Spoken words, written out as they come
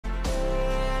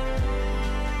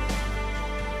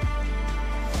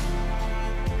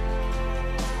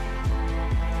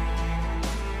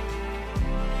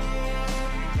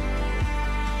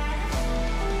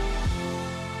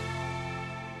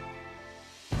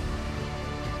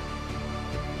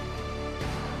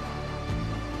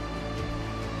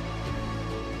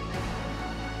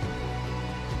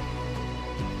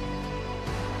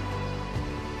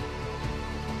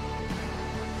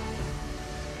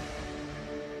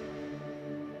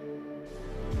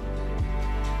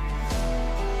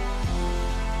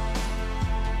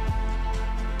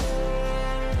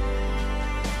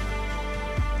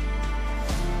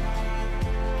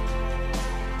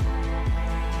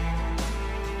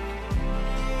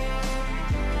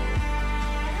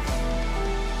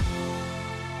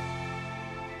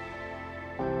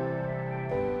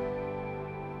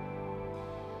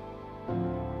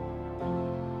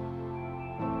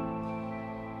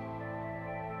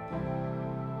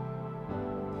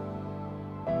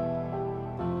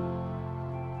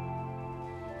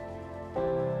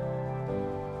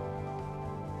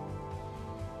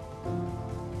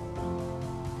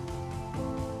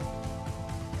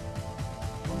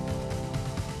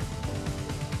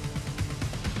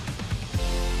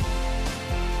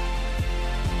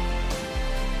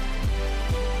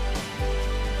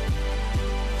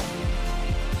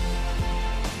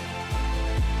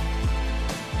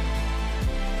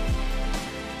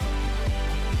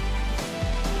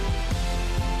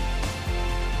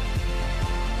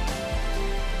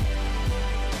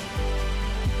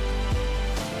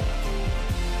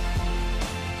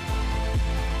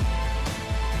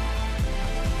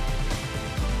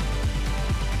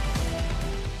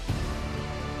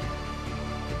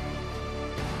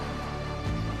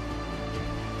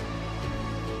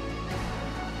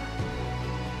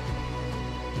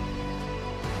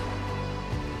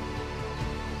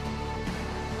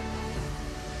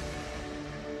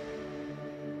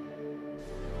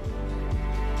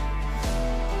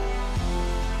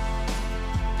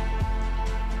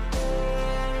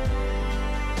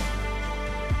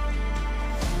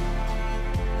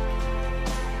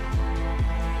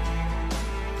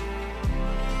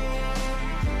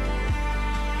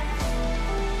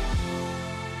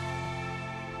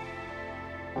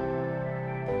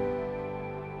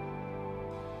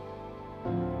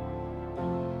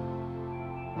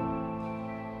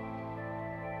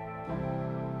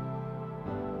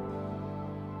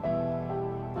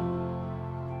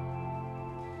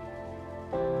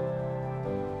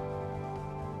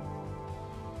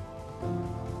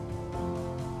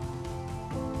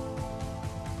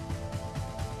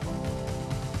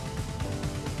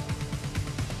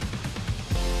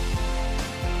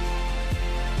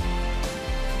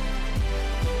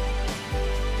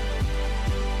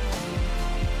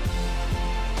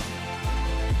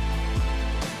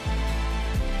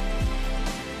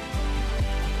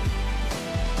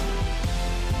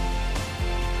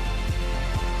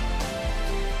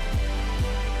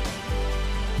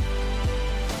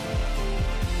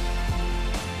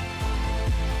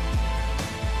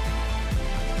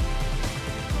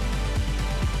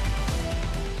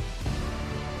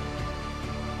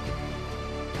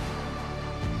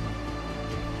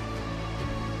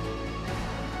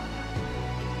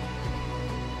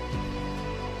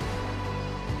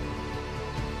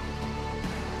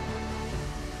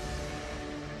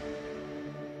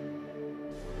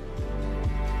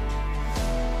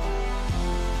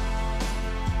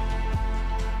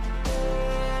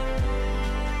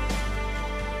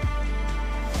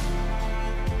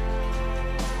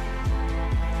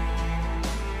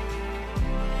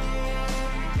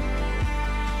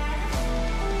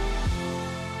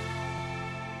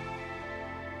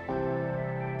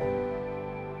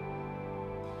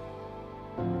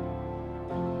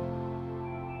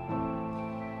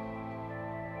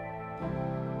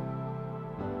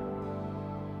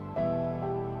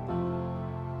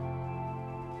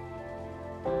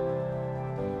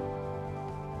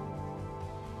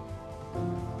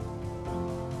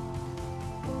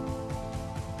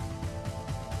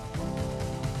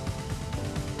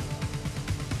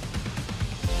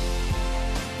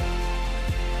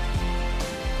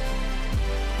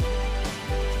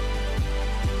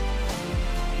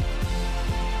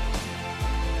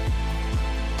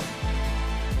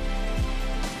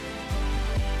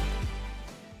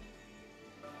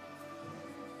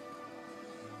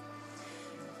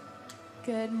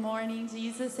Good morning,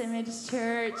 Jesus Image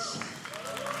Church.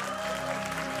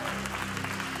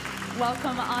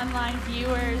 Welcome, online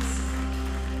viewers.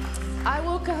 I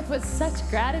woke up with such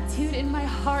gratitude in my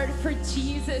heart for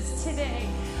Jesus today.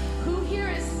 Who here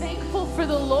is thankful for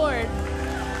the Lord?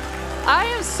 I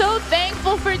am so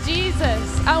thankful for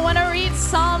Jesus. I want to read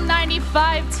Psalm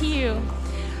 95 to you.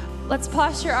 Let's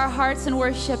posture our hearts in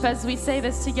worship as we say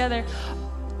this together.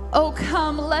 Oh,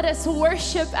 come, let us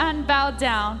worship and bow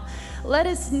down. Let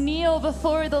us kneel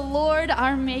before the Lord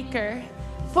our Maker.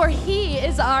 For He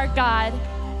is our God,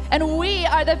 and we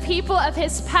are the people of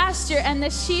His pasture and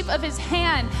the sheep of His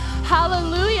hand.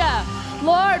 Hallelujah.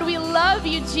 Lord, we love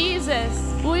you,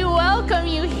 Jesus. We welcome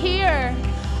you here.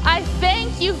 I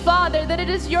thank you, Father, that it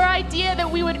is your idea that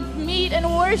we would meet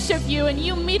and worship you, and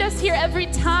you meet us here every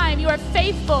time. You are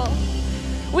faithful.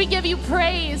 We give you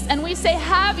praise, and we say,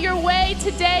 have your way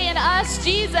today in us,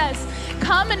 Jesus.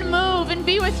 Come and move and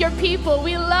be with your people.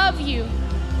 We love you.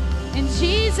 In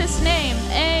Jesus' name,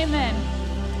 amen.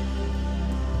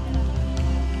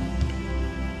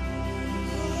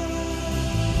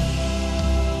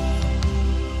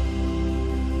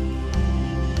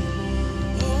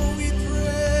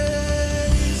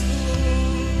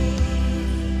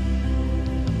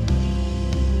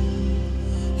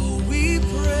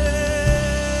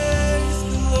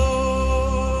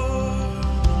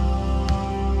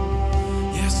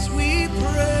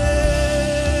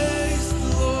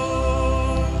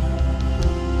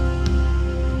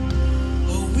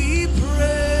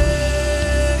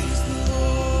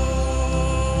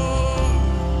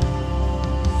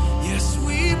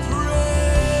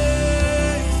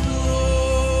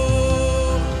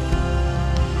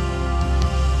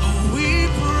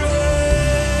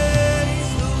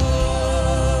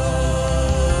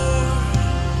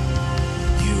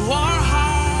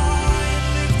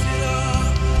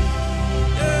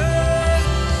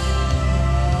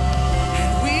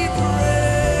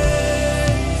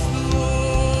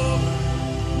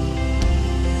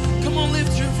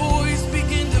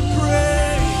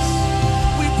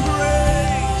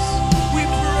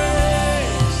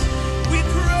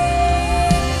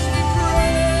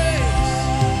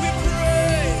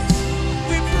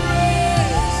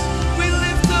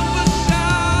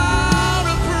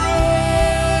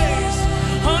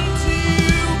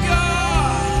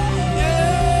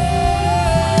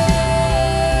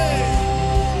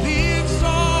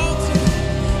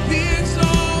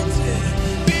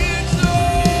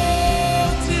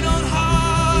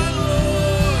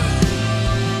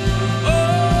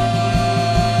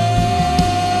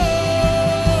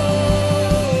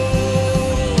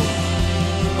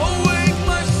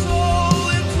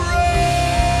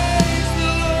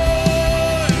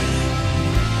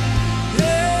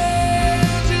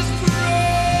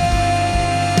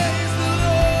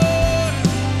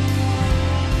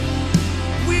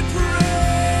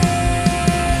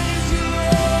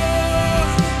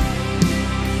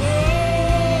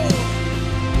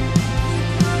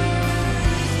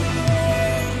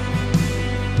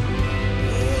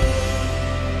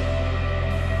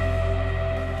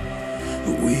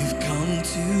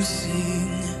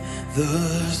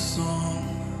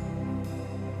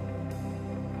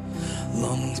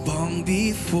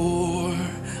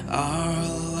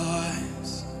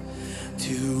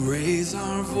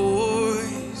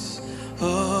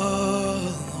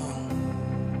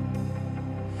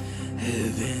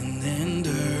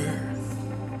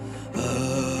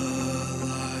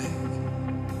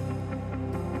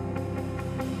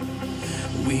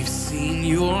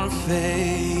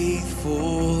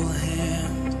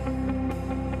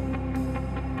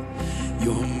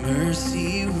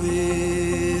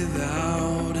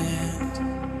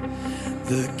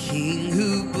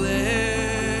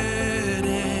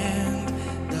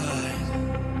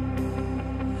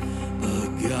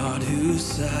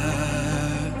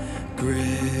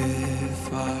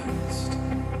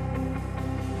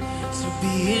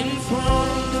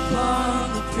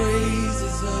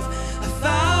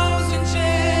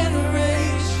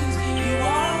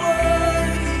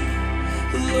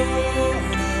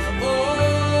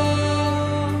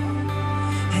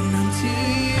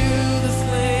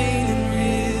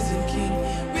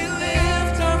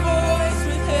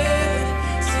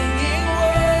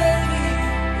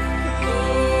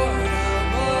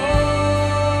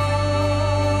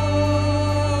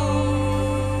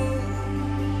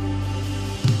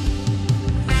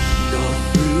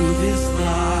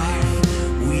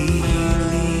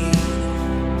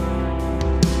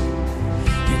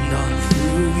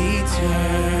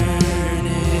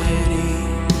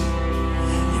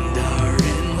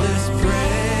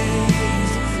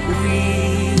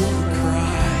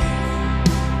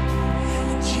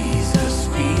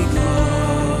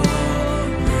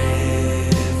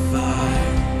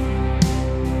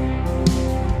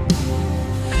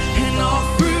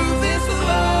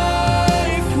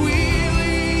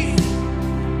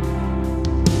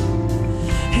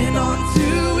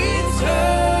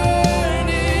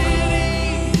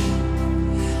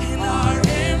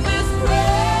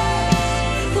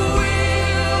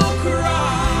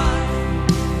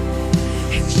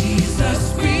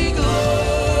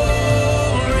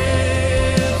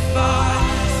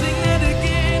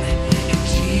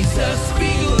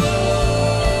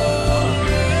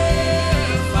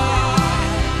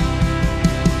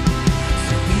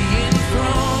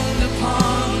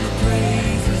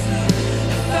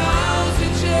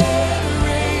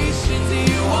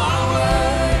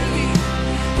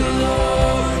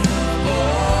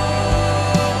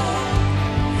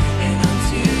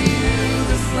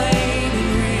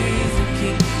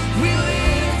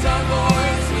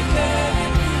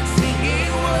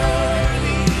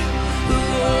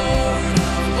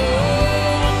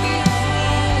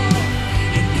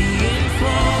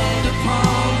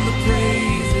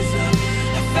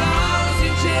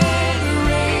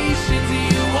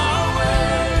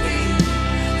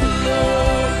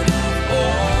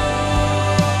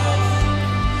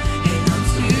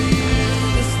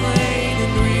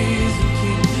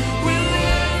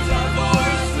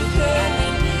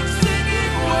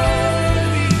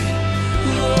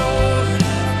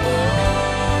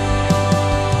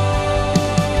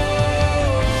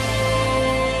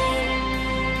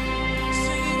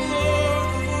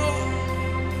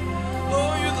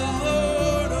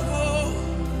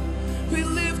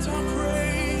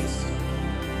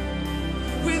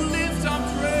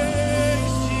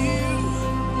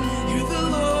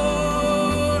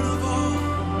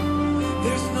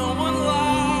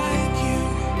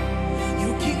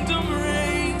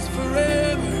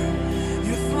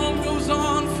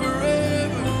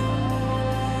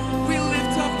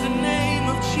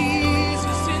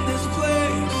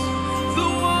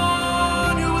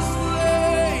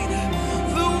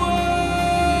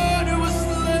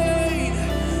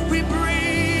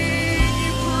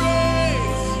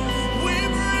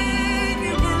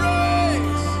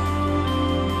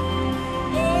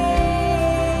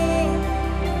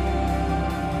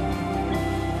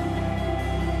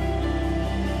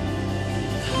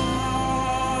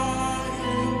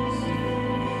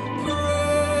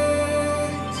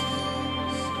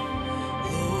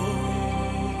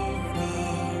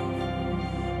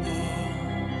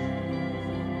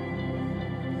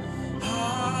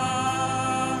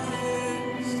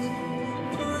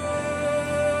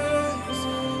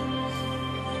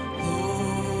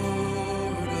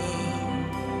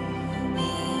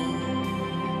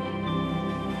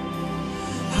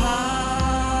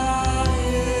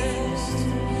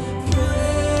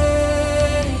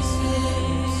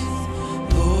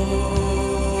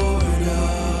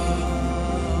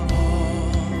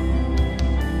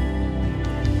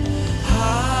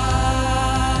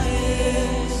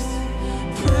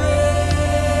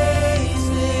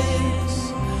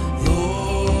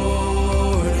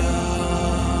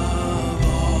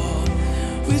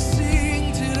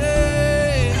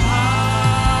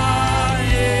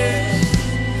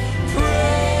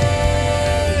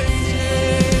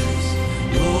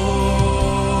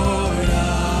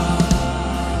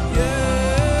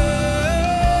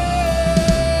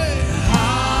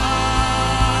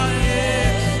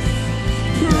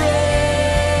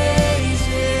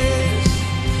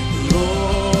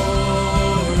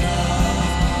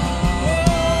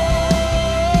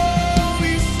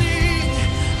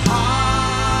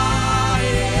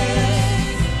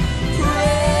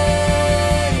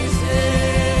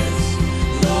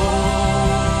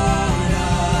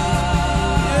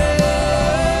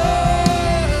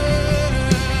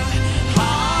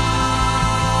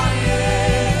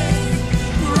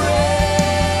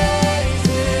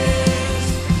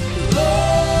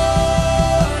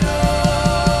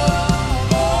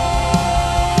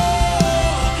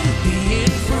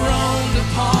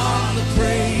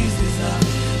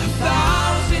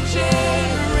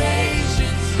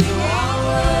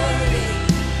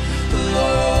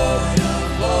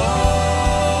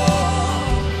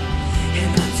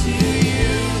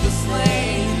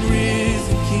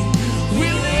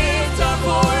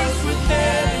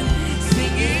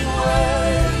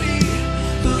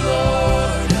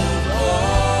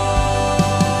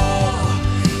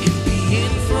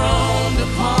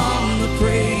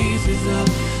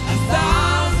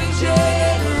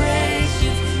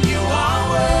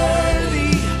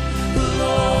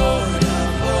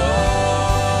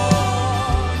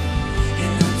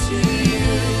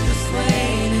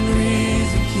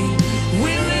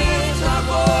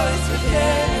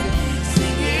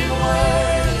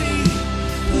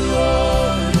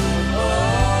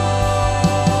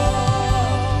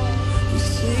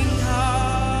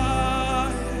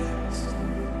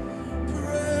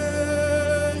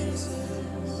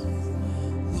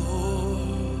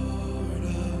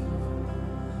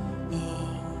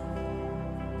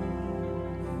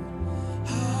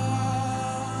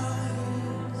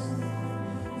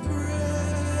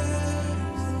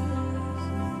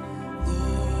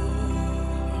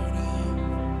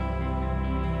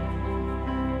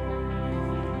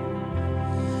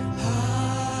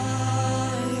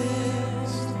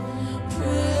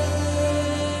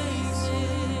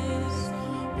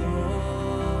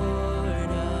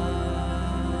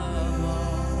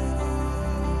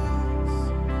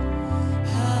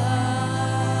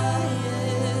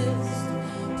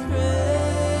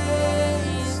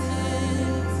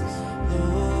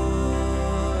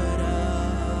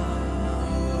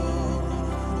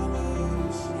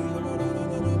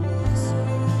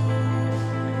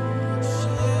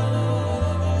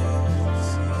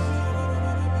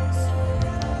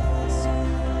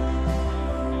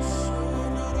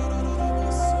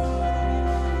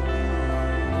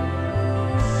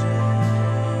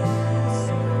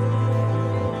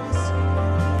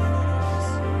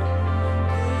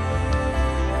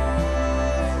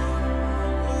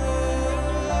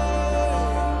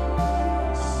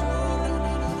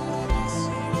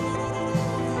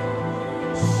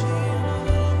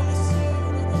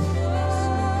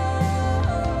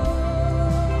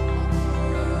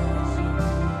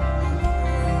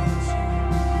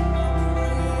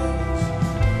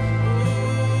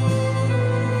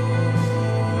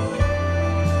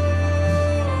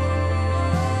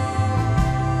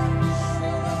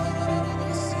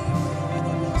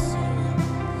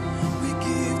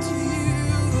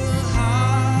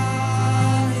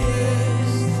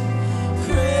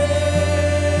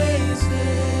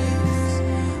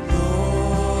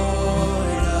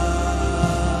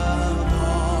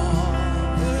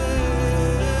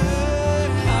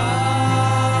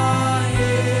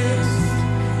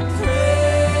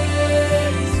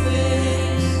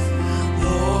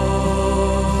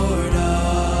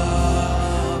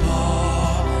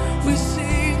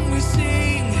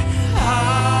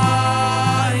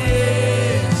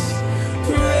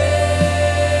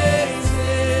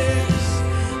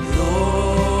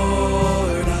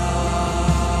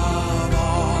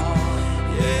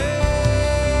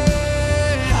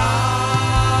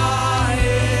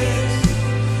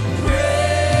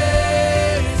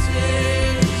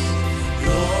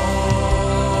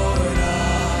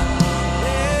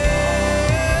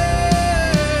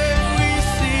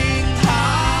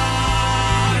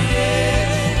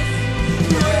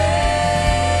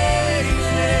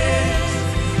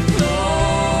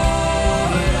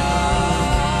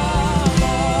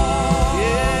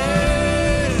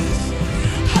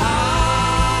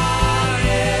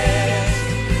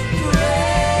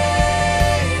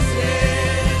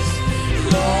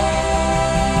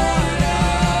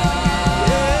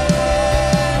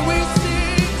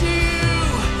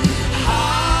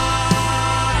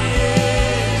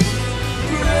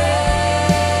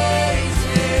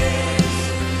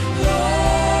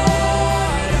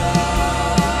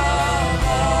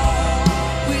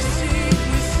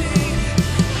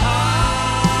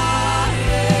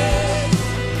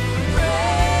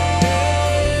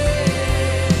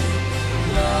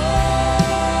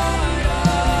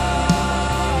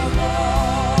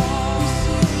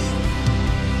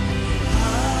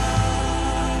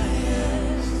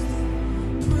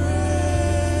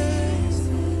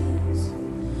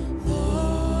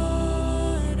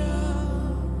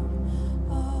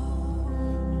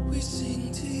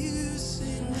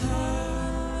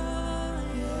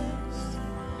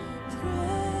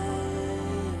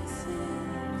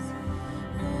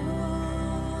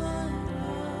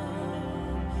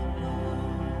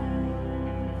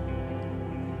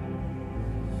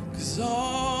 'Cause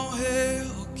all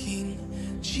hail King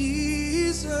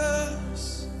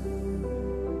Jesus.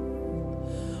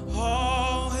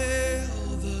 All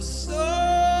hail the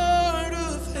Son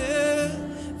of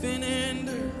heaven and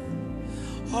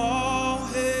earth. All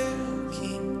hail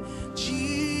King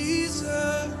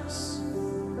Jesus.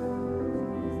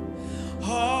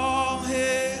 All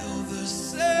hail the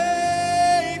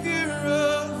Savior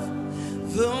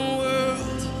of the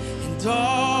world. And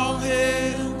all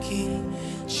hail King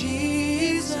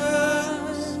Jesus.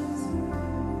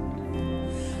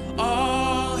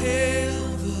 All hail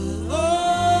the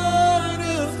Lord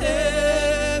of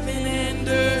heaven and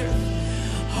earth.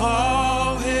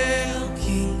 All hail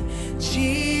King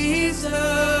Jesus.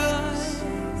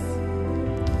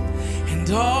 And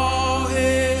all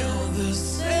hail the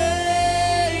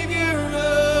Savior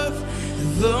of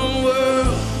the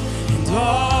world. And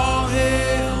all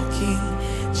hail King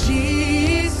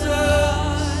Jesus.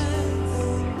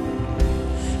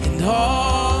 And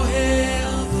all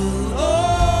hail the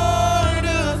Lord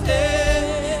of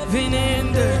heaven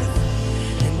and earth.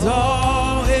 And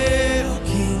all hail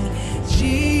King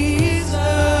Jesus.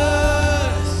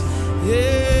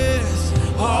 Yes,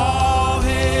 all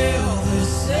hail the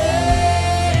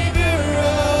Savior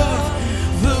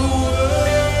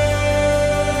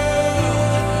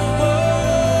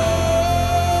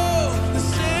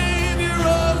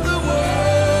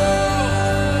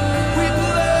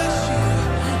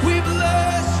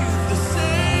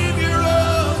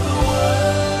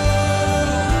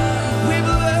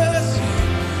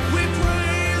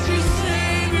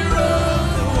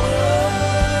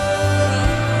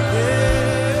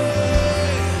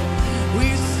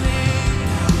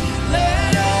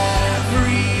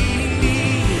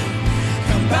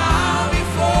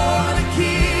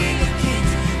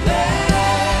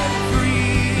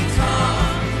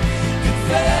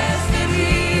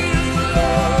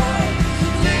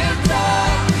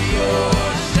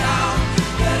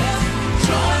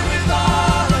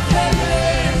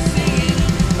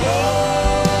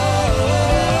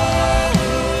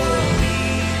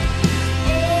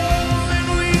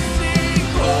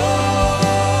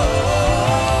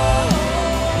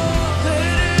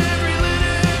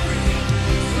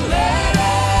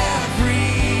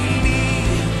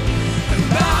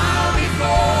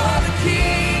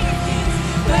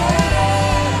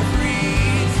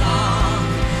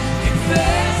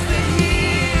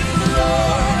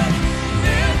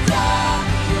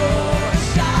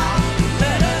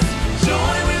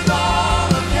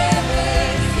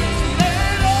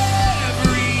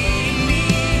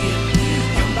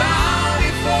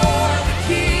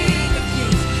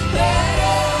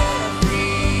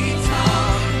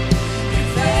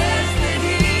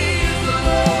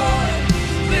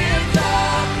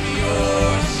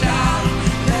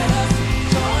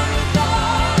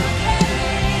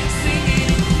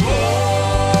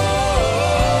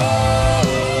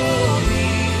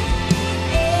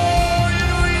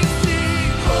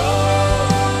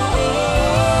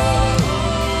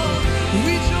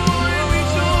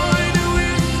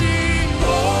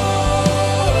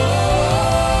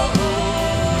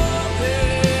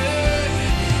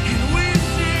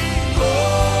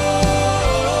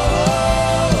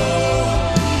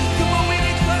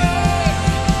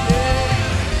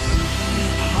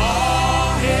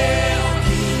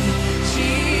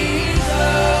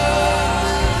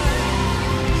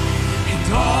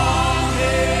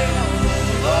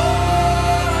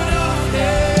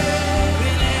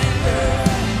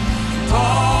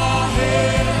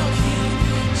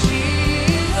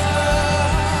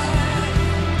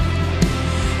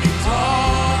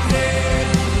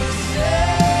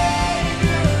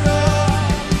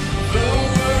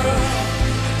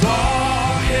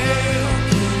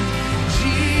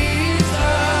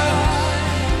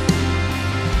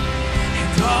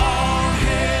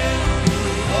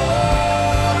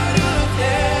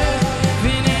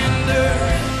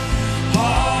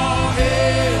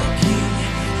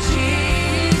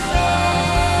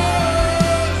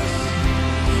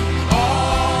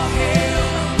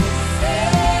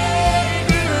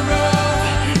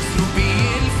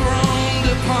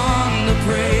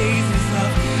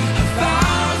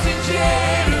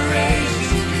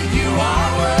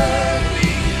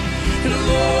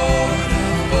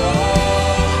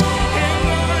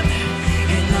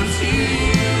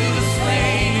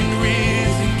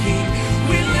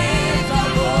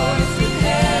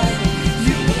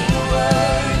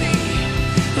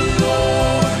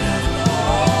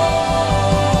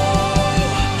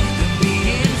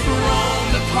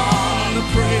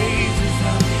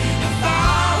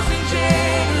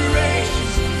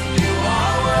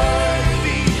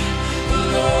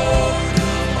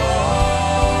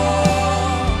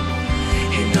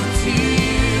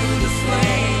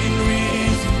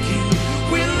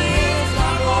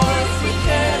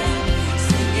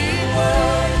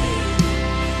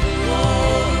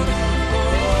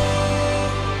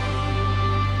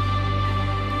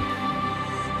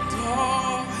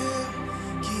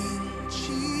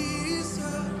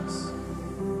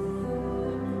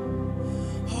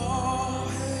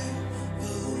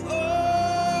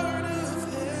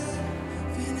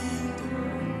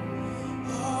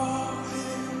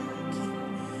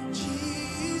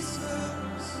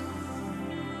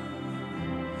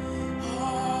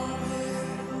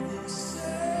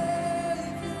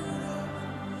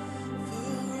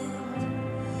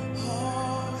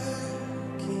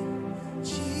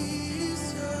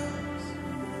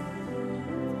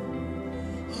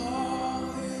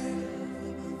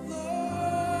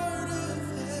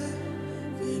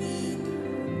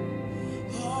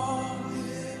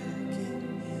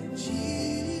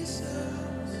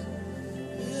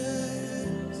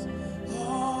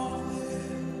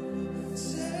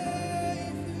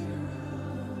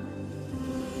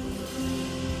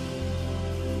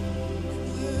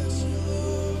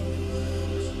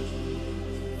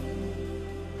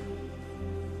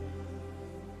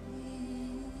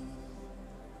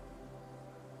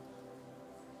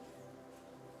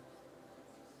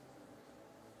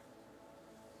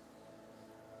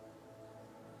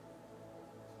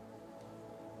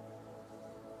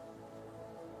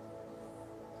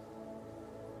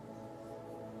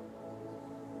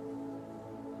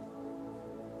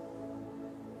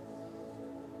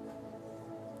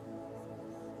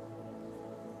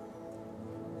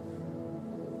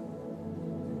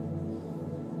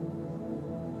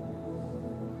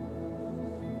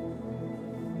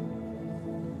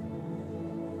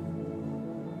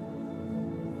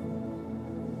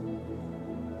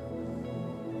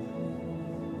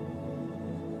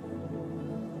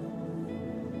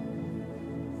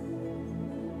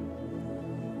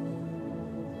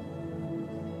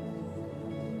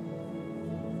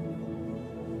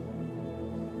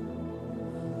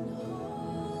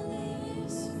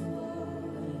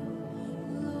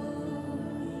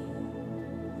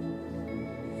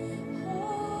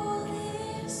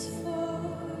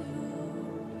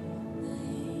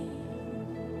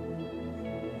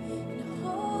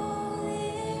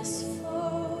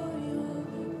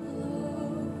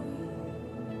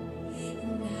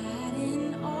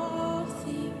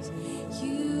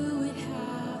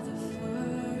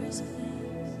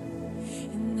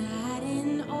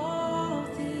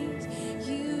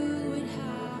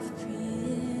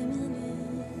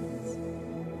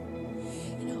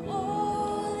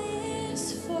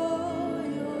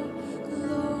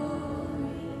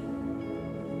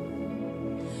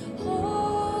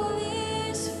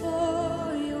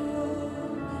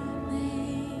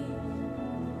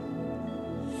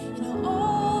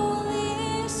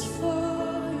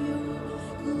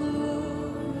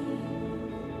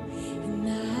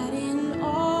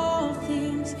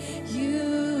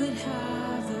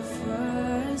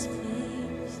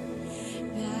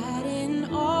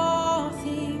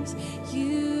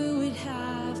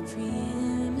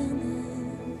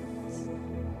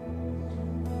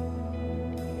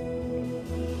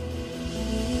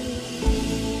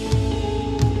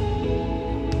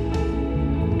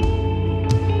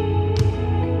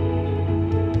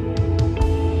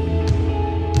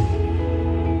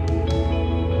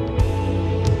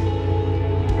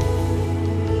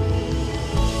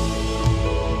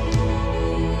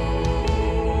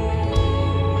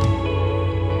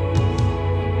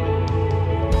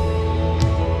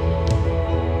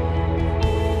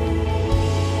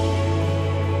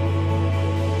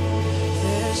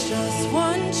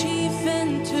chief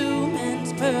into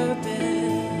man's purpose.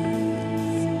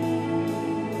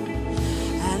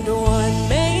 And one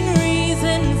main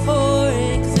reason for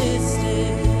existence.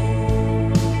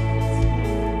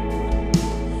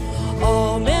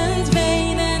 All men's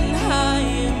vain and high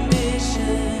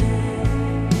ambitions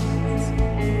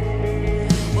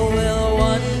will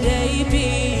one day be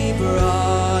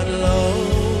brought low.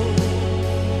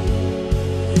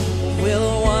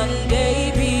 Will one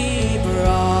day be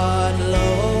brought low.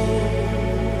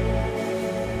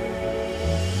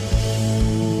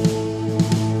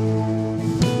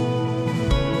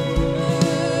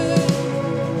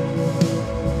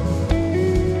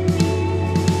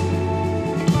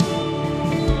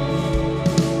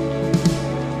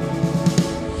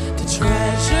 To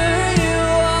treasure you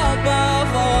above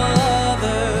all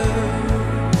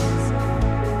others,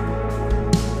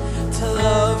 to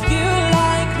love you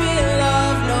like we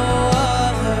love no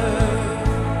other.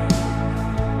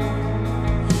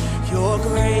 Your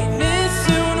greatness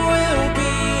soon will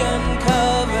be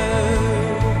uncovered,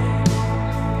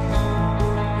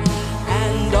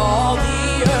 and all the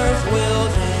earth will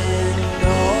then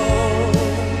know,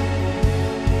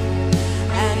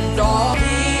 and all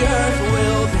the earth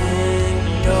will then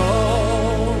know.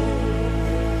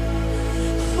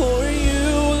 For you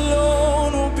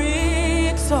alone will be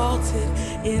exalted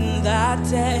in that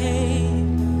day,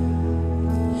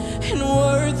 and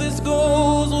worthless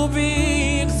goals will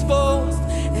be exposed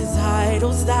as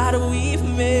idols that we've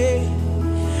made.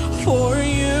 For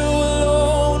you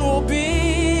alone will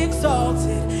be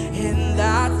exalted in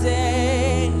that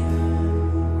day,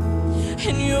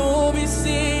 and you'll be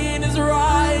seen as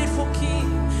rightful king,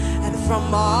 and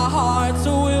from our hearts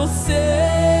we'll say,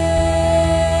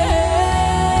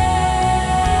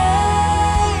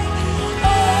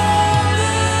 all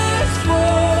is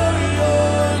for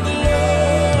your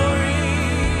glory,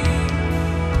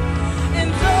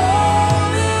 and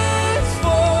all is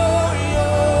for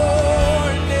your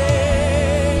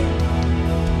name.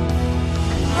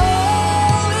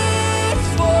 All is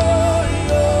for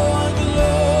your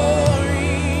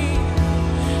glory,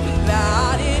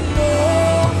 that in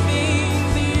all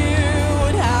things you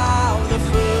would have the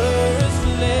first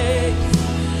place,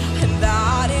 and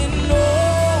that in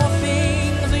all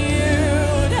things you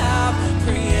would have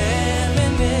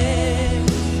preeminence.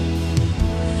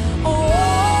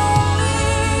 All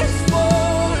is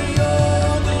for your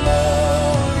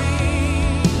glory.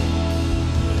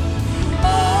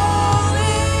 All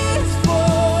is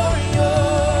for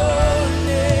your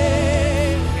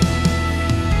name.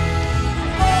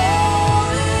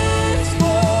 All is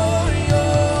for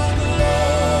your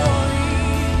glory,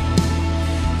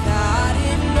 that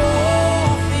in all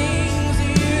things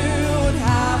you would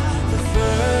have the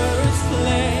first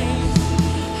place,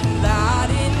 and that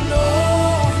in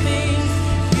all things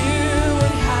you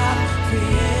would have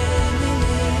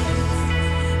preeminence.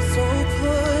 So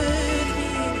put me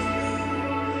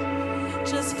anywhere,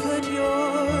 just put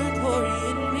your glory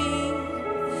in me,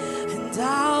 and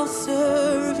I'll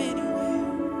serve anywhere.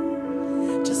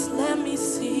 Just let me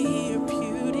see your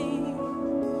beauty.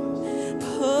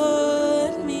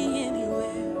 Put me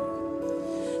anywhere,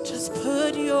 just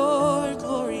put your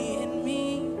glory in me,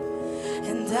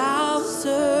 and I'll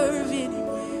serve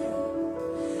anywhere.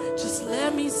 Just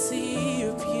let me see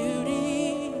your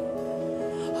beauty.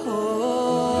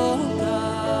 Oh God.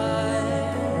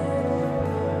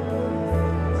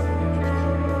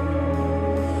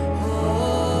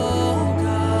 Oh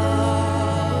God.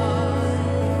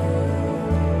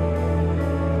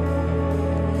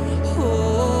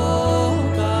 Oh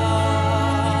God.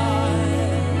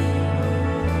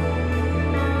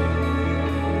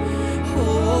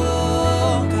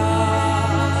 Oh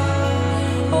God.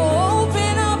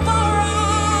 Open up our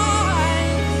eyes.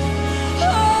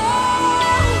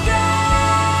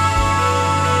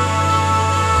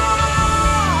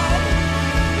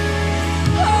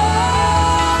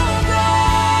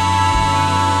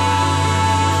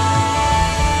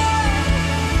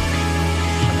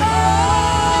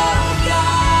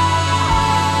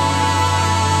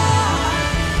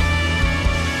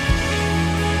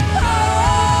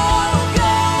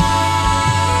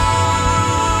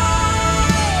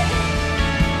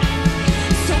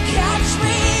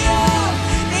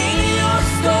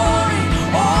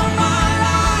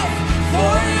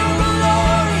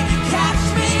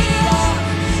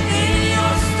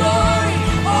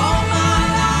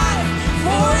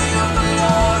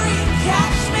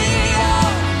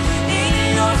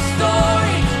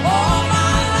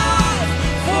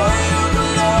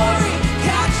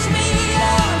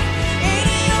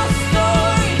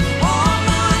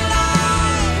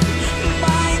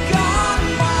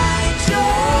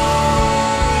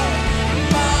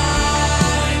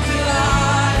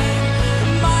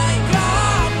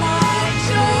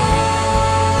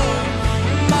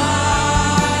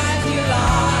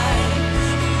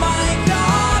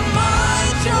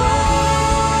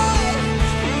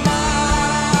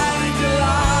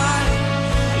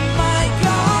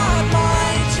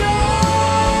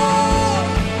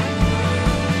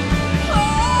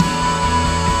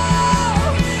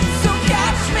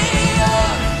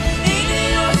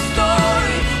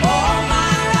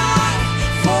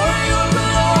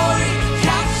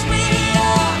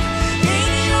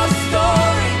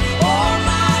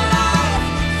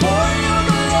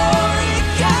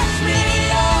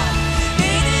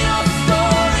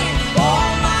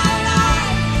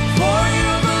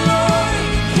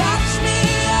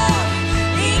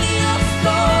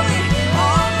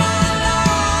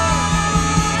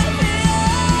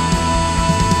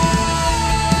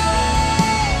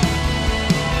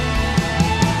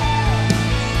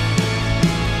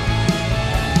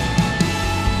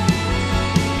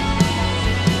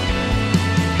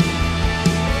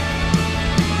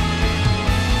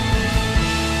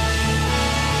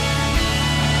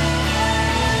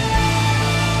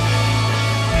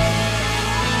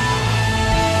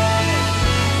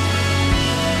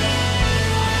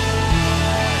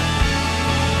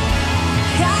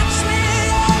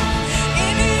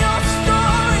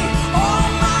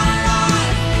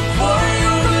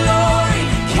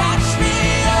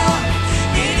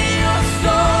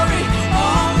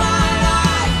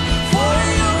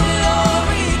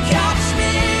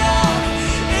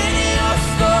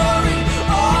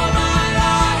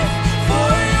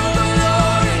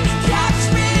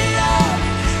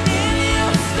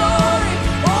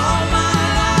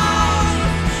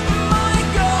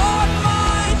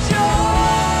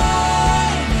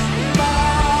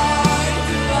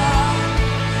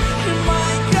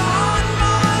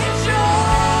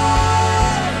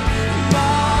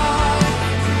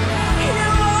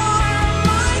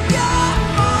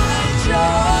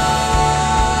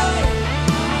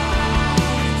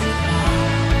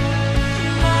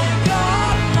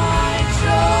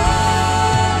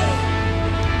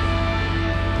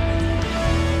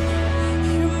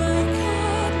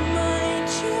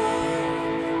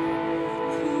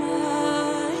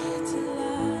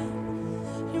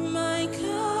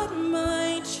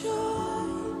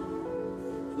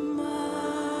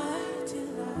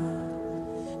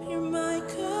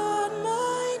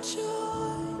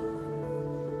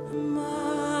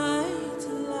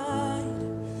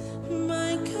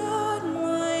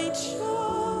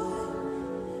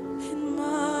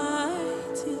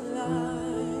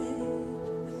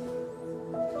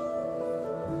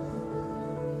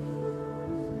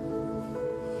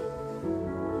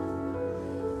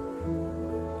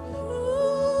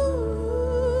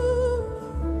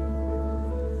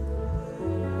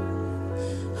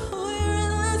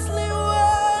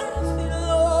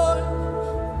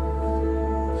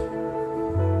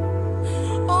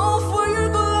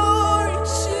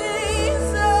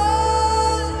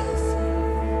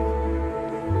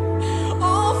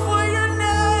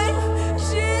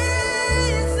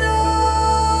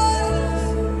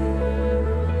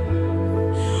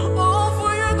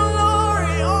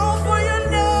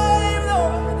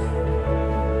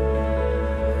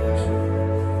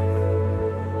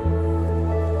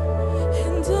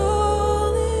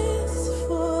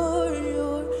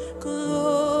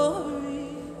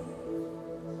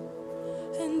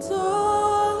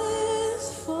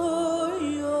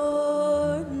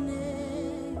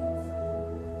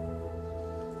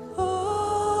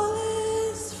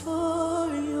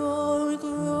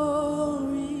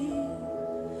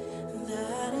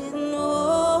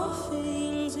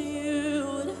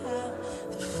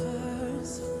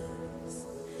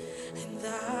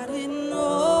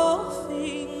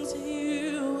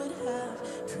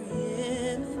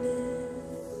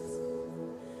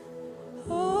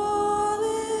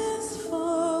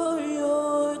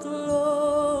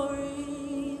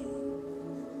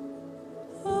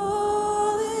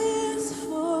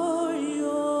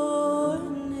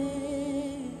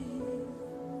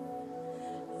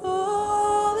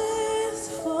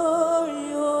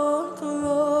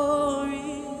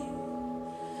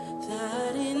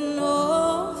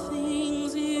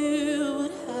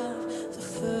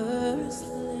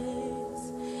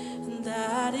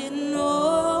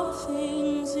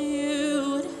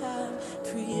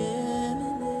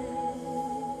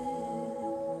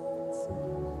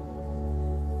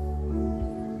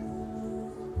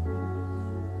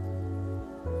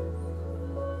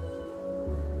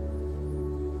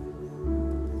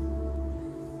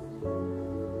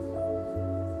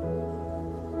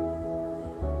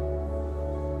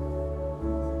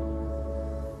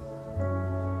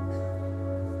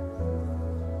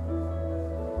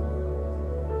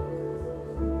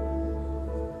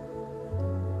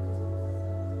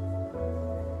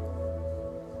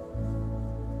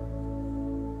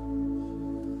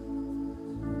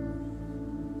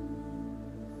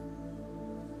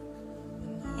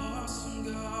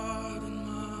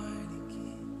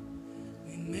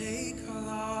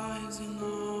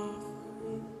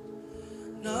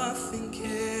 Nothing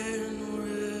can or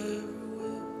ever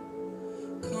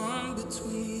will come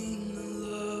between the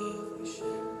love we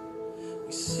share.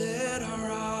 We set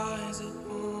our eyes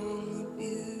upon the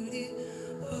beauty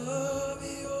of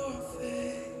your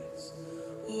face,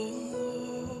 oh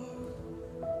Lord.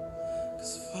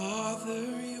 'Cause Father,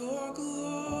 your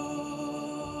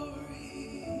glory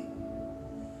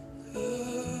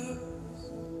comes,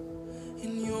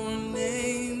 and your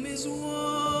name is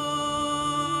wonderful,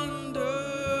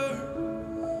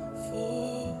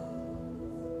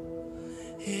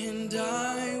 and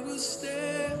I will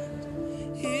stand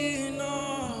in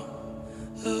awe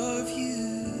of you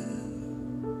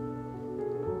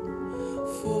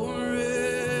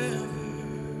forever.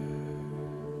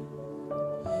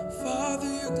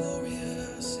 Father, you're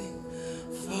glorious. Sing,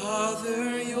 Father,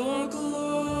 you're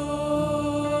glorious,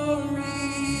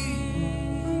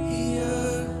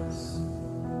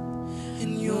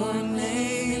 and your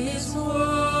name is wonderful,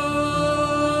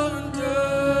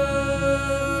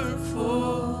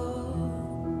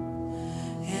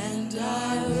 and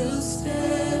I will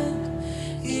stand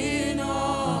in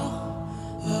awe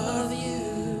of you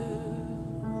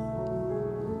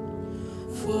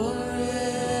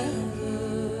forever.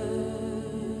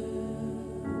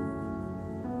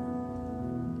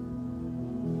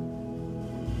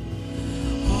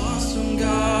 Awesome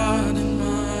God and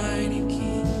mighty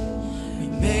King, we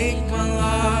make my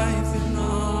life an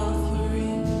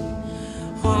offering.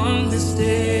 On this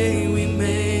day we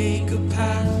make a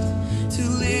pact to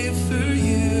live for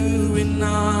you and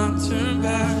not turn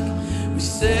back. We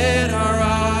set our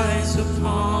eyes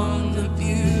upon the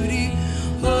beauty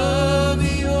of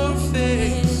your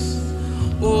face,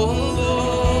 oh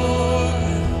Lord.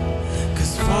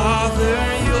 'Cause Father,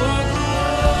 you're glorious,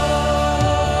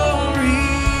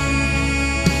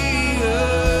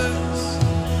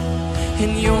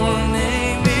 and your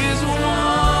name is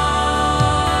wonderful,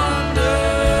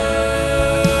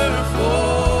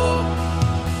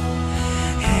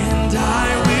 and I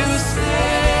will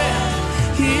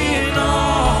stand in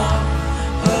awe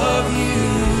of you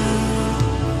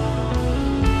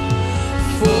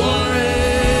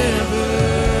forever.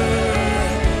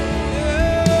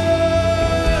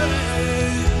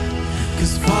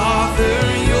 'Cause Father,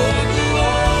 you're glorious,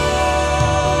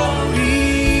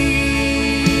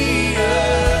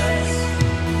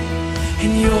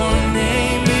 and your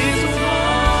name is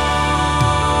wonderful,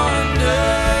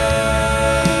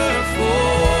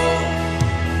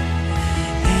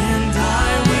 and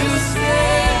I will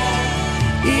stand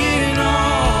in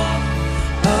awe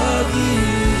of you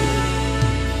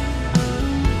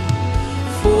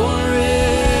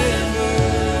forever.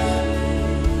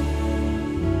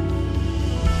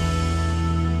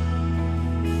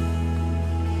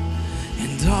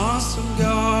 And awesome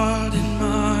God and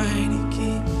mighty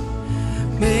King,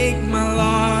 make my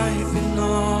life an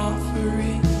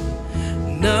offering.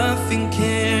 Nothing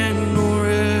can or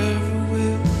ever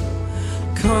will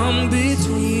come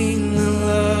between the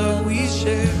love we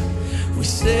share. We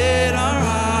set our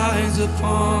eyes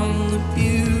upon the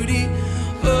beauty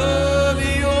of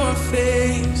your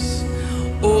face,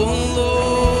 oh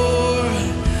Lord.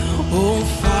 Oh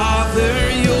Father,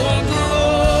 you're glorious,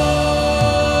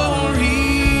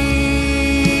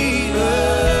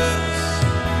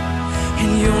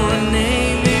 and your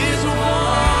name is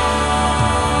wonderful,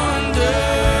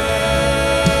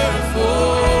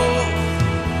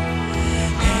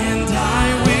 and I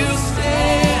will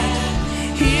stand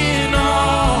in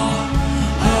awe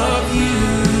of you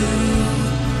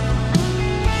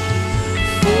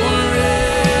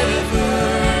forever.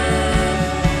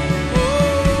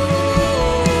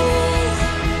 Oh,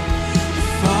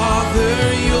 Father,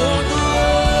 you're glorious,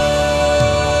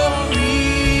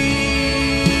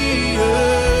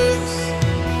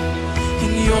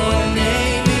 and your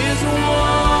name is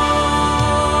wonderful,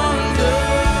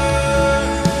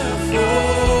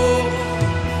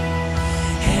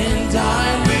 and I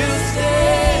will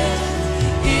stand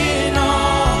in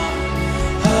awe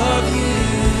of you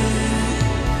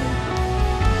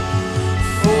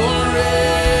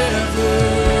forever.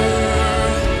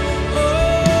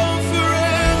 Oh,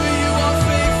 forever you are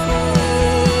faithful,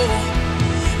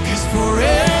 'cause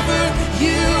forever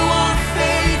you are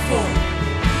faithful,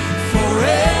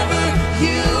 forever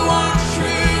you are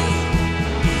true,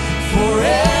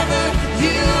 forever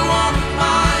you are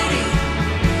mighty,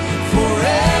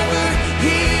 forever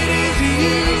it is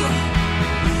you,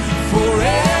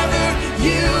 forever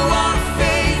you are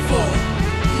faithful,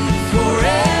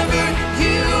 forever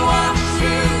you are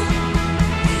true,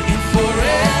 and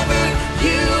forever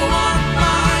you are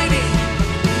mighty,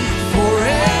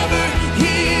 forever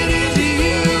it is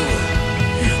you,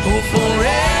 oh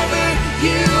forever.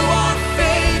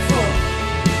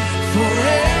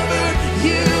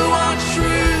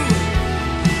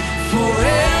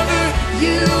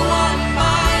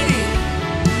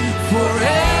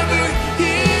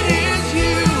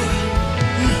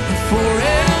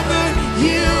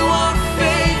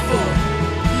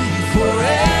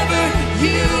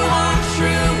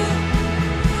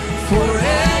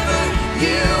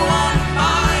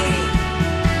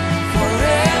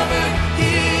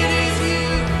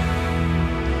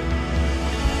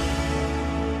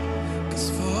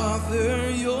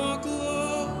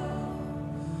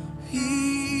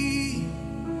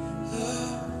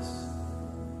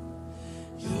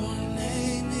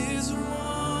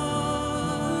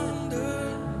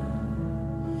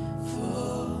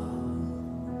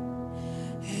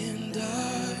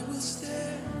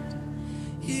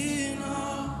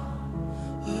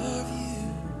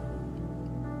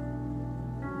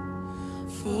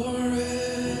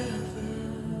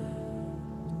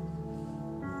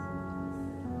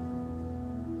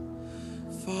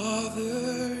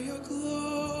 Father, your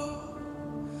glorious.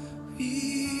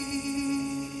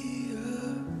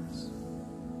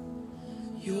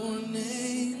 Your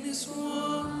name is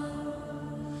wonderful,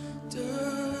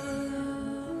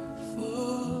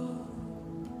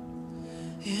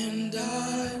 and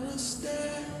I will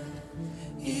stand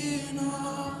in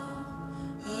awe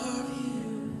of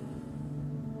you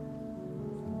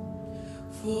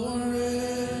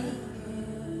forever.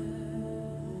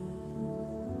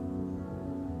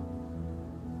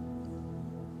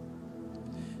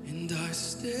 And I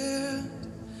stand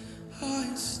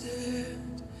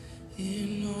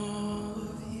in awe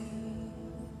of you.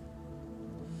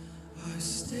 I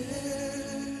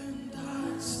stand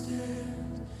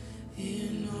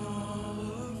in awe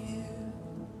of you.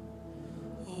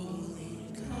 Holy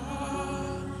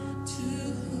God, to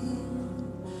whom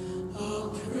all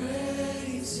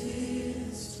praise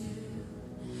is due.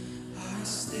 I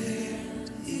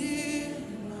stand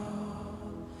in awe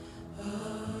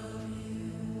of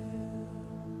you.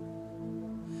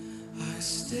 I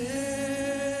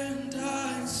stand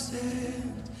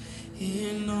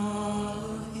in awe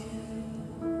of you.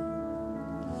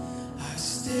 I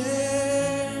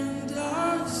stand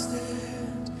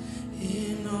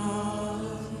in awe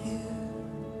of you.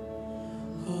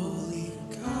 Holy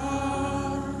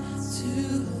God, to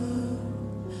whom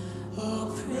all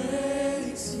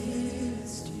praise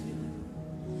is due.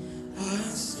 I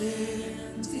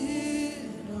stand in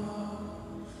awe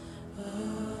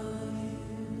of you.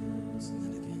 Sing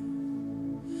that again.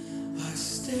 I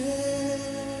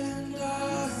stand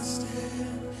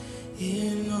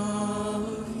in awe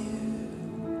of you.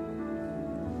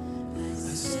 I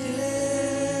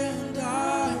stand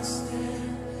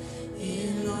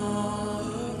in awe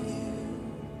of you.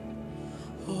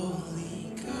 Holy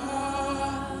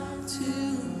God, to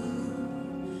whom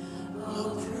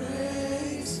all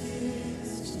praise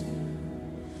is due.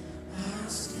 I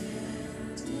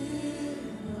stand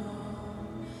in awe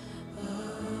of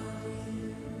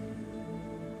you.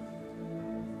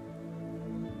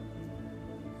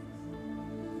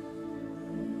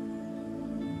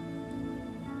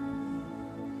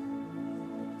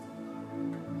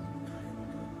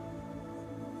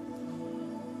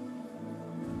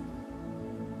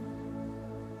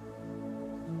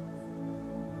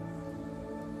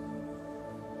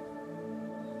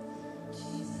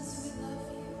 Jesus, we love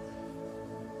you.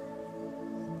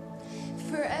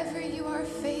 Forever you are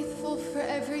faithful,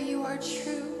 forever you are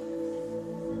true.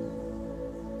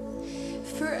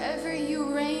 Forever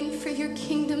you reign, for your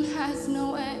kingdom has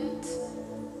no end.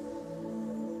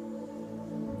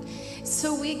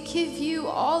 So we give you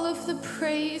all of the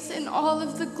praise and all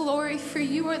of the glory, for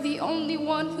you are the only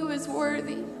one who is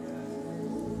worthy.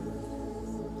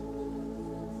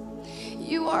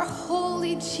 You are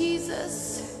holy,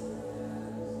 Jesus.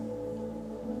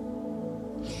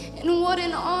 And what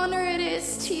an honor it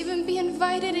is to even be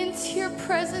invited into your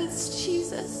presence,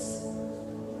 Jesus.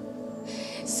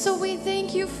 So we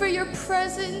thank you for your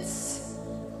presence.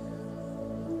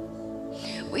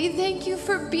 We thank you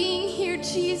for being here,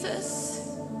 Jesus.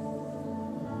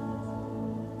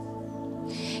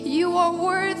 You are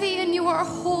worthy and you are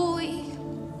holy.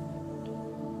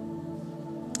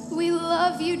 We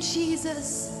love you,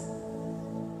 Jesus.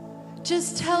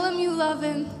 Just tell him you love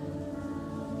him.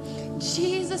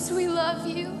 Jesus, we love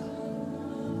you.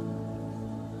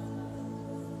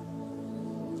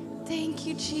 Thank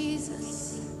you,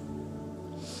 Jesus.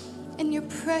 In your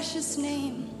precious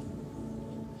name,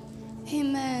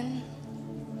 amen.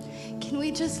 Can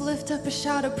we just lift up a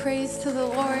shout of praise to the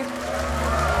Lord?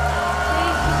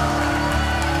 Thank you.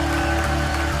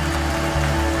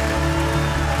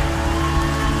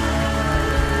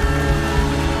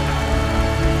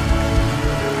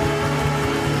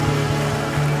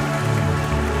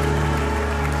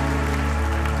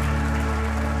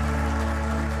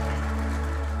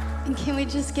 And can we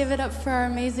just give it up for our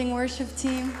amazing worship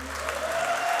team?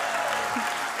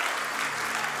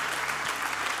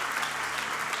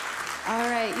 All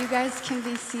right, you guys can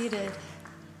be seated.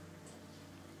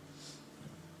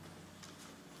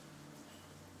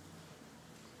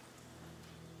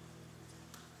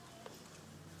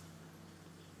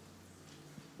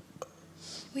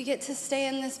 We get to stay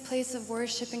in this place of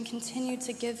worship and continue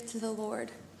to give to the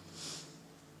Lord.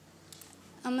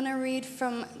 I'm going to read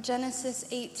from Genesis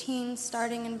 18,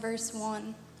 starting in verse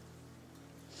 1.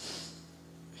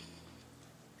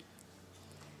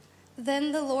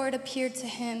 Then the Lord appeared to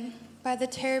him by the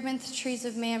terebinth trees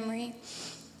of Mamre,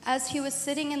 as he was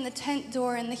sitting in the tent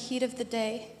door in the heat of the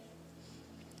day.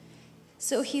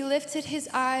 So he lifted his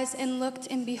eyes and looked,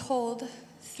 and behold,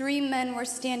 3 men were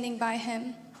standing by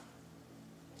him.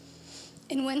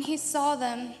 And when he saw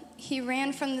them, he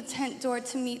ran from the tent door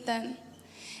to meet them,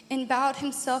 and bowed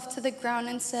himself to the ground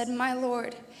and said, "My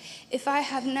Lord, if I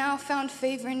have now found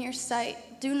favor in your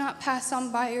sight, do not pass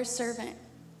on by your servant.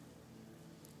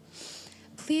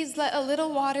 Please let a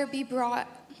little water be brought,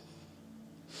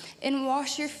 and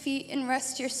wash your feet and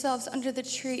rest yourselves under the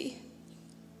tree.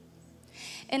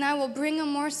 And I will bring a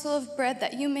morsel of bread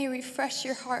that you may refresh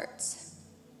your hearts."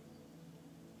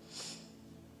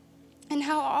 And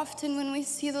how often when we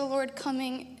see the Lord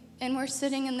coming and we're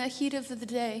sitting in the heat of the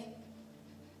day,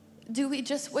 do we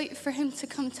just wait for him to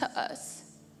come to us?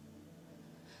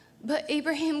 But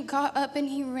Abraham got up and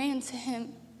he ran to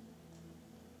him.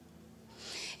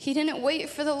 He didn't wait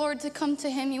for the Lord to come to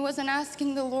him. He wasn't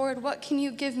asking the Lord, "What can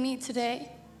you give me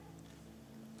today?"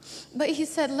 But he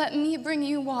said, "Let me bring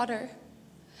you water.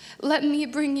 Let me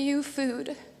bring you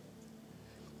food."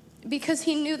 Because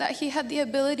he knew that he had the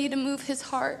ability to move his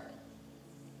heart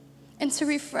and to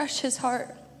refresh his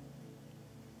heart.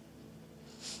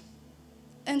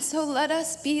 And so let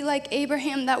us be like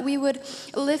Abraham, that we would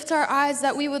lift our eyes,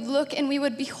 that we would look and we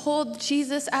would behold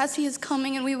Jesus as he is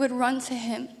coming, and we would run to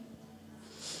him.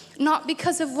 Not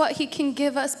because of what he can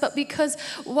give us, but because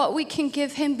what we can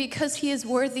give him, because he is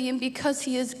worthy and because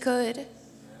he is good.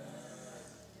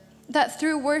 That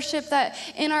through worship, that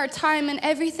in our time and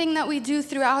everything that we do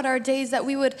throughout our days, that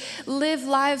we would live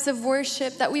lives of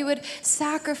worship, that we would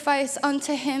sacrifice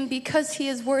unto him because he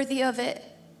is worthy of it.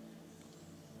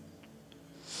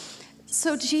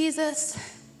 So Jesus,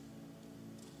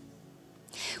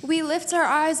 we lift our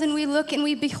eyes and we look and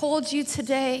we behold you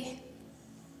today,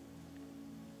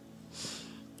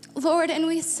 Lord, and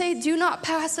we say, do not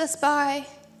pass us by.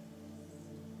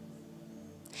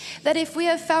 That if we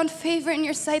have found favor in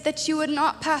your sight, that you would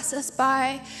not pass us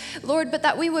by, Lord, but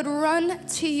that we would run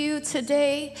to you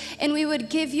today and we would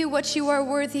give you what you are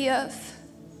worthy of.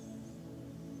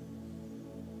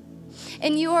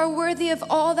 And you are worthy of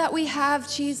all that we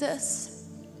have, Jesus.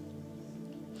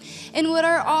 And would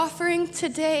our offering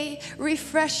today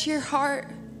refresh your heart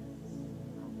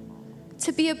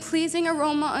to be a pleasing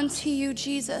aroma unto you,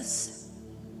 Jesus.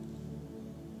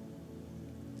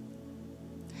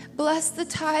 Bless the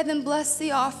tithe and bless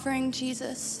the offering,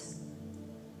 Jesus.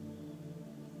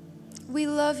 We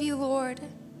love you, Lord.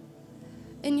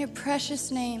 In your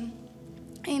precious name,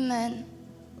 amen.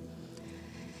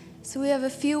 So we have a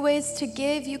few ways to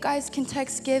give. You guys can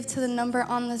text give to the number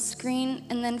on the screen.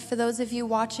 And then for those of you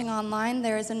watching online,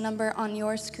 there is a number on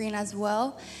your screen as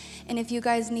well. And if you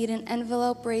guys need an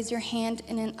envelope, raise your hand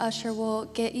and an usher will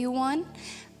get you one.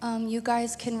 You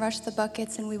guys can rush the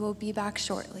buckets and we will be back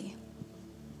shortly.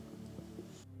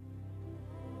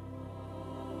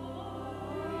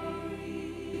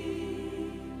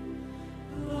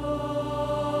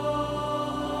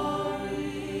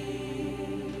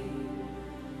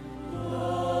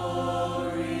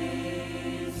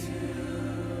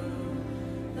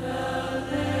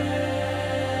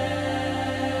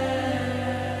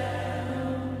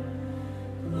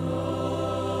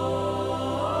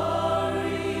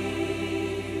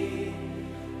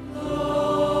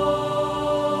 Glory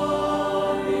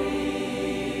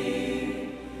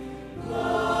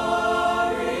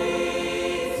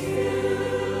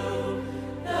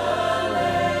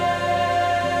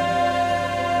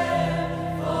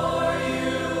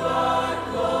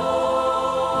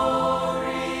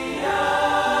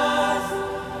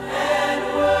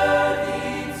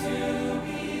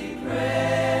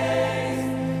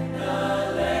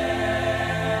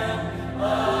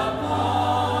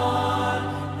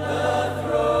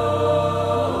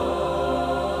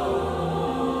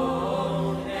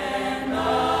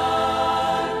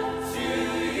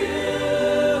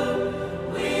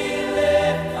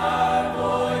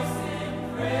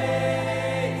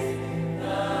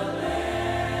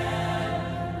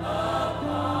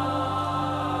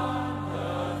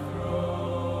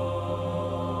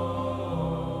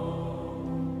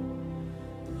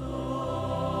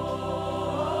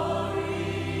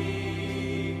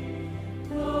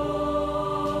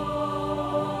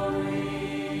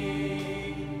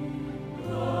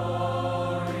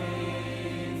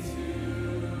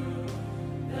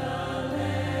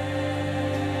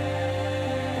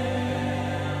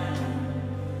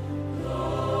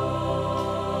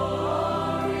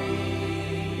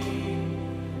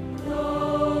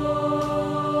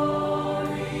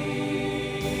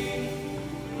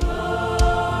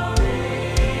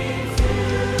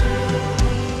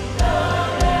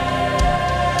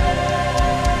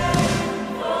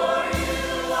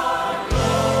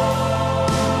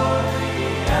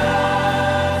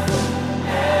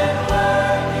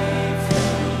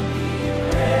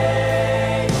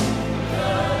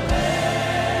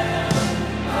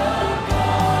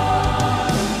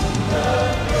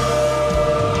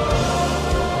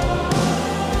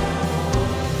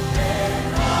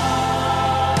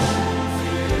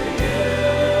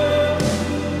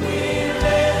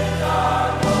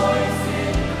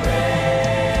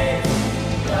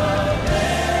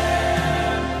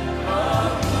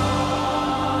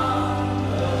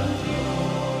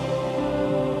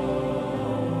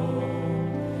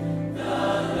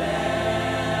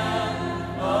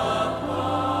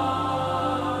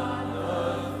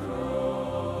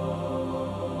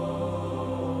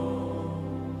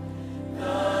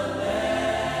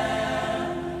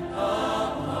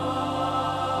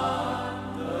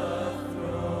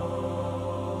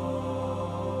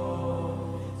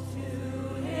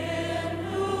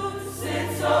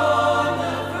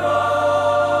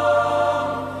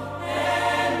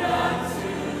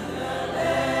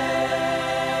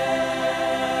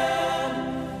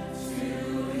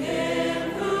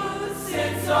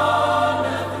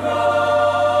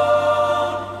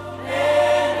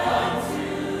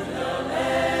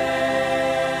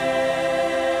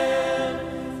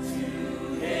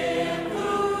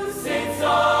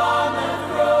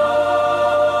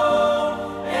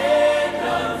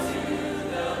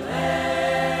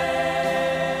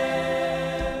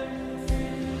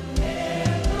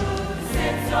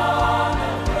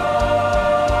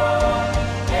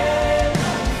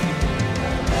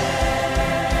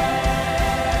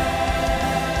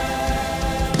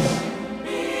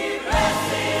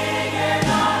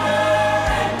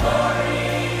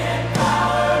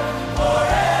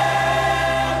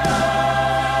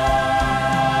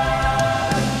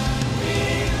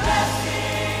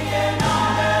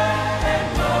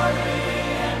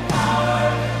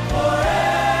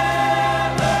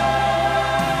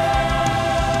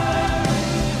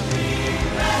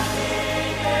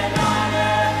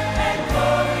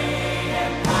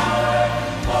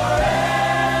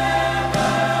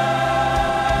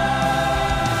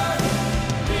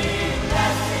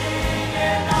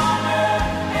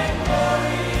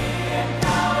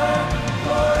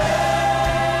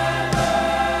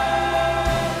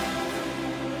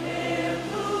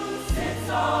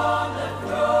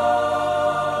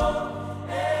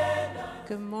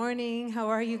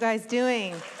Guys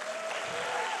doing?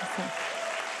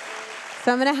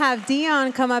 So I'm going to have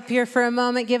Dion come up here for a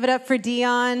moment. Give it up for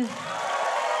Dion.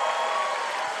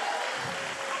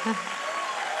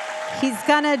 He's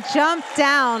going to jump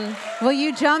down. Will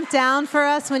you jump down for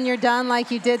us when you're done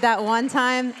like you did that one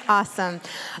time? Awesome.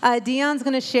 Dion's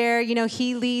going to share,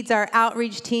 he leads our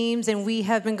outreach teams, and we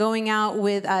have been going out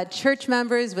with church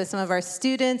members, with some of our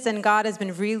students, and God has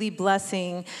been really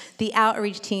blessing the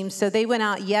outreach teams. So they went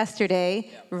out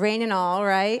yesterday, rain and all,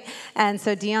 right? And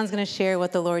so Dion's going to share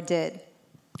what the Lord did.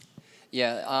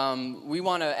 Yeah, we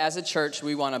want to, as a church,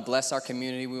 we want to bless our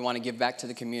community. We want to give back to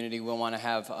the community. We want to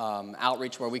have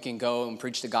outreach where we can go and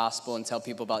preach the gospel and tell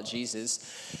people about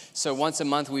Jesus. So once a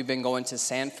month, we've been going to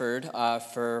Sanford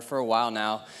for a while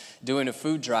now, doing a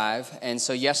food drive. And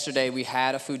so yesterday, we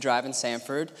had a food drive in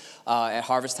Sanford at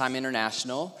Harvest Time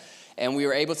International. And we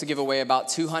were able to give away about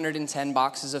 210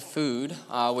 boxes of food,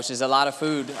 which is a lot of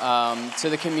food to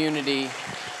the community.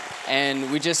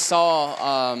 And we just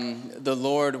saw the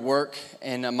Lord work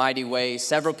in a mighty way.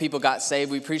 Several people got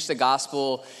saved. We preached the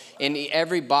gospel. And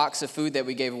every box of food that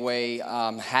we gave away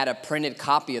had a printed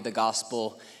copy of the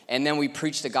gospel. And then we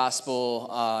preached the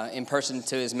gospel in person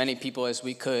to as many people as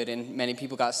we could. And many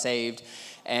people got saved.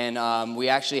 And we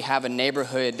actually have a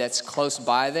neighborhood that's close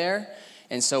by there.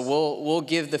 And so we'll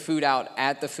give the food out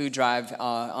at the food drive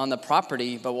on the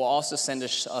property, but we'll also send a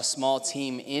small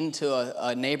team into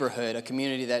a neighborhood, a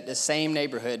community, that the same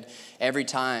neighborhood every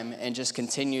time, and just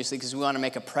continuously, because we want to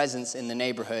make a presence in the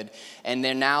neighborhood. And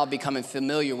they're now becoming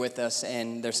familiar with us,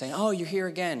 and they're saying, "Oh, you're here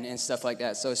again," and stuff like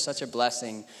that. So it's such a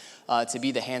blessing to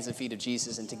be the hands and feet of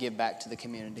Jesus and to give back to the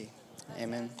community.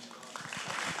 Amen.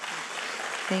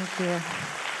 Thank you.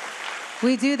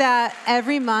 We do that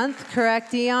every month, correct,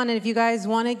 Dion? And if you guys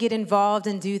want to get involved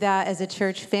and do that as a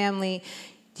church family,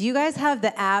 do you guys have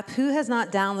the app? Who has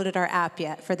not downloaded our app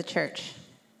yet for the church?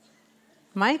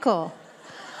 Michael.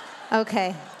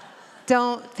 Okay.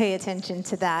 Don't pay attention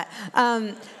to that.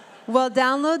 Well,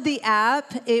 download the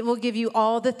app. It will give you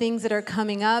all the things that are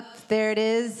coming up. There it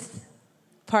is.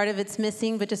 Part of it's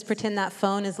missing, but just pretend that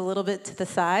phone is a little bit to the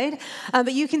side.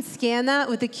 But you can scan that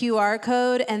with the QR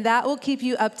code, and that will keep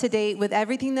you up to date with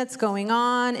everything that's going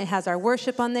on. It has our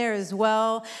worship on there as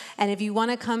well. And if you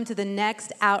want to come to the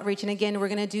next outreach, and again, we're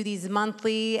going to do these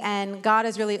monthly, and God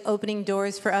is really opening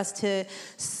doors for us to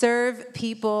serve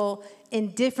people in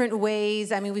different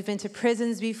ways. I mean, we've been to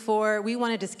prisons before. We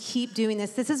want to just keep doing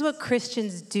this. This is what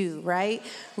Christians do, right?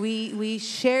 We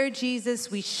share Jesus,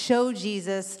 we show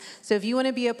Jesus. So if you want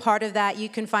to be a part of that, you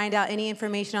can find out any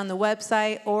information on the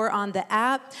website or on the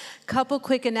app. Couple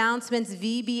quick announcements.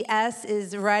 VBS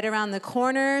is right around the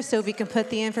corner, so we can put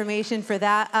the information for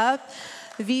that up.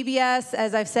 VBS,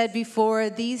 as I've said before,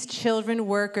 these children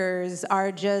workers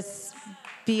are just,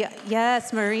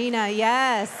 yes, Marina,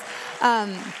 yes.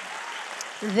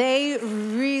 They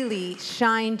really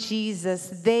shine Jesus.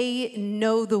 They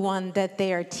know the one that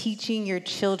they are teaching your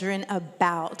children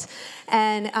about.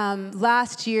 And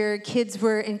last year, kids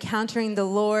were encountering the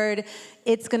Lord.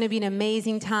 It's going to be an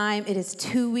amazing time. It is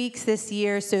 2 weeks this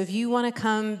year. So if you want to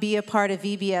come be a part of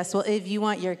VBS, well, if you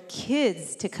want your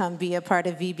kids to come be a part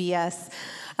of VBS,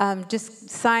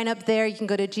 just sign up there. You can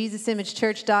go to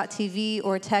jesusimagechurch.tv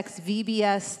or text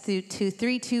VBS to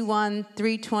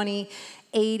 321-320-8040.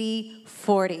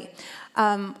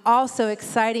 Also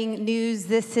exciting news,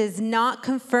 this is not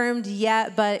confirmed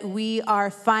yet, but we are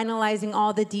finalizing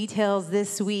all the details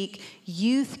this week.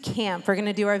 Youth camp, we're going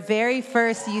to do our very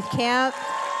first youth camp.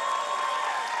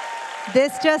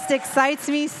 This just excites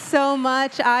me so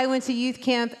much. I went to youth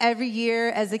camp every year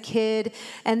as a kid,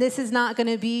 and this is not going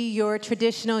to be your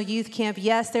traditional youth camp.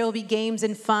 Yes, there will be games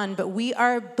and fun, but we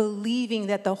are believing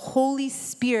that the Holy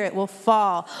Spirit will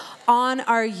fall on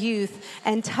our youth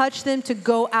and touch them to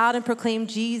go out and proclaim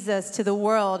Jesus to the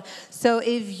world. So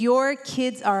if your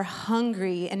kids are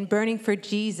hungry and burning for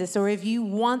Jesus, or if you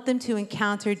want them to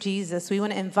encounter Jesus, we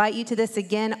want to invite you to this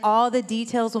again. All the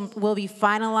details will be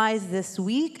finalized this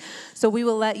week. So we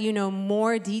will let you know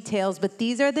more details, but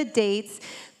these are the dates.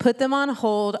 Put them on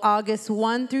hold, August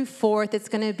 1 through 4th. It's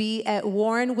going to be at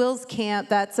Warren Wills Camp.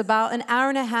 That's about an hour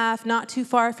and a half, not too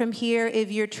far from here.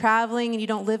 If you're traveling and you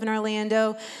don't live in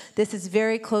Orlando, this is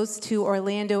very close to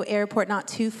Orlando Airport, not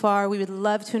too far. We would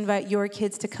love to invite your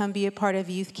kids to come be a part of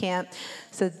youth camp.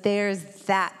 So there's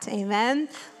that, amen?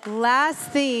 Last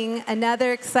thing,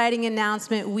 another exciting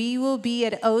announcement. We will be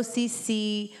at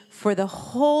OCC for the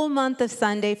whole month of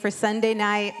Sunday, for Sunday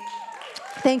night.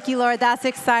 Thank you, Lord. That's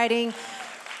exciting.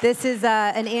 This is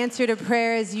an answer to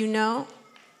prayer, as you know.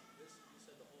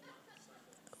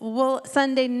 Well,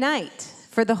 Sunday night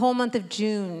for the whole month of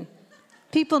June.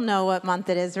 People know what month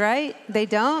it is, right? They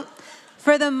don't?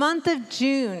 For the month of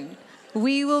June,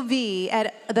 we will be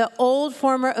at the old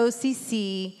former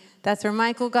OCC. That's where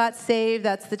Michael got saved.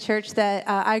 That's the church that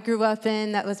I grew up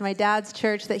in. That was my dad's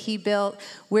church that he built.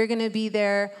 We're going to be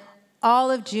there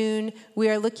all of June. We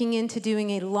are looking into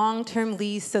doing a long-term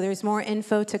lease, so there's more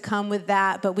info to come with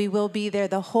that, but we will be there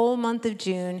the whole month of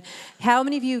June. How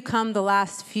many of you come the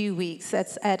last few weeks?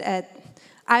 That's I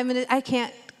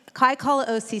call it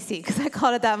OCC because I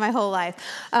called it that my whole life.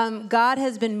 God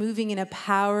has been moving in a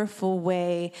powerful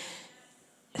way.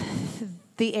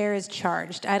 The air is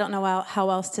charged. I don't know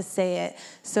how else to say it.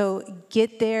 So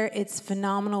get there. It's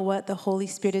phenomenal what the Holy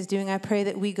Spirit is doing. I pray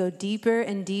that we go deeper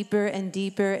and deeper and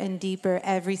deeper and deeper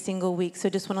every single week. So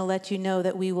just want to let you know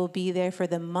that we will be there for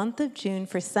the month of June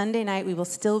for Sunday night. We will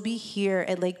still be here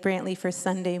at Lake Brantley for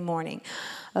Sunday morning.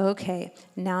 Okay,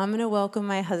 now I'm going to welcome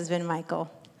my husband, Michael.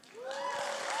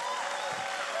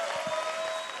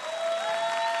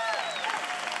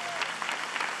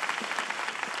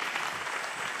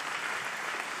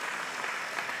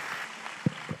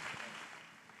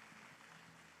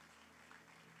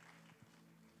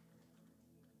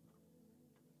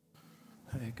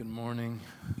 Hey, good morning.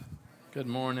 Good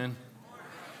morning.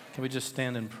 Can we just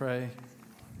stand and pray?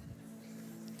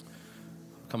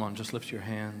 Come on, just lift your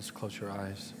hands, close your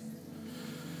eyes.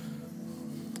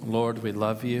 Lord, we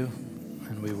love you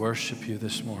and we worship you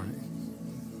this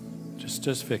morning.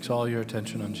 Just fix all your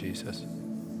attention on Jesus.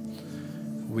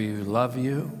 We love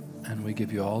you and we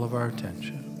give you all of our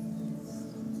attention.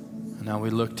 And now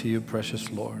we look to you, precious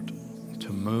Lord, to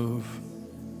move,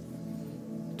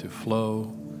 to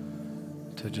flow,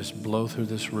 to just blow through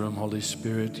this room. Holy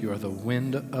Spirit, you are the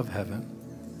wind of heaven.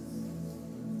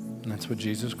 And that's what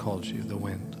Jesus called you, the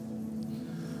wind.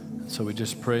 And so we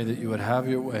just pray that you would have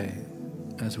your way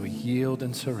as we yield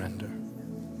and surrender.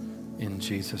 In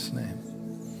Jesus' name,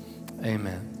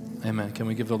 amen. Amen. Can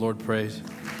we give the Lord praise?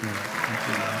 Amen. Thank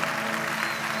you, Lord.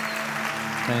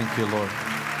 Thank you, Lord.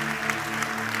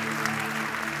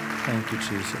 Thank you,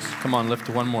 Jesus. Come on, lift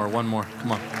one more. Come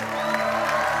on.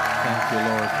 Thank you,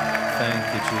 Lord. Thank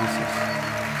you, Jesus.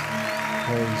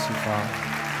 Praise you, Father.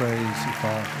 Praise you,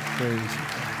 Father. Praise you,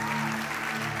 Father.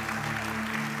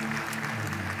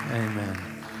 Amen.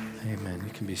 Amen.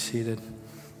 You can be seated.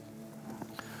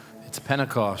 It's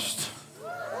Pentecost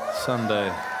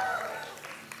Sunday.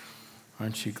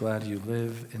 Aren't you glad you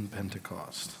live in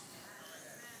Pentecost?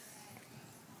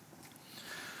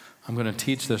 I'm going to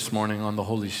teach this morning on the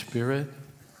Holy Spirit.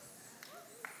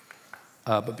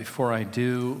 But before I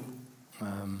do,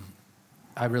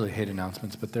 I really hate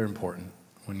announcements, but they're important.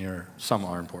 Some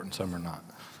are important, some are not.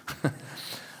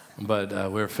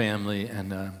 But we're a family,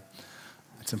 and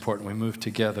it's important we move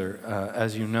together.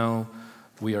 As you know,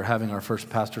 we are having our first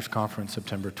pastors' conference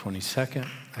September 22nd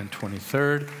and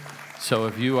 23rd. So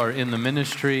if you are in the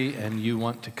ministry and you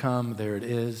want to come, there it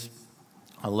is.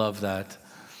 I love that,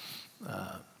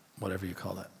 whatever you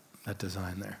call that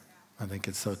design there. I think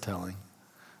it's so telling.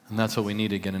 And that's what we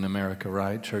need again in America,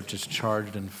 right? Church is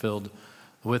charged and filled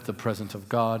with the presence of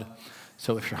God.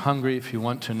 So if you're hungry, if you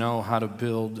want to know how to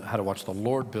watch the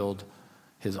Lord build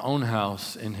his own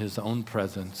house in his own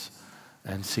presence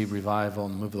and see revival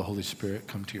and the move of the Holy Spirit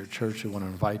come to your church, we want to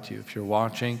invite you. If you're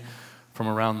watching from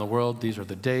around the world, these are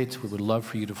the dates. We would love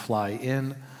for you to fly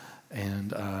in.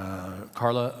 And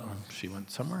Carla, she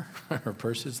went somewhere. Her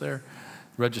purse is there.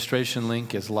 Registration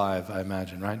link is live, I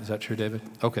imagine, right? Is that true, David?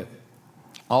 Okay.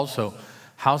 Also,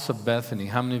 House of Bethany.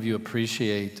 How many of you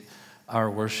appreciate our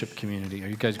worship community? Are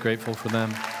you guys grateful for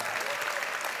them?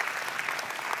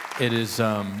 It is,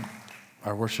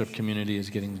 our worship community is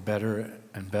getting better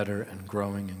and better and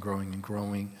growing and growing and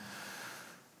growing.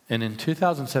 And in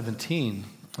 2017,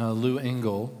 Lou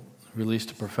Engle released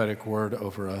a prophetic word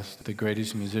over us. The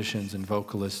greatest musicians and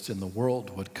vocalists in the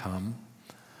world would come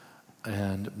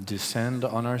and descend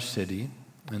on our city,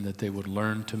 and that they would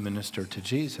learn to minister to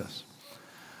Jesus.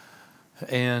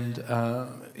 And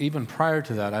even prior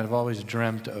to that, I've always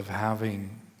dreamt of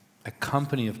having a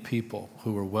company of people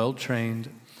who were well-trained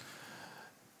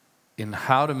in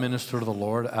how to minister to the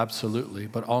Lord, absolutely,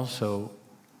 but also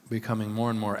becoming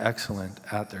more and more excellent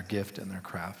at their gift and their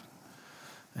craft.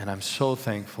 And I'm so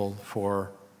thankful for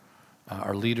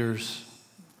our leaders.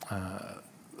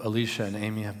 Alicia and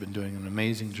Amy have been doing an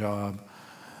amazing job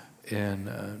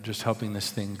in just helping this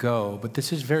thing go. But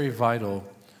this is very vital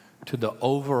to the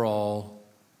overall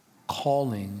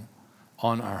calling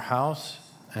on our house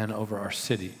and over our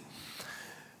city.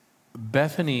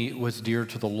 Bethany was dear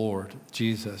to the Lord,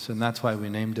 Jesus, and that's why we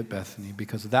named it Bethany,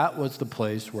 because that was the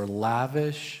place where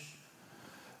lavish,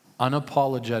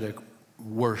 unapologetic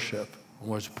worship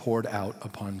was poured out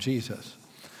upon Jesus.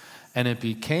 And it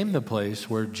became the place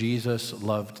where Jesus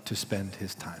loved to spend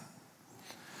his time.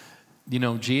 You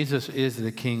know, Jesus is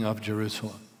the King of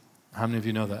Jerusalem. How many of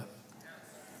you know that?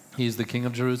 He's the King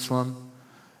of Jerusalem.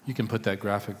 You can put that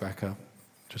graphic back up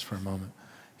just for a moment.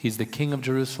 He's the King of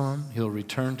Jerusalem. He'll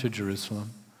return to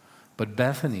Jerusalem. But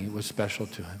Bethany was special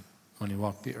to him when he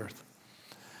walked the earth.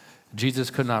 Jesus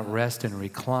could not rest and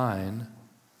recline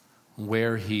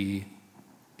where he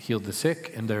healed the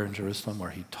sick and there in Jerusalem, where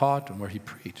he taught and where he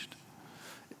preached.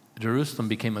 Jerusalem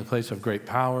became a place of great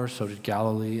power, so did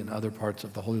Galilee and other parts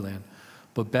of the Holy Land.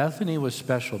 But Bethany was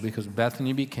special because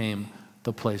Bethany became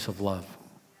the place of love.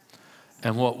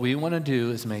 And what we want to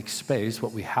do is make space,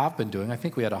 what we have been doing. I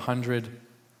think we had 100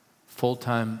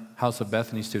 full-time House of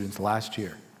Bethany students last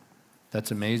year. That's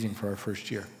amazing for our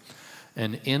first year.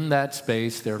 And in that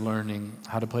space, they're learning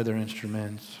how to play their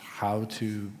instruments, how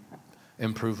to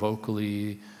improve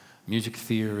vocally, music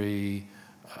theory,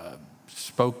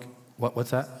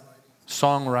 what's that?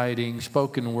 Songwriting,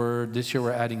 spoken word. This year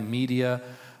we're adding media.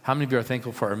 How many of you are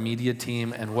thankful for our media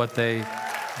team and what they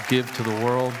give to the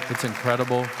world? It's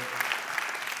incredible.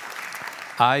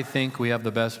 I think we have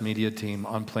the best media team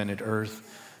on planet Earth.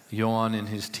 Johan and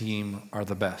his team are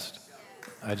the best.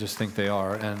 I just think they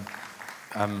are. And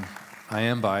I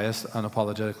am biased,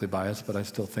 unapologetically biased, but I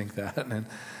still think that. And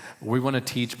we want to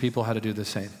teach people how to do the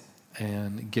same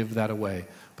and give that away.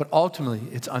 But ultimately,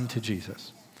 it's unto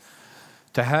Jesus.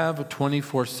 To have a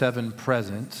 24/7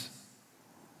 presence,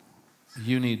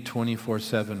 you need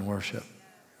 24/7 worship.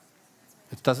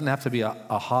 It doesn't have to be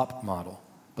a hop model.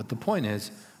 But the point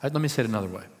is, let me say it another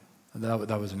way.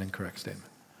 That was an incorrect statement.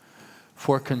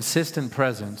 For consistent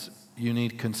presence, you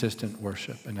need consistent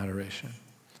worship and adoration.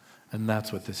 And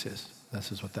that's what this is.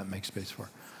 This is what that makes space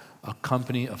for. A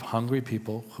company of hungry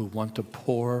people who want to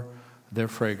pour their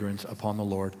fragrance upon the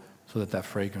Lord so that that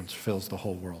fragrance fills the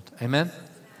whole world. Amen?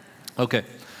 Okay.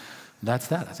 That's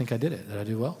that. I think I did it. Did I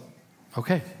do well?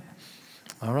 Okay.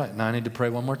 All right. Now I need to pray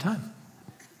one more time.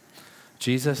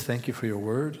 Jesus, thank you for your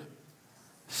word.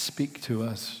 Speak to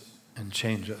us and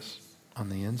change us on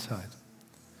the inside.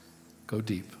 Go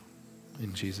deep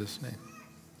in Jesus' name.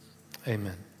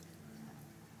 Amen.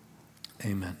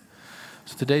 Amen.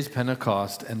 So today's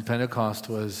Pentecost, and Pentecost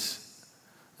was,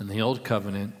 in the Old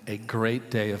Covenant, a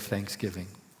great day of thanksgiving.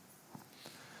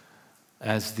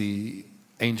 As the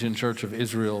ancient church of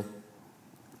Israel,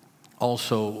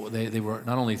 also, they were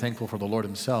not only thankful for the Lord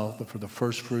himself, but for the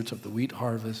first fruits of the wheat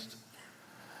harvest.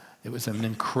 It was an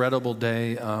incredible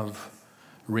day of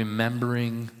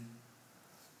remembering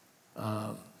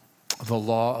the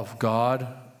law of God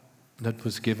that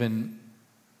was given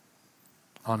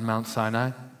on Mount Sinai.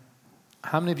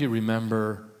 How many of you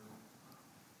remember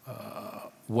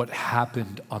what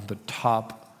happened on the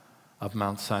top of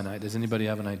Mount Sinai? Does anybody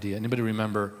have an idea? Anybody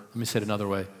remember? Let me say it another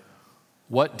way.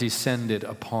 What descended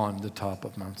upon the top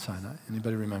of Mount Sinai?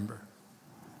 Anybody remember?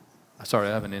 Sorry,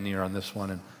 I have an in-ear on this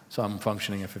one, and so I'm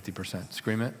functioning at 50%.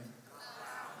 Scream it.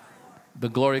 The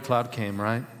glory cloud came,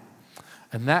 right?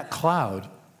 And that cloud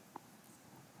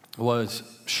was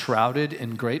shrouded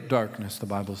in great darkness, the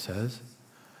Bible says,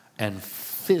 and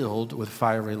filled with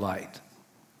fiery light.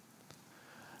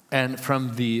 And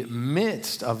from the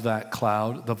midst of that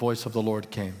cloud, the voice of the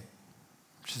Lord came,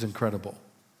 which is incredible.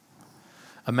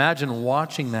 Imagine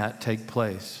watching that take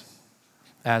place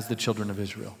as the children of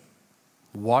Israel.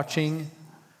 Watching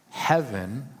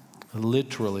heaven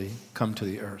literally come to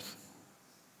the earth.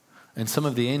 And some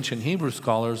of the ancient Hebrew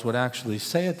scholars would actually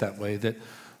say it that way, that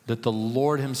the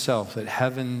Lord himself, that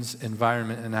heaven's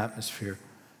environment and atmosphere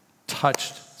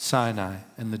touched Sinai,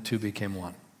 and the two became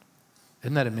one.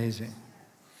 Isn't that amazing?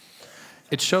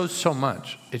 It shows so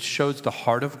much. It shows the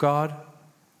heart of God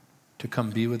to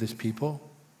come be with his people.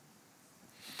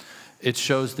 It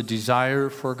shows the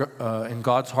desire in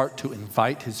God's heart to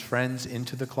invite his friends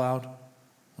into the cloud,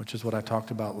 which is what I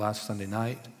talked about last Sunday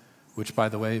night, which, by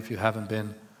the way, if you haven't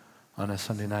been on a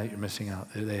Sunday night, you're missing out.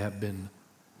 They have been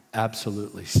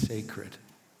absolutely sacred.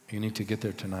 You need to get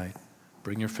there tonight.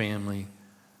 Bring your family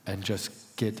and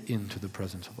just get into the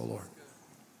presence of the Lord.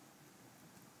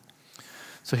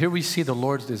 So here we see the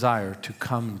Lord's desire to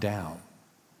come down.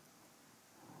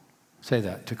 Say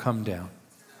that, to come down.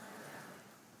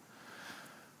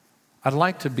 I'd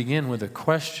like to begin with a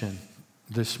question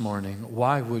this morning.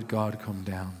 Why would God come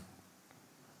down?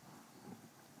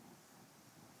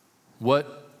 What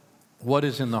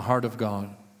is in the heart of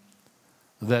God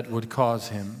that would cause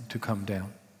him to come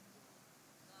down?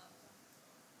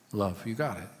 Love, you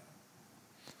got it.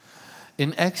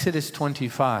 In Exodus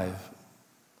 25,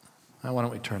 why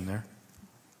don't we turn there?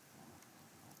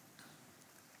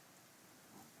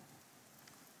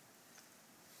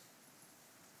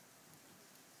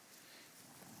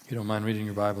 You don't mind reading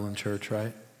your Bible in church,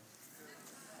 right?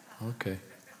 Okay.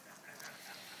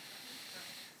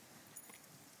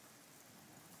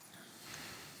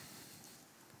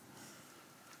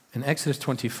 In Exodus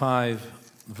 25,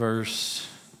 verse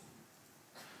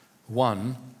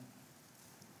 1,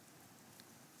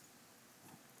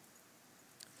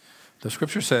 the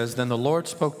scripture says, "Then the Lord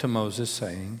spoke to Moses,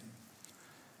 saying,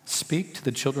 Speak to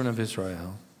the children of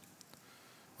Israel,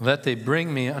 that they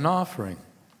bring me an offering."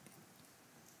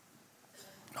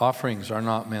 Offerings are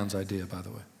not man's idea, by the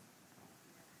way.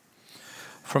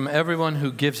 "From everyone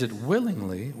who gives it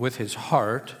willingly with his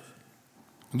heart,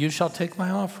 you shall take my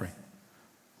offering."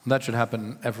 That should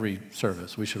happen every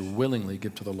service. We should willingly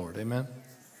give to the Lord. Amen?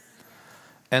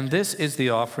 "And this is the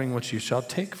offering which you shall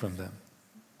take from them.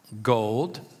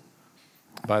 Gold,"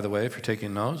 by the way, if you're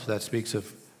taking notes, that speaks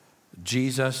of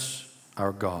Jesus,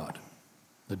 our God,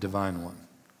 the divine one.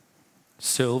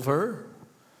 "Silver,"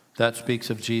 that speaks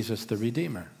of Jesus, the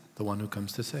Redeemer, the one who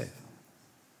comes to save.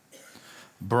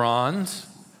 "Bronze,"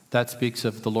 that speaks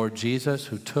of the Lord Jesus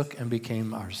who took and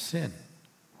became our sin.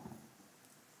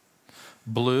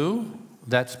 "Blue,"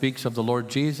 that speaks of the Lord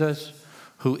Jesus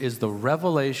who is the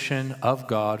revelation of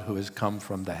God who has come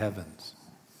from the heavens.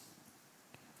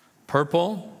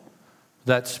 "Purple,"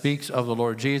 that speaks of the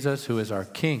Lord Jesus who is our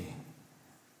King.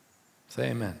 Say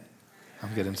amen.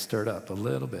 I'm getting stirred up a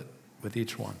little bit with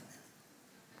each one.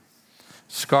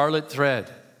 "Scarlet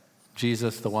thread,"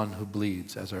 Jesus, the one who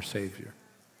bleeds as our Savior.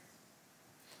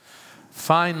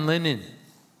 "Fine linen,"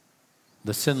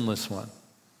 the sinless one.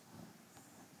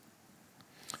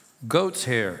 "Goat's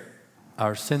hair,"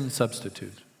 our sin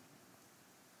substitute.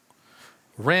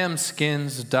 "Ram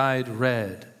skins dyed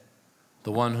red,"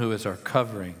 the one who is our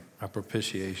covering, our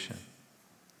propitiation.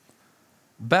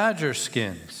 "Badger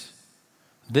skins,"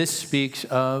 this speaks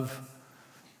of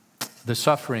the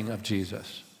suffering of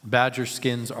Jesus. Badger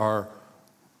skins are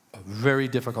very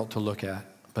difficult to look at,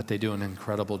 but they do an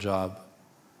incredible job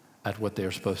at what they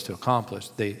are supposed to accomplish.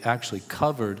 They actually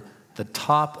covered the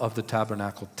top of the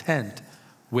tabernacle tent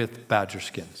with badger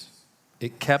skins.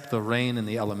 It kept the rain and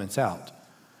the elements out,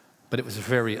 but it was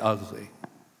very ugly.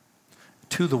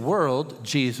 To the world,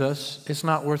 Jesus is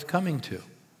not worth coming to.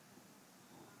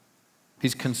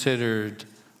 He's considered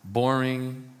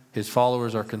boring. His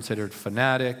followers are considered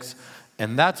fanatics.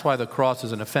 And that's why the cross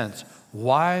is an offense.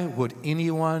 Why would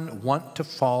anyone want to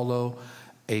follow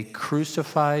a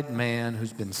crucified man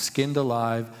who's been skinned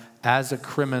alive as a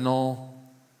criminal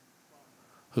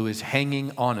who is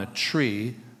hanging on a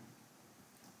tree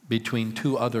between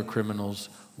two other criminals?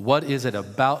 What is it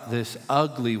about this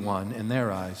ugly one in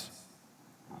their eyes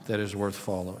that is worth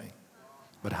following?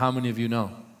 But how many of you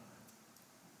know?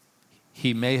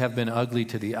 He may have been ugly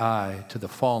to the eye, to the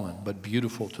fallen, but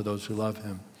beautiful to those who love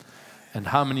him. And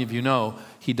how many of you know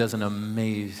he does an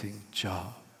amazing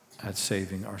job at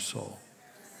saving our soul?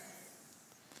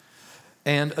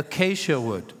 And acacia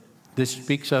wood, this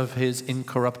speaks of his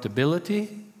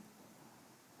incorruptibility.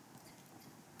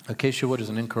 Acacia wood is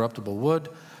an incorruptible wood.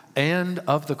 And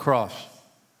of the cross,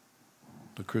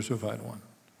 the crucified one.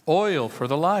 Oil for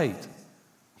the light.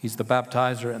 He's the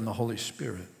baptizer and the Holy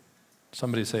Spirit.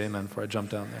 Somebody say amen before I jump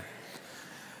down there.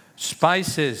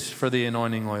 Spices for the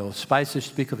anointing oil. Spices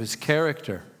speak of his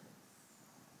character.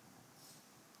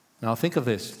 Now think of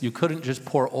this. You couldn't just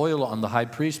pour oil on the high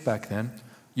priest back then.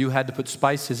 You had to put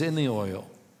spices in the oil.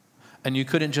 And you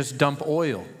couldn't just dump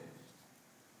oil.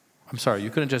 You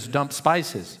couldn't just dump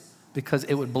spices because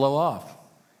it would blow off.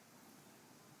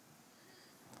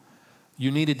 You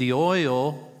needed the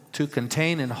oil to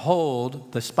contain and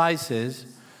hold the spices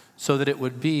so that it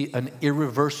would be an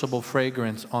irreversible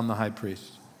fragrance on the high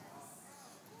priest.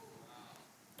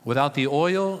 Without the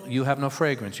oil, you have no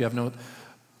fragrance. Without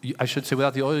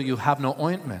the oil, you have no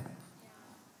ointment.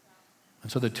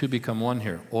 And so the two become one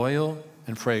here, oil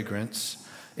and fragrance.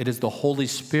 It is the Holy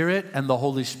Spirit and the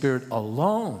Holy Spirit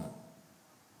alone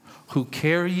who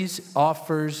carries,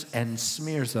 offers, and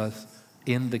smears us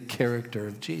in the character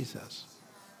of Jesus.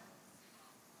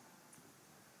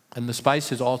 And the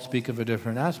spices all speak of a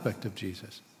different aspect of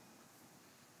Jesus.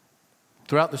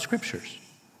 Throughout the scriptures,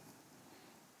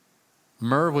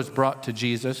 myrrh was brought to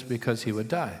Jesus because he would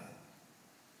die.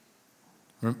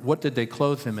 What did they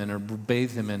clothe him in or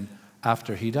bathe him in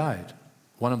after he died?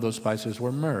 One of those spices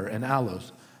were myrrh and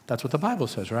aloes. That's what the Bible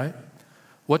says, right?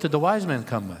 What did the wise men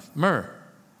come with? Myrrh.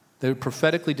 They were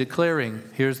prophetically declaring,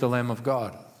 here's the Lamb of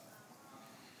God.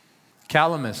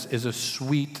 Calamus is a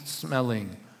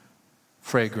sweet-smelling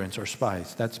fragrance or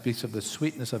spice. That speaks of the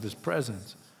sweetness of his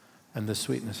presence and the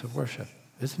sweetness of worship.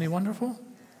 Isn't he wonderful?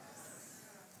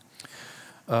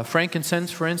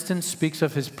 Frankincense, for instance, speaks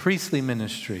of his priestly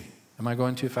ministry. Am I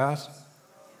going too fast?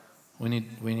 We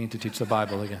need to teach the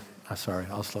Bible again. Sorry,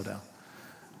 I'll slow down.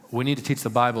 We need to teach the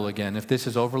Bible again. If this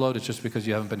is overload, it's just because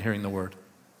you haven't been hearing the word.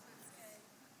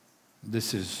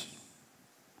 It's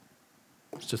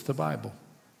just the Bible.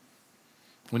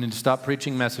 We need to stop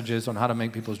preaching messages on how to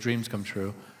make people's dreams come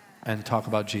true and talk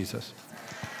about Jesus.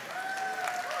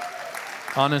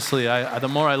 Honestly, the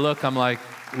more I look, I'm like,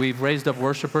 we've raised up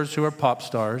worshipers who are pop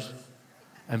stars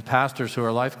and pastors who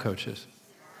are life coaches.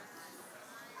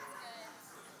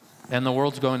 And the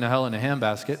world's going to hell in a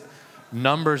handbasket.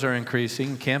 Numbers are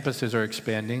increasing, campuses are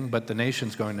expanding, but the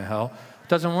nation's going to hell. It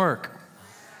doesn't work.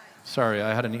 Sorry,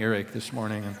 I had an earache this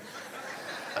morning, and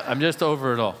I'm just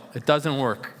over it all. It doesn't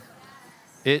work.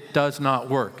 It does not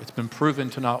work. It's been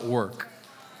proven to not work.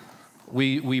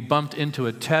 We bumped into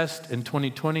a test in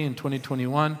 2020 and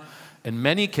 2021. In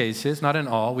many cases, not in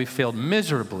all, we failed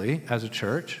miserably as a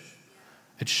church.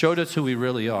 It showed us who we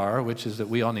really are, which is that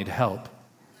we all need help.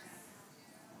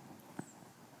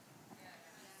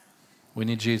 We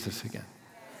need Jesus again.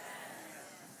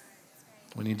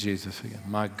 We need Jesus again.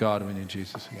 My God, we need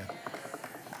Jesus again.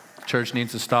 Church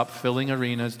needs to stop filling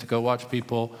arenas to go watch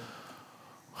people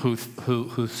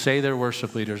who say they're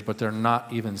worship leaders, but they're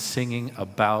not even singing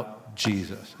about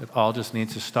Jesus. It all just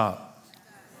needs to stop.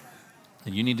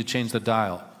 And you need to change the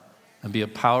dial and be a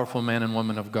powerful man and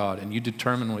woman of God. And you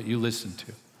determine what you listen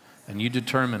to. And you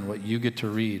determine what you get to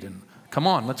read. And come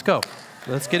on, let's go.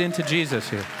 Let's get into Jesus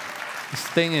here. This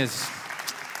thing is...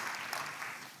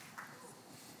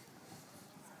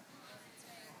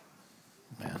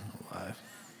 Man alive.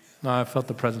 No, I felt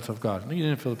the presence of God. No, you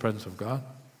didn't feel the presence of God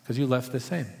because you left the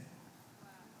same.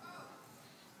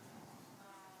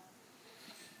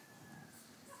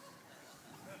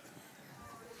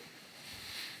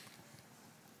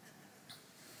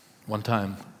 One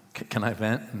time, can I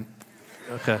vent?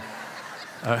 Okay.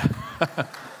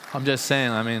 I'm just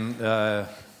saying, I mean,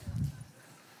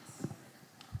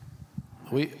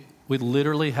 we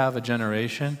literally have a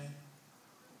generation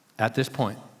at this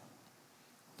point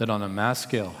that on a mass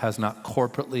scale has not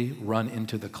corporately run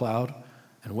into the cloud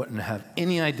and wouldn't have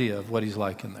any idea of what he's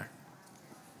like in there.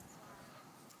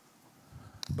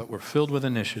 But we're filled with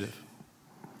initiative,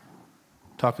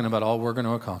 talking about all we're going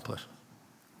to accomplish.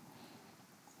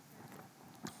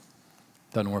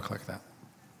 Doesn't work like that.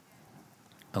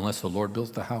 Unless the Lord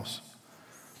builds the house.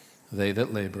 They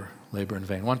that labor, labor in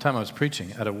vain. One time I was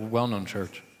preaching at a well-known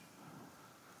church.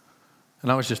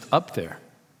 And I was just up there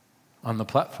on the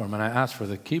platform, and I asked for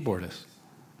the keyboardist.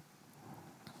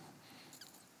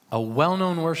 A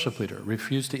well-known worship leader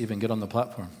refused to even get on the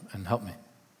platform and help me.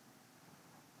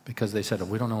 Because they said,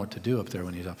 we don't know what to do up there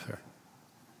when he's up there.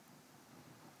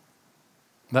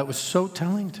 That was so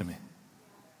telling to me.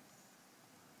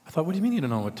 I thought, what do you mean you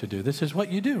don't know what to do? This is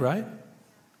what you do, right?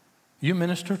 You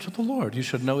minister to the Lord. You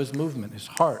should know his movement, his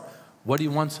heart, what he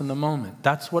wants in the moment.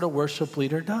 That's what a worship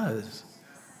leader does.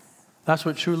 That's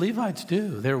what true Levites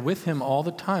do. They're with him all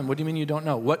the time. What do you mean you don't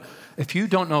know? What if you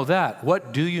don't know that,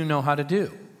 what do you know how to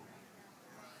do?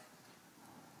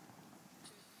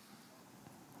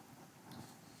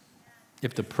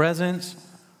 If the presence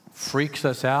freaks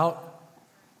us out,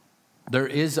 there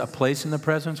is a place in the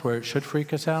presence where it should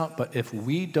freak us out, but if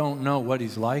we don't know what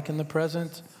he's like in the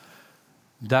presence,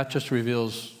 that just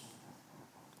reveals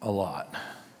a lot.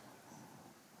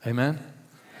 Amen?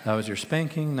 That was your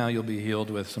spanking. Now you'll be healed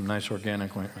with some nice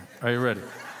organic ointment. Are you ready?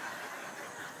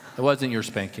 It wasn't your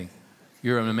spanking.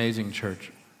 You're an amazing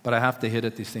church, but I have to hit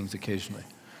at these things occasionally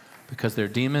because they're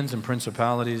demons and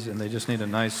principalities and they just need a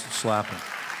nice slapping.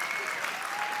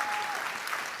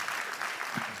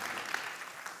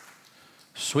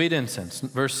 Sweet incense,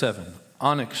 verse 7,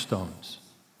 onyx stones.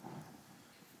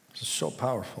 This is so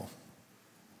powerful.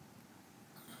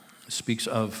 It speaks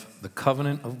of the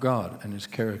covenant of God and his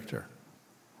character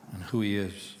and who he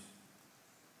is.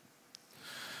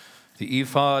 The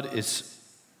ephod is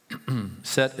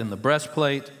set in the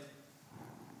breastplate.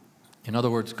 In other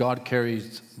words, God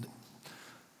carries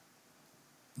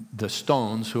the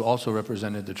stones, who also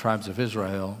represented the tribes of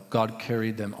Israel. God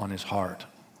carried them on his heart.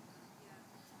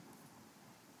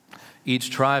 Each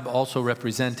tribe also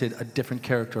represented a different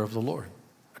character of the Lord,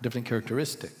 a different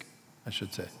characteristic, I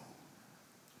should say.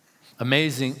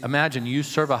 Amazing. Imagine you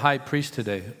serve a high priest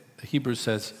today. Hebrews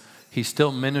says he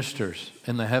still ministers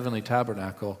in the heavenly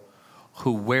tabernacle,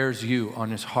 who wears you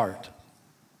on his heart.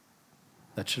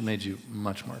 That should have made you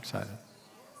much more excited.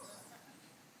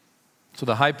 So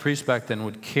the high priest back then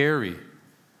would carry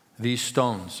these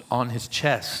stones on his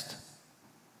chest.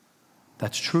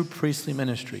 That's true priestly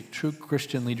ministry, true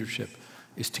Christian leadership,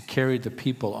 is to carry the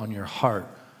people on your heart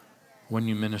when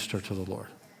you minister to the Lord.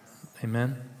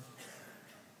 Amen?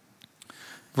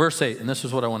 Verse 8, and this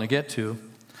is what I want to get to.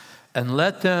 And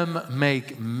let them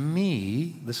make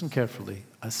me, listen carefully,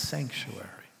 a sanctuary,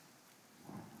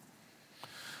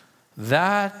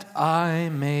 that I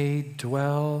may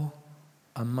dwell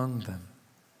among them.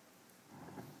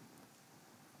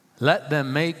 Let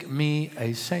them make me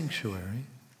a sanctuary,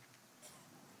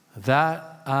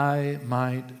 that I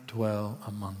might dwell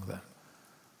among them.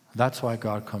 That's why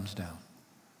God comes down.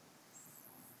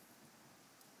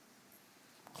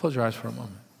 Close your eyes for a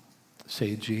moment.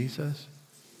 Say, Jesus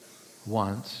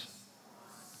wants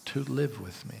to live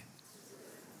with me.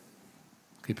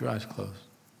 Keep your eyes closed.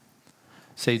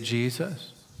 Say,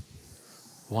 Jesus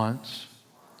wants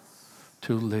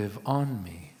to live on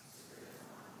me.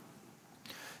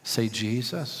 Say,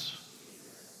 Jesus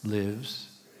lives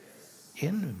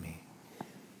in me.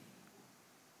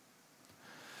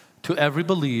 To every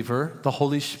believer, the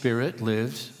Holy Spirit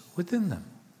lives within them.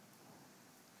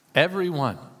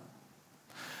 Everyone.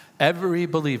 Every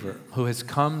believer who has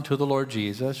come to the Lord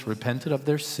Jesus, repented of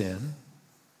their sin,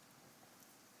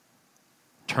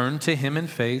 turned to him in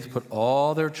faith, put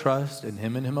all their trust in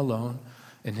him and him alone,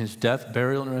 in his death,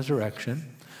 burial, and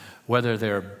resurrection, whether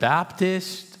they're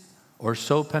Baptist or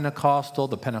so Pentecostal,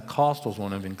 the Pentecostals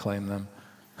won't even claim them.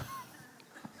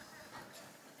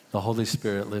 The Holy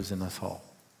Spirit lives in us all.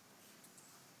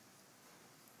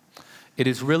 It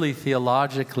is really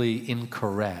theologically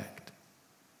incorrect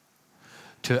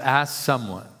to ask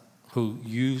someone who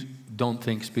you don't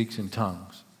think speaks in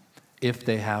tongues if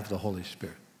they have the Holy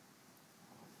Spirit.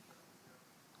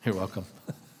 You're welcome.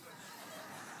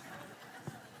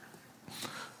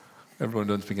 Everyone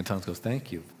who doesn't speak in tongues goes,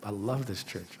 thank you. I love this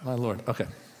church. My Lord. Okay.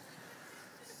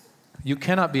 You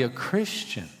cannot be a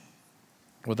Christian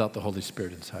without the Holy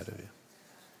Spirit inside of you.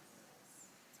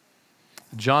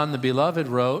 John the Beloved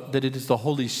wrote that it is the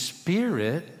Holy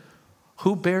Spirit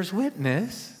who bears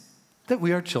witness that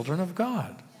we are children of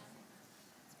God.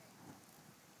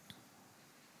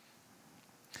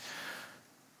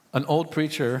 An old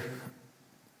preacher,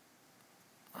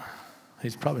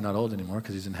 he's probably not old anymore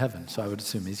because he's in heaven, so I would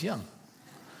assume he's young.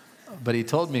 But he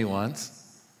told me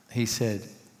once, he said,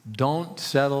 don't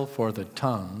settle for the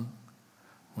tongue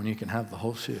when you can have the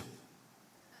whole shoe.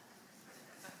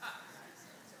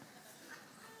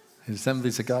 He's an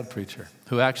Assemblies of God preacher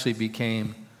who actually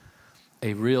became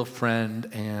a real friend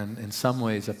and in some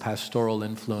ways a pastoral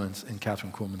influence in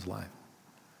Catherine Kuhlman's life.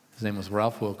 His name was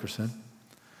Ralph Wilkerson.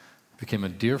 Became a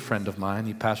dear friend of mine.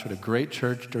 He pastored a great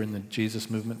church during the Jesus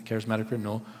movement, charismatic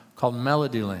renewal, called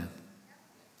Melodyland.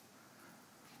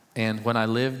 And when I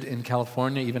lived in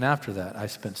California, even after that, I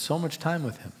spent so much time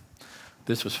with him.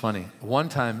 This was funny. One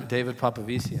time, David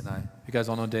Papavici and I, you guys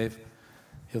all know Dave?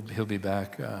 He'll be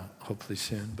back hopefully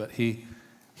soon. But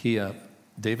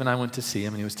Dave and I went to see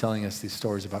him, and he was telling us these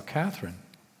stories about Catherine.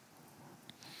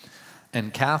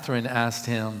 And Catherine asked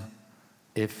him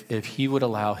if he would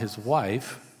allow his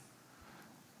wife,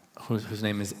 whose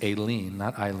name is Aileen,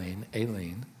 not Eileen,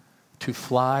 Aileen, to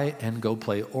fly and go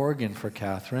play organ for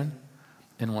Catherine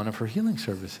in one of her healing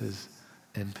services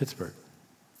in Pittsburgh.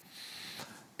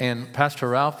 And Pastor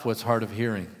Ralph was hard of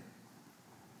hearing.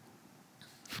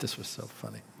 This was so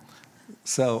funny.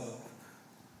 So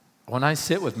when I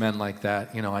sit with men like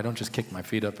that, I don't just kick my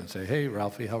feet up and say, hey,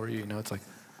 Ralphie, how are you? It's like,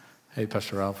 hey,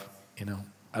 Pastor Ralph,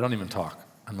 I don't even talk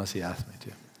unless he asks me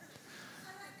to.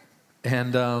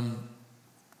 And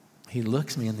he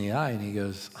looks me in the eye and he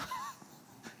goes,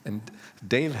 and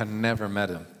Dave had never met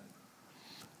him.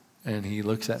 And he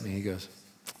looks at me, he goes,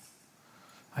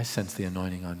 I sense the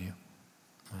anointing on you.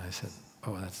 And I said,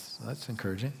 oh, that's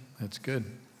encouraging. That's good.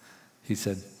 He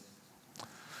said,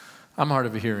 I'm hard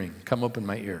of hearing. Come open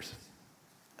my ears.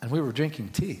 And we were drinking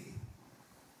tea.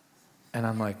 And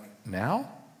I'm like, now?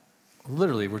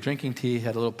 Literally, we're drinking tea,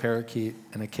 had a little parakeet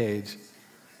in a cage,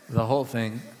 the whole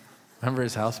thing. Remember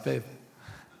his house, babe?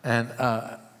 And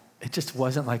it just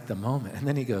wasn't like the moment. And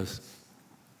then he goes,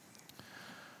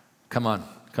 come on,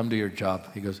 come do your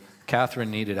job. He goes,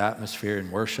 Catherine needed atmosphere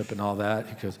and worship and all that.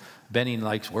 He goes, Benny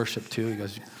likes worship too. He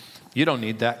goes, you don't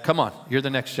need that. Come on, you're the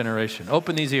next generation.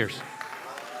 Open these ears.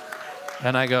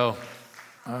 And I go,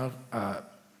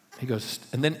 he goes,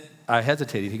 and then I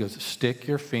hesitated. He goes, stick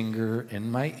your finger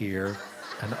in my ear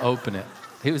and open it.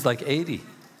 He was like 80.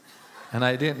 And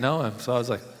I didn't know him. So I was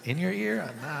like, in your ear?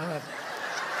 No.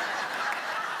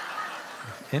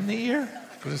 In the ear?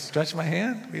 Just stretch my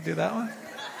hand. We do that one?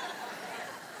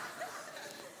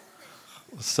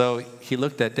 So he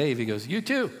looked at Dave. He goes, you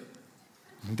too.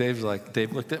 And Dave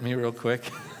looked at me real quick.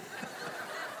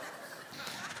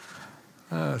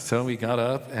 So we got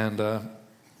up, and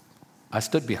I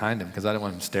stood behind him because I didn't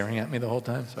want him staring at me the whole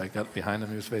time. So I got behind him.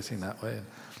 He was facing that way. And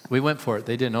we went for it.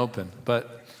 They didn't open.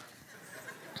 But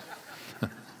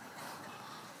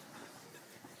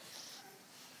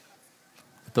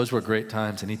those were great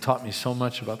times, and he taught me so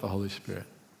much about the Holy Spirit.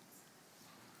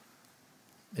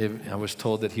 I was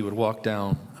told that he would walk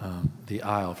down the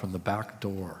aisle from the back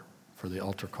door for the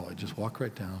altar call. He'd just walk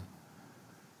right down,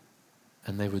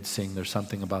 and they would sing There's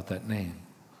Something About That Name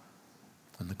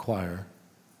in the choir,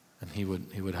 and he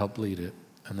would help lead it.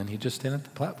 And then he'd just stand at the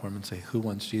platform and say, who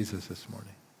wants Jesus this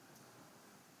morning?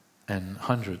 And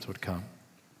hundreds would come.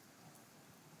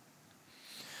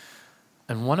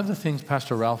 And one of the things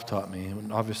Pastor Ralph taught me,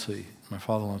 and obviously my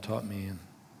father-in-law taught me, and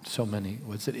so many,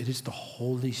 was that it is the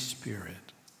Holy Spirit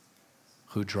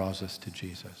who draws us to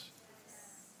Jesus.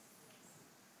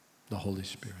 The Holy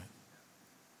Spirit.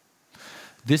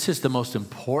 This is the most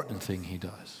important thing he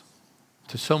does.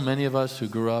 To so many of us who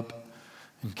grew up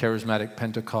in charismatic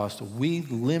Pentecost, we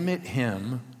limit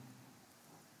him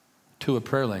to a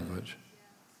prayer language,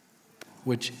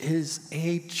 which is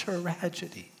a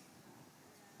tragedy.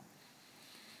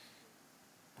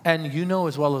 And you know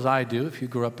as well as I do, if you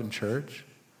grew up in church,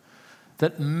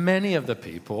 that many of the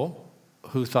people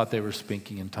who thought they were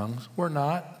speaking in tongues were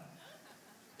not.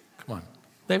 Come on,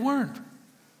 they weren't.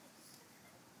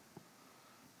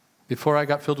 Before I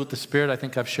got filled with the Spirit, I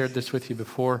think I've shared this with you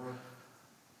before,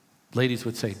 ladies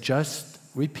would say, just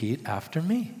repeat after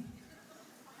me.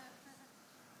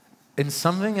 And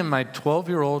something in my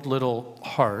 12-year-old little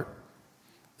heart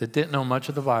that didn't know much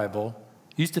of the Bible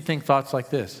used to think thoughts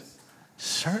like this.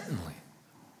 Certainly,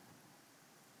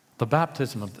 the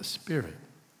baptism of the Spirit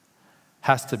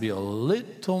has to be a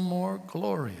little more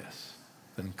glorious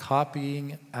than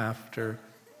copying after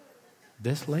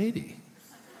this lady.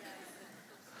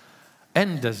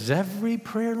 And does every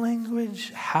prayer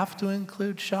language have to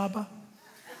include Shabbat?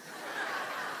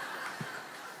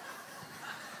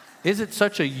 Is it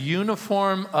such a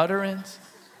uniform utterance?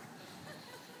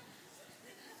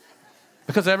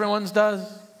 Because everyone's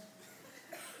does.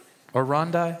 Or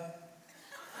Rondai?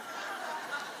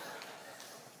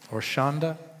 Or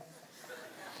Shonda?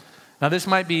 Now this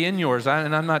might be in yours,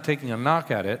 and I'm not taking a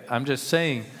knock at it. I'm just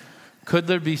saying, could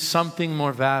there be something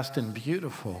more vast and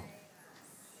beautiful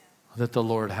that the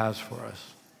Lord has for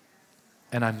us?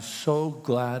 And I'm so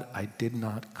glad I did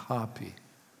not copy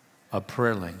a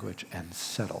prayer language and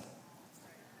settle.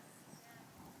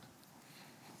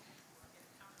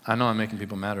 I know I'm making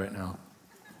people mad right now.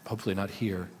 Hopefully not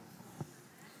here.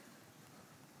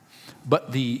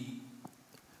 But the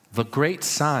great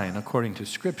sign, according to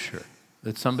Scripture,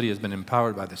 that somebody has been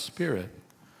empowered by the Spirit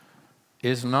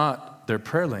is not their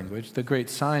prayer language. The great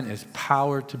sign is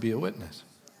power to be a witness.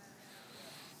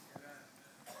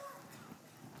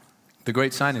 The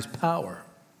great sign is power.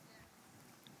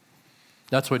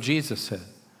 That's what Jesus said.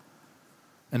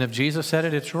 And if Jesus said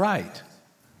it, it's right.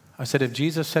 I said, if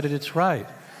Jesus said it, it's right.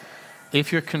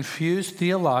 If you're confused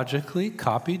theologically,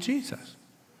 copy Jesus.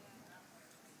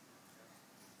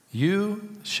 You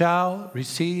shall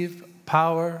receive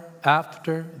power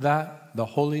after that the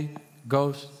Holy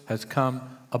Ghost has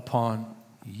come upon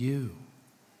you.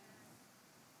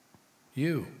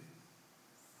 You.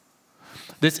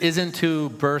 This isn't to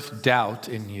birth doubt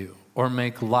in you or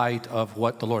make light of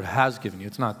what the Lord has given you.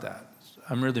 It's not that.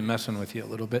 I'm really messing with you a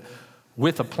little bit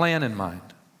with a plan in mind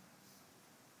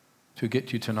to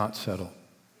get you to not settle.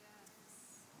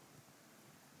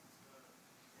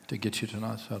 To get you to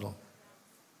not settle.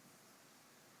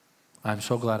 I'm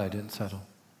so glad I didn't settle.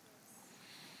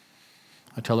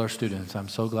 I tell our students, I'm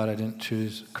so glad I didn't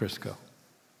choose Crisco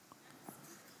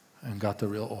and got the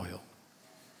real oil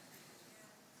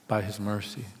by his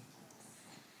mercy.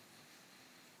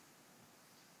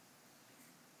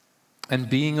 And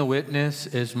being a witness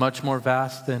is much more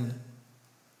vast than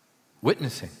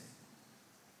witnessing.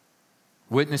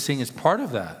 Witnessing is part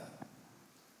of that.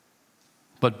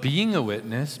 But being a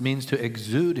witness means to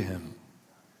exude him,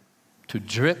 to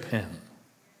drip him,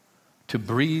 to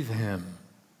breathe him.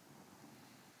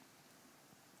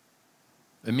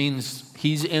 It means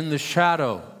he's in the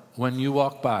shadow when you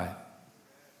walk by.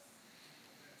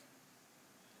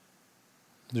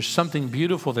 There's something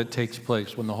beautiful that takes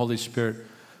place when the Holy Spirit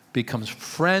becomes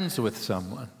friends with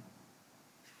someone.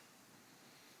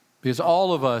 Because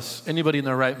all of us, anybody in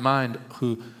their right mind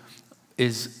who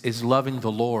is loving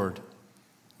the Lord,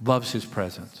 loves his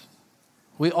presence.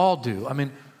 We all do. I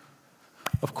mean,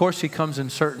 of course he comes in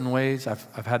certain ways.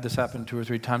 I've had this happen 2 or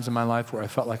 3 times in my life where I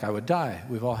felt like I would die.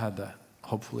 We've all had that,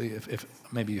 hopefully, if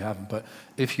maybe you haven't. But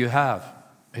if you have,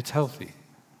 it's healthy.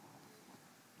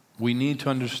 We need to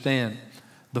understand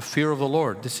the fear of the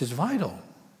Lord. This is vital.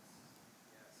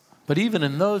 But even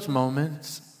in those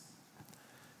moments,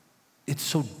 it's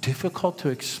so difficult to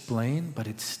explain, but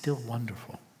it's still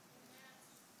wonderful.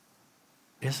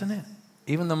 Isn't it?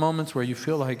 Even the moments where you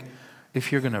feel like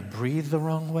if you're going to breathe the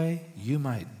wrong way, you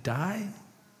might die.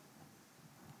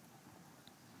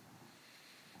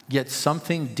 Yet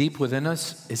something deep within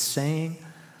us is saying,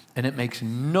 and it makes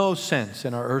no sense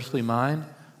in our earthly mind,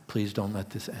 please don't let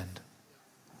this end.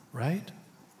 Right?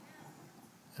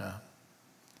 Yeah.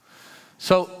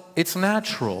 So it's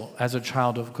natural as a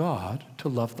child of God to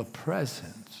love the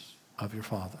presence of your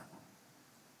Father.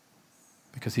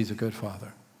 Because he's a good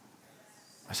Father.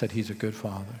 I said he's a good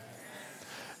Father.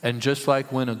 And just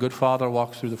like when a good father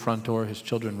walks through the front door, his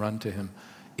children run to him.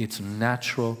 It's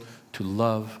natural to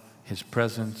love his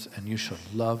presence, and you should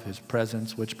love his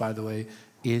presence, which, by the way,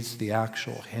 is the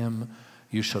actual him.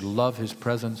 You should love his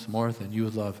presence more than you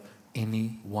love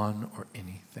anyone or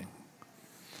anything.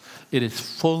 It is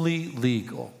fully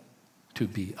legal to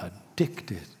be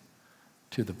addicted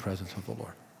to the presence of the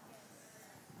Lord.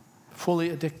 Fully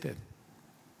addicted.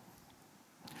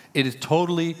 It is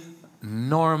totally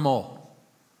normal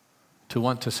to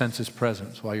want to sense his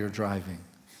presence while you're driving.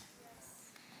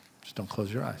 Just don't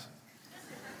close your eyes.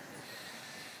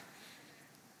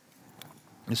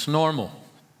 It's normal.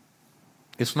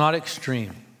 It's not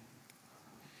extreme.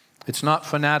 It's not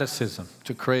fanaticism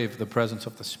to crave the presence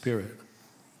of the Spirit.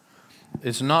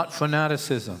 It's not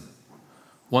fanaticism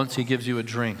once he gives you a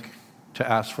drink to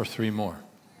ask for 3 more.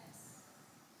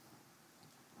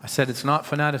 I said it's not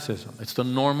fanaticism. It's the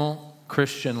normal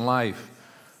Christian life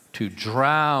to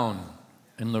drown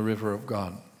in the river of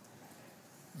God.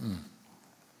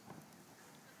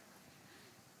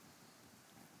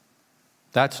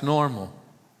 That's normal.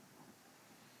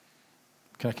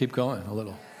 Can I keep going a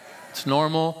little? It's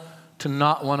normal to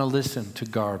not want to listen to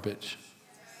garbage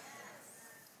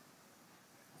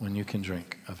when you can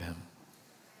drink of him.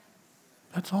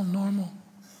 That's all normal.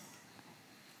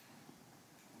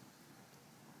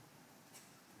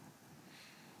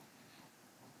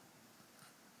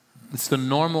 It's the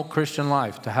normal Christian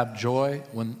life to have joy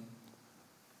when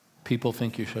people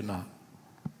think you should not.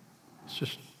 It's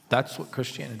just, that's what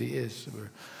Christianity is. We're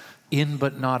in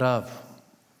but not of.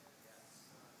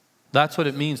 That's what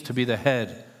it means to be the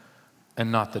head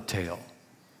and not the tail.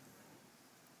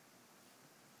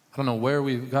 I don't know where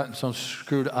we've gotten so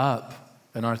screwed up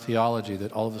in our theology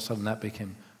that all of a sudden that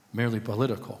became merely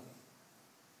political.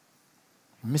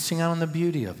 Missing out on the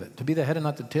beauty of it. To be the head and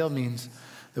not the tail means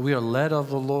that we are led of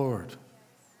the Lord.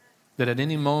 That at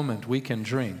any moment we can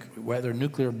drink, whether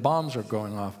nuclear bombs are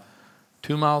going off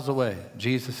 2 miles away,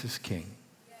 Jesus is King.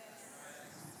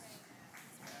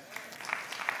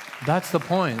 That's the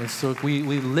point. It's so we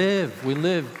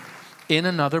live in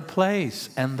another place,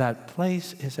 and that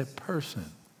place is a person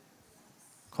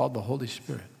called the Holy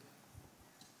Spirit.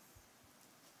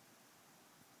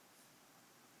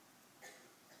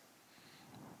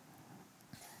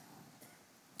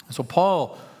 So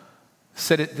Paul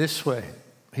said it this way.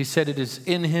 He said, it is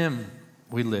in him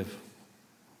we live.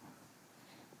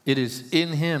 It is in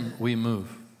him we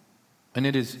move. And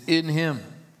it is in him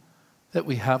that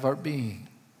we have our being,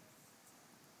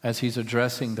 as he's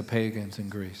addressing the pagans in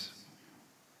Greece.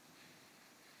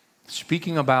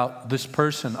 Speaking about this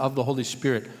person of the Holy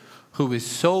Spirit who is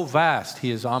so vast,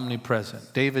 he is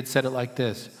omnipresent. David said it like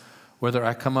this, whether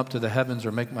I come up to the heavens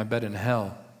or make my bed in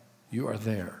hell, you are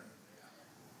there.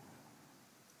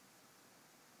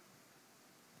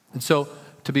 And so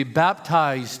to be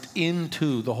baptized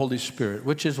into the Holy Spirit,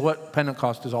 which is what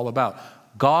Pentecost is all about.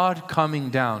 God coming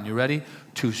down, you ready?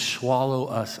 To swallow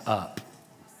us up.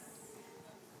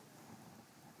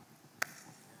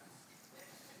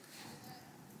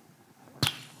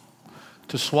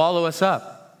 To swallow us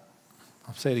up.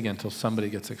 I'll say it again until somebody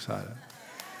gets excited.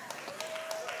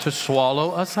 To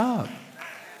swallow us up.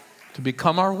 To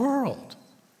become our world.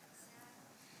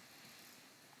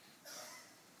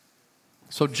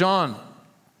 So John,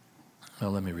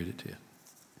 well, let me read it to you.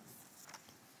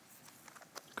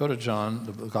 Go to John,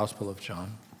 the Gospel of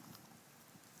John.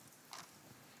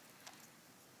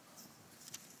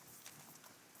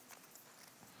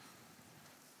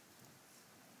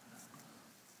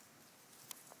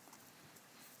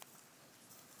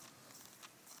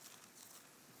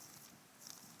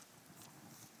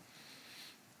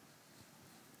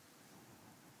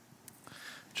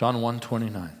 John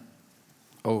 1:29.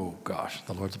 Oh gosh,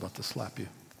 the Lord's about to slap you.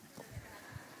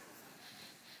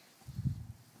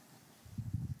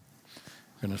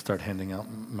 We're going to start handing out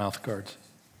mouth guards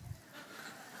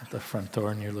at the front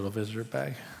door in your little visitor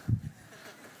bag.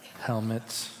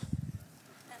 Helmets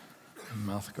and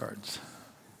mouth guards.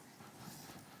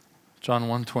 John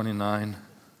 1:29.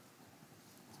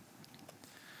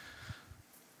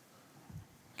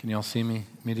 Can you all see me,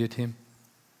 media team?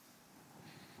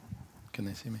 Can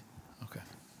they see me? Okay.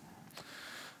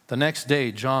 The next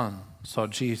day, John saw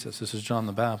Jesus, this is John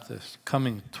the Baptist,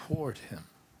 coming toward him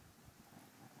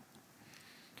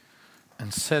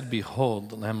and said, "Behold,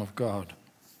 the Lamb of God,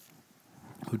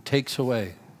 who takes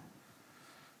away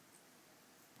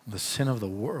the sin of the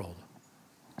world."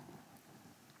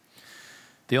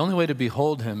 The only way to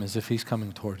behold him is if he's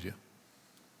coming toward you.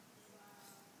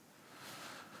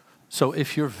 So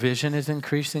if your vision is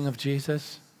increasing of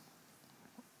Jesus,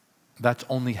 that's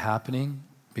only happening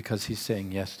because he's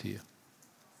saying yes to you.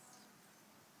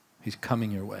 He's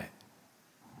coming your way.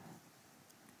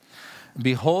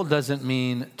 Behold doesn't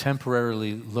mean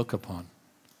temporarily look upon.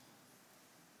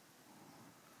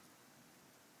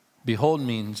 Behold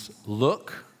means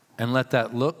look and let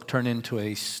that look turn into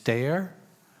a stare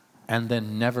and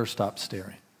then never stop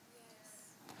staring.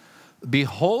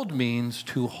 Behold means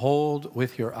to hold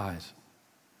with your eyes.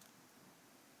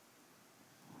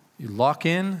 You lock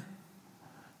in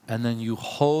and then you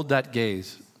hold that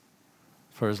gaze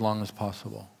for as long as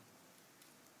possible.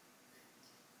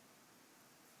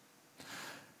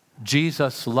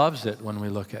 Jesus loves it when we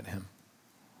look at him.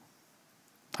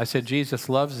 I said Jesus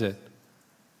loves it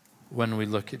when we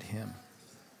look at him.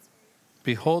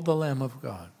 Behold the Lamb of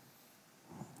God.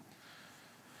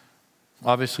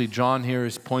 Obviously, John here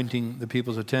is pointing the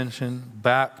people's attention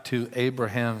back to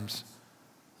Abraham's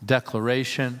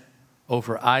declaration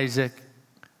over Isaac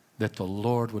that the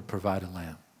Lord would provide a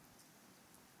lamb.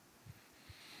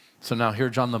 So now here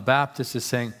John the Baptist is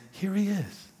saying, here he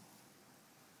is.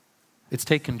 It's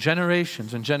taken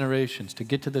generations and generations to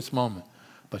get to this moment,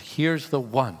 but here's the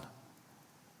one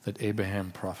that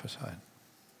Abraham prophesied.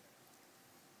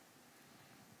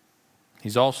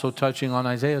 He's also touching on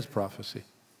Isaiah's prophecy,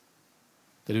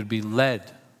 that he would be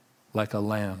led like a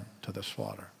lamb to the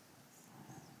slaughter.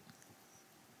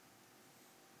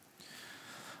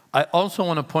 I also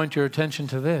want to point your attention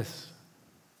to this,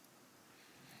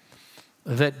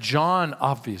 that John,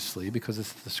 obviously, because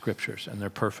it's the scriptures and they're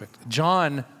perfect,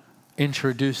 John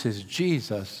introduces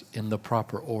Jesus in the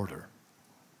proper order.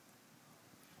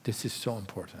 This is so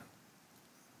important.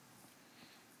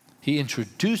 He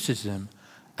introduces him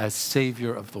as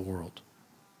Savior of the world.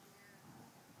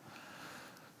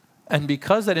 And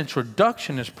because that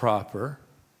introduction is proper,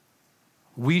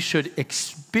 we should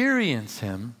experience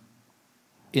him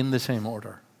in the same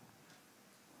order.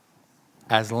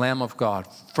 As Lamb of God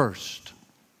first.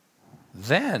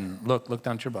 Then, look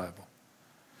down at your Bible.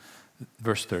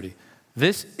 Verse 30.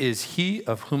 This is he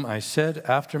of whom I said,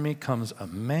 after me comes a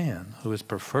man who is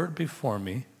preferred before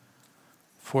me,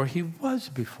 for he was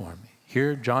before me.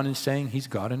 Here John is saying he's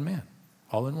God and man,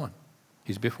 all in one.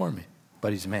 He's before me,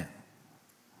 but he's man.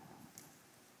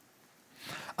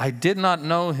 I did not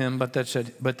know him, but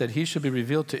that he should be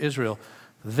revealed to Israel.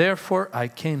 Therefore I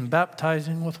came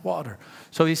baptizing with water.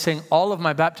 So he's saying all of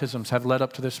my baptisms have led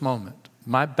up to this moment.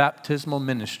 My baptismal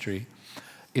ministry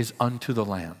is unto the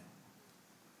Lamb.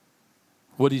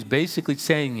 What he's basically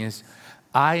saying is,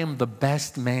 I am the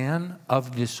best man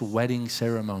of this wedding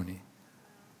ceremony.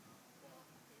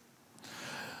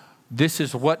 This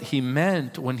is what he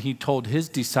meant when he told his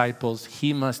disciples,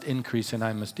 he must increase and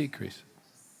I must decrease.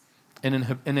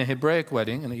 And in a Hebraic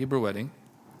wedding, in a Hebrew wedding,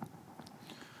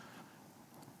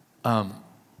 and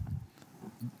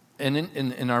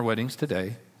in our weddings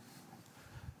today,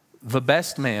 the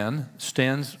best man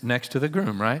stands next to the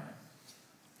groom, right?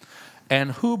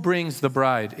 And who brings the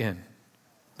bride in?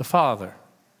 the father.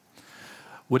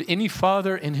 Would any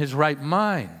father in his right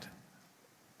mind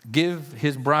give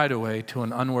his bride away to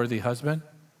an unworthy husband?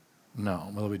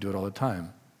 No. Well, we do it all the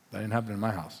time. That didn't happen in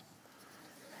my house.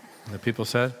 And the people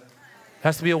said, it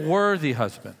has to be a worthy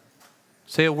husband.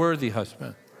 Say a worthy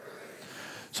husband.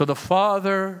 So the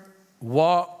father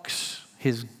walks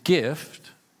his gift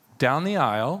down the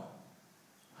aisle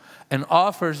and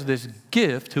offers this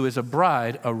gift, who is a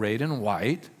bride arrayed in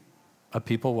white, a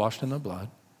people washed in the blood,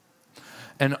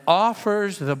 and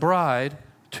offers the bride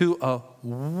to a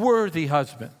worthy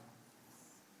husband.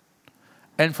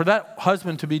 And for that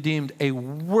husband to be deemed a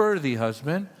worthy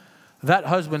husband, that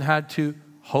husband had to,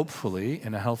 hopefully,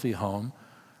 in a healthy home,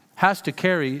 has to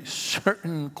carry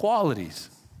certain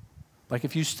qualities. Like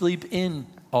if you sleep in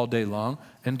all day long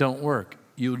and don't work,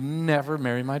 you would never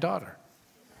marry my daughter,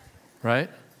 right?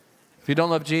 If you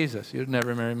don't love Jesus, you'd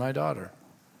never marry my daughter,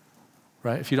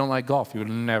 right? If you don't like golf, you would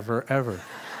never, ever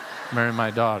marry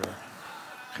my daughter,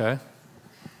 okay?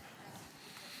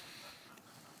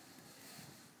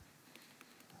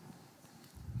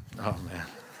 Oh, man,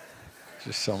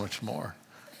 just so much more.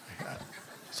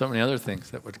 So many other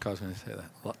things that would cause me to say that.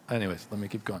 Well, anyways, let me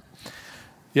keep going.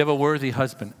 You have a worthy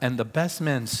husband, and the best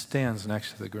man stands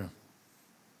next to the groom.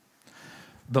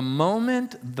 The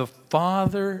moment the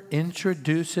father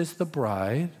introduces the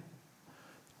bride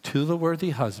to the worthy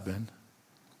husband,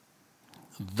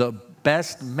 the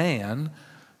best man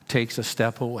takes a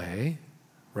step away,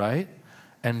 right,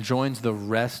 and joins the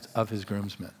rest of his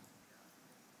groomsmen.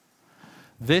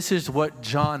 This is what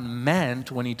John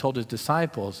meant when he told his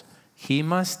disciples, he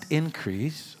must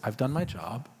increase. I've done my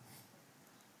job.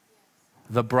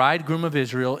 The bridegroom of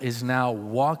Israel is now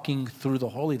walking through the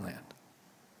Holy Land.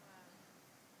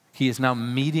 He is now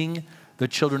meeting the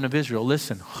children of Israel.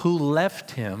 Listen, who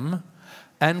left him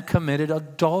and committed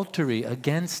adultery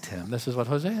against him. This is what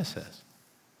Hosea says.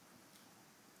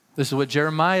 This is what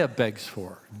Jeremiah begs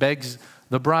for. Begs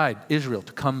the bride, Israel,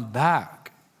 to come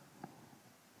back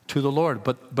to the Lord.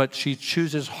 But she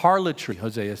chooses harlotry,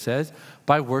 Hosea says,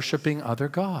 by worshiping other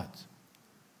gods.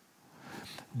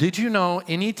 Did you know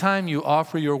anytime you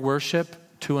offer your worship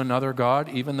to another God,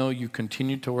 even though you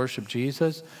continue to worship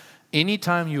Jesus,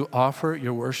 anytime you offer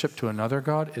your worship to another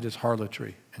God, it is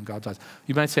harlotry in God's eyes.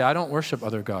 You might say, I don't worship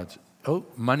other gods. Oh,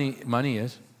 money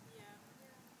is.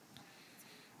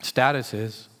 Status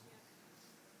is.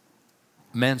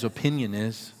 Man's opinion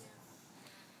is.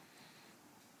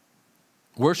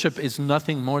 Worship is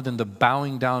nothing more than the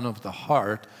bowing down of the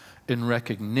heart in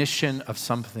recognition of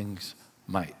something's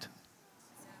might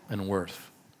and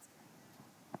worth.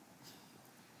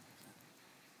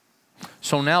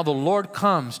 So now the Lord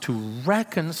comes to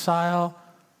reconcile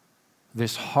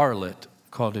this harlot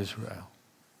called Israel.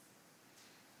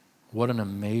 What an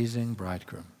amazing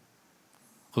bridegroom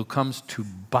who comes to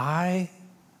buy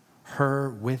her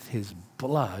with his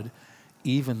blood,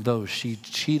 even though she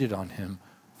cheated on him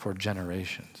for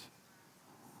generations.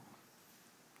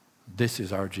 This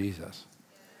is our Jesus.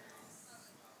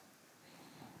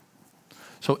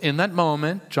 So in that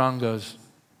moment, John goes,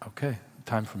 okay,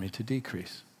 time for me to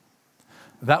decrease.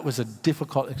 That was a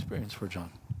difficult experience for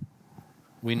John.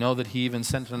 We know that he even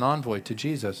sent an envoy to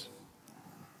Jesus,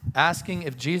 asking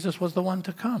if Jesus was the one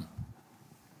to come.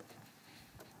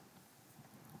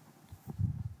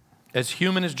 As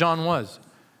human as John was,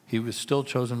 he was still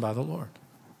chosen by the Lord.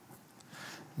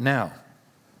 Now,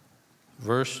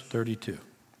 verse 32.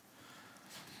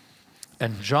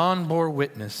 And John bore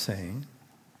witness, saying,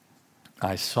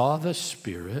 I saw the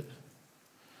Spirit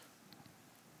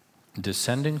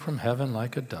descending from heaven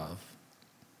like a dove,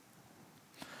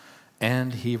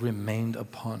 and he remained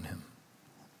upon him.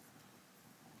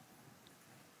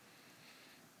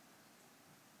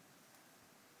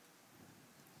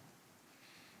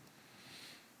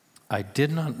 I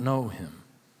did not know him,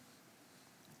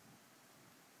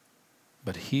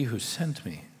 but he who sent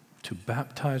me to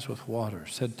baptize with water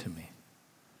said to me,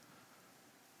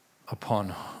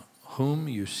 upon whom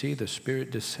you see the Spirit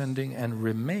descending and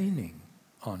remaining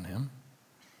on him,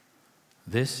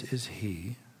 this is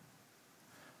he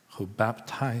who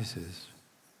baptizes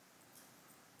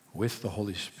with the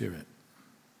Holy Spirit.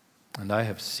 And I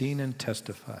have seen and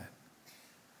testified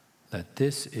that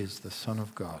this is the Son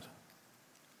of God.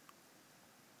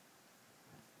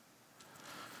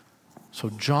 So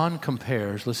John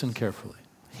compares, listen carefully,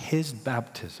 his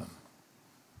baptism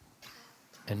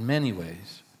in many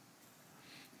ways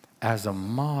as a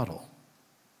model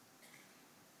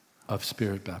of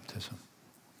Spirit baptism.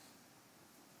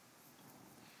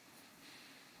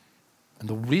 And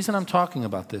the reason I'm talking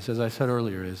about this, as I said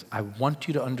earlier, is I want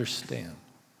you to understand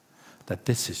that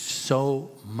this is so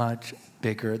much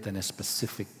bigger than a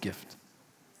specific gift.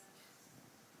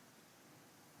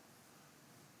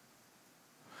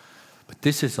 But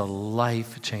this is a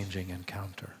life-changing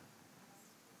encounter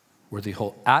where the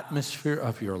whole atmosphere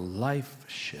of your life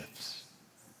shifts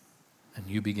and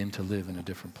you begin to live in a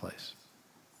different place.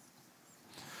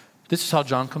 This is how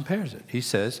John compares it. He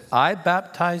says, I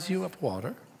baptize you with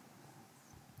water,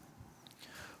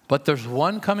 but there's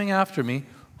one coming after me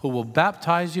who will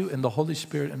baptize you in the Holy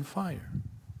Spirit and fire.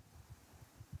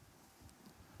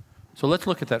 So let's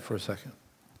look at that for a second.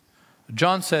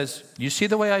 John says, you see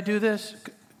the way I do this?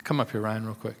 Come up here, Ryan,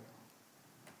 real quick.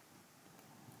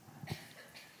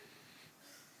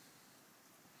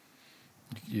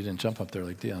 You didn't jump up there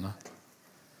like Dion, huh?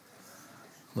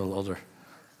 A little older.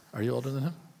 Are you older than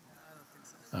him?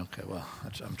 Okay, well,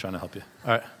 I'm trying to help you.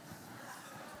 All right.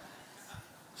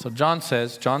 So John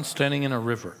says, John's standing in a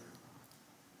river.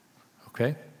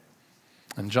 Okay?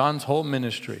 And John's whole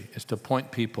ministry is to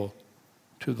point people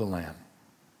to the Lamb.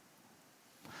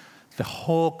 The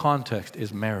whole context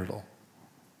is marital.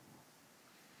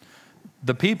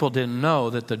 The people didn't know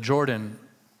that the Jordan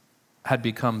had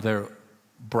become their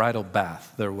bridal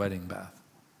bath, their wedding bath.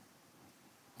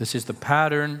 This is the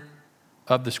pattern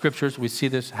of the scriptures. We see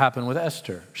this happen with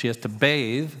Esther. She has to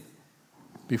bathe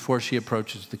before she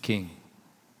approaches the king.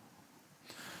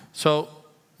 So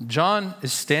John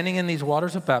is standing in these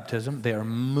waters of baptism. They are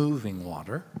moving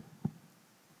water.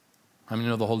 How many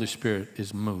know the Holy Spirit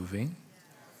is moving?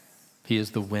 He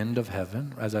is the wind of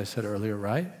heaven, as I said earlier,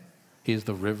 right? He is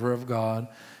the river of God.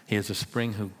 He is a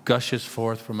spring who gushes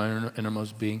forth from our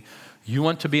innermost being. You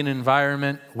want to be in an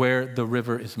environment where the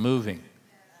river is moving.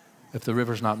 If the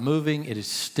river's not moving, it is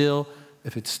still.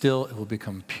 If it's still, it will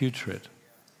become putrid.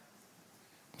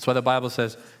 That's why the Bible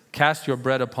says, cast your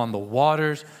bread upon the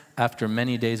waters. After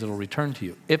many days, it will return to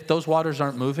you. If those waters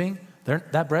aren't moving,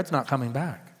 that bread's not coming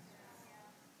back.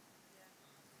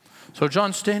 So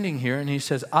John's standing here and he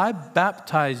says, I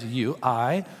baptize you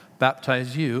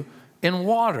in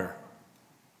water.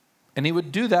 And he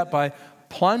would do that by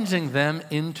plunging them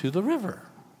into the river.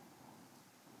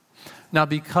 Now,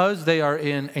 because they are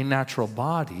in a natural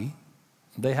body,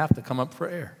 they have to come up for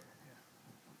air.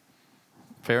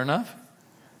 Fair enough?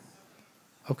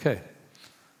 Okay.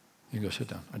 You can go sit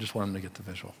down. I just want them to get the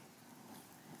visual.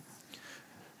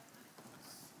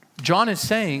 John is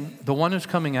saying, the one who's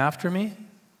coming after me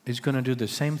is going to do the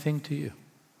same thing to you,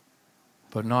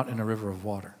 but not in a river of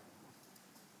water.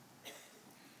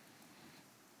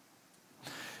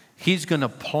 He's going to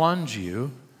plunge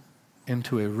you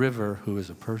into a river who is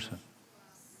a person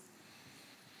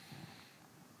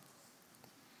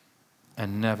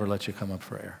and never let you come up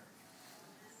for air.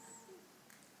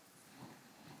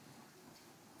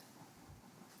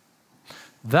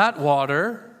 That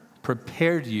water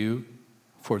prepared you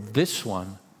for this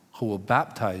one who will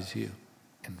baptize you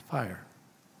in fire,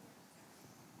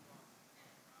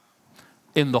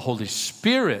 in the Holy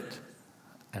Spirit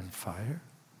and fire.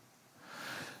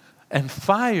 And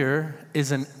fire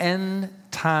is an end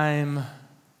time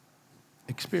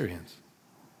experience.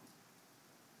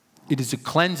 It is a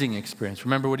cleansing experience.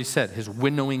 Remember what he said, his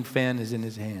winnowing fan is in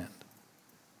his hand.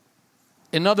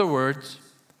 In other words,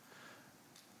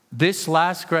 this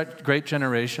last great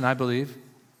generation, I believe,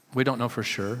 we don't know for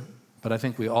sure, but I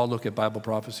think we all look at Bible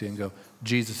prophecy and go,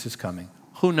 Jesus is coming.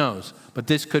 Who knows? But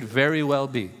this could very well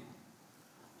be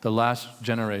the last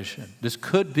generation. This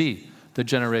could be the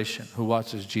generation who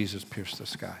watches Jesus pierce the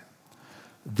sky.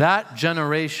 That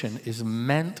generation is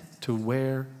meant to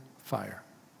wear fire.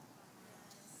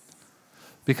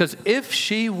 Because if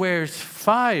she wears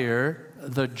fire,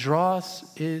 the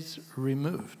dross is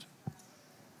removed.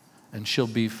 And she'll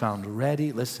be found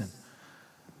ready, listen,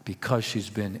 because she's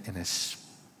been in a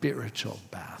spiritual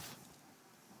bath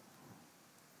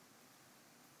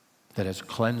that has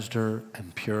cleansed her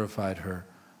and purified her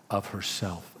of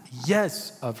herself.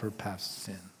 Yes, of her past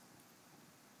sin,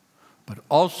 but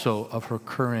also of her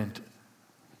current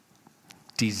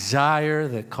desire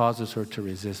that causes her to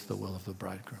resist the will of the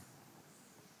bridegroom.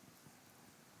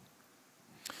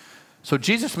 So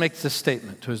Jesus makes this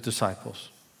statement to his disciples.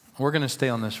 We're going to stay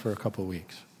on this for a couple of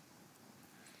weeks.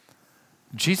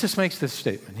 Jesus makes this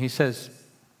statement. He says,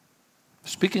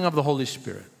 speaking of the Holy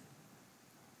Spirit,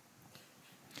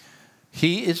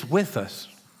 he is with us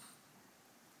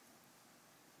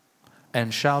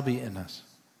and shall be in us.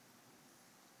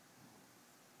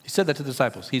 He said that to the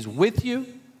disciples. He's with you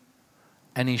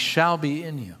and he shall be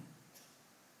in you.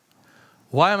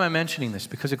 Why am I mentioning this?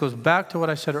 Because it goes back to what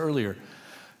I said earlier.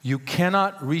 You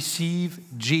cannot receive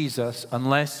Jesus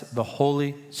unless the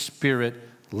Holy Spirit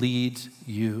leads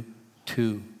you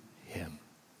to him.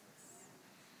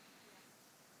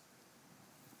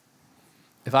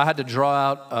 if I had to draw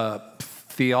out a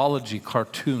theology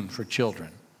cartoon for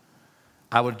children,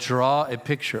 I would draw a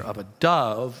picture of a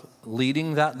dove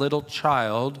leading that little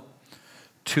child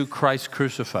to Christ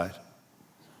crucified.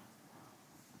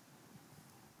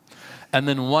 And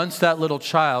then once that little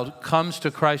child comes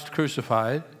to Christ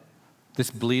crucified, this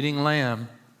bleeding lamb,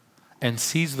 and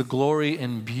sees the glory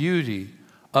and beauty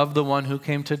of the one who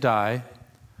came to die,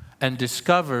 and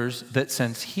discovers that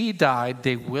since he died,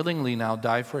 they willingly now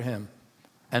die for him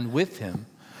and with him.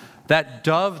 That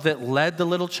dove that led the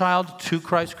little child to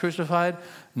Christ crucified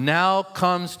now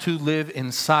comes to live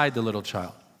inside the little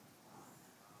child.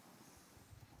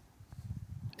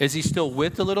 Is he still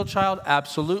with the little child?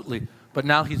 Absolutely. But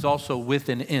now he's also with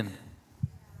and in.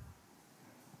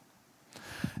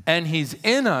 And he's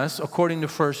in us, according to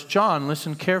 1 John,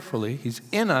 listen carefully, he's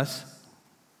in us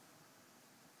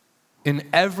in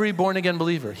every born-again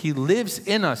believer. He lives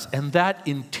in us, and that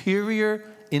interior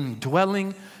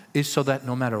indwelling is so that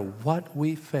no matter what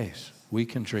we face, we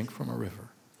can drink from a river.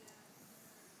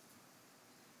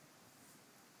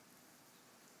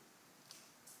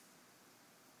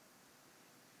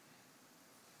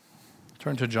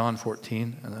 Turn to John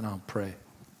 14, and then I'll pray.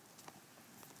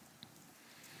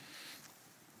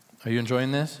 Are you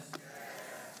enjoying this?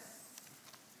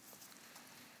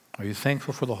 Are you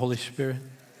thankful for the Holy Spirit?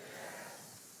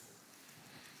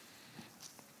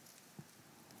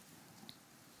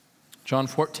 John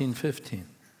 14:15.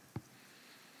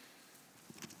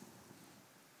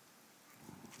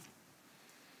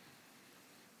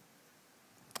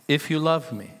 If you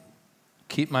love me,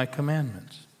 keep my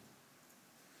commandments.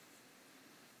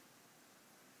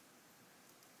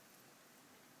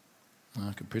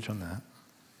 I could preach on that.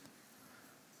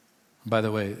 By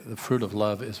the way, the fruit of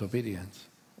love is obedience.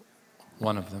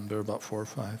 One of them, there are about 4 or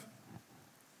 5.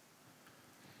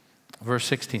 Verse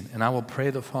 16, and I will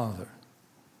pray the Father,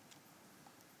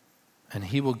 and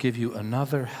he will give you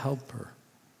another helper,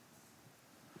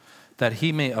 that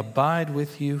he may abide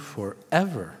with you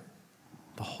forever.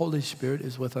 The Holy Spirit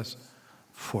is with us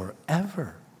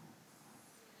forever.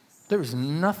 There is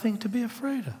nothing to be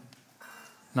afraid of.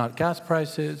 Not gas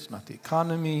prices, not the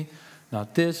economy,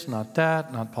 not this, not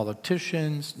that, not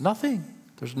politicians, nothing.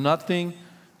 There's nothing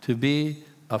to be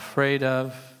afraid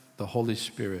of. The Holy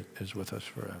Spirit is with us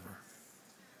forever.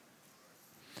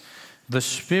 The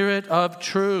Spirit of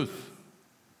truth,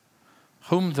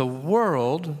 whom the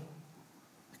world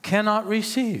cannot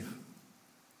receive.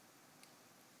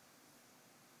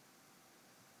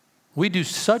 We do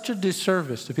such a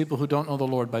disservice to people who don't know the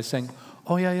Lord by saying,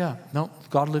 oh yeah, no,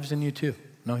 God lives in you too.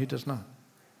 No, he does not.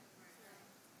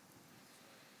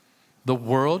 The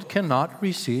world cannot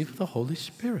receive the Holy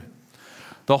Spirit.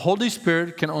 The Holy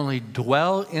Spirit can only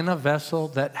dwell in a vessel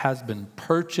that has been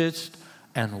purchased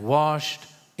and washed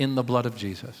in the blood of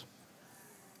Jesus.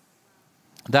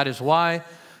 That is why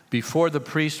before the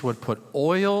priest would put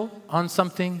oil on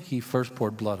something, he first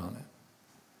poured blood on it.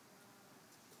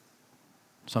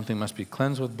 Something must be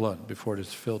cleansed with blood before it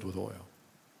is filled with oil.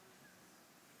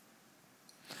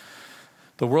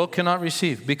 The world cannot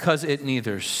receive because it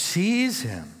neither sees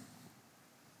him.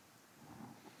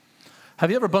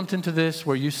 Have you ever bumped into this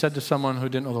where you said to someone who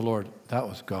didn't know the Lord, that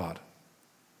was God?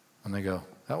 And they go,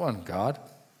 that wasn't God.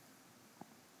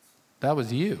 That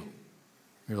was you.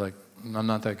 You're like, I'm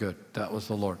not that good. That was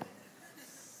the Lord.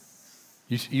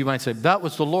 You might say, that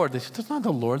was the Lord. They say, that's not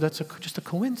the Lord. That's just a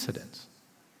coincidence.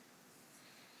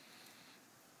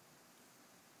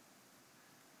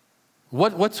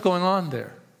 What's going on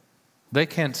there? They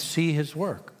can't see his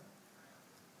work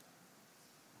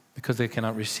because they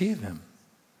cannot receive him,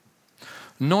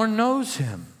 nor knows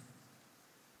him.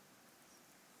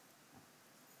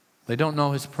 They don't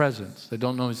know his presence. They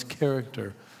don't know his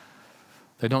character.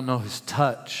 They don't know his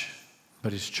touch,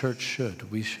 but his church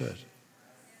should. We should.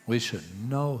 We should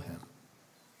know him.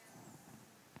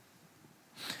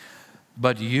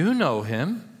 But you know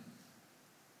him.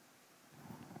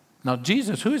 Now,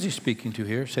 Jesus, who is he speaking to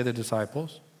here? Say the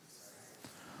disciples.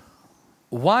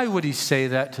 Why would he say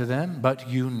that to them? But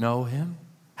you know him.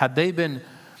 Had they been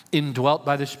indwelt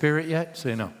by the Spirit yet?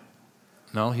 Say no.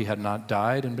 No, he had not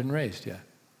died and been raised yet.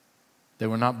 They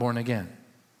were not born again.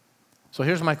 So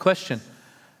here's my question.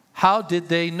 How did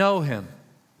they know him?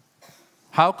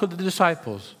 How could the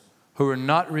disciples who were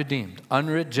not redeemed,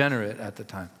 unregenerate at the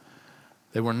time,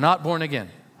 they were not born again,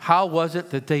 how was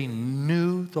it that they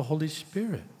knew the Holy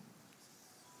Spirit?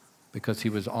 Because he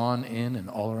was on, in, and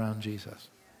all around Jesus.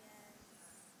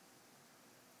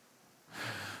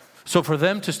 So for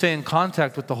them to stay in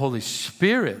contact with the Holy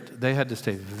Spirit, they had to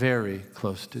stay very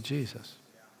close to Jesus.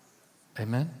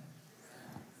 Amen?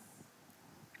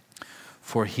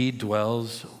 for he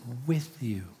dwells with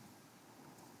you.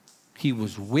 He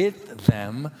was with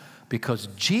them because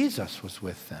Jesus was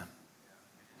with them.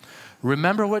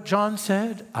 Remember what John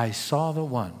said? I saw the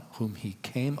one whom he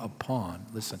came upon.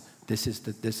 Listen, this is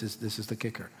the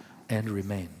kicker. And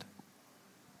remained.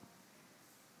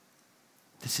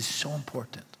 This is so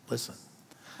important. Listen.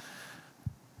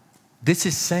 This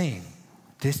is saying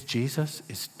this Jesus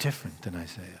is different than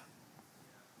Isaiah.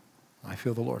 I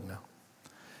feel the Lord now.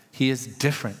 He is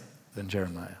different than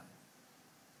Jeremiah.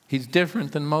 He's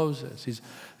different than Moses. He's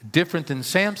different than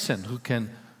Samson, who can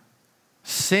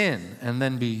sin and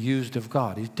then be used of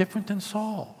God. He's different than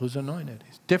Saul, who's anointed.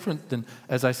 He's different than,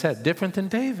 as I said, different than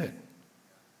David,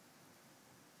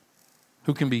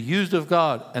 who can be used of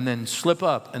God and then slip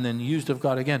up and then used of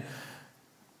God again.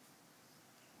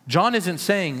 John isn't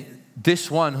saying this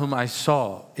one whom I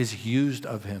saw is used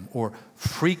of him or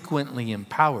frequently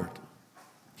empowered.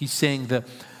 He's saying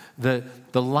the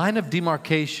line of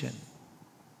demarcation,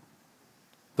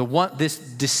 this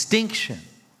distinction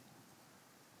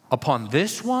upon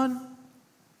this one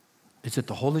is that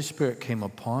the Holy Spirit came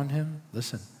upon him,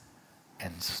 listen,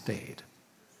 and stayed.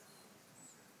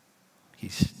 He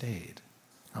stayed.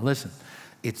 Now listen,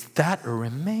 it's that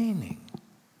remaining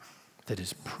that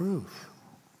is proof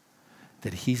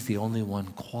that he's the only one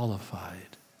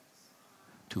qualified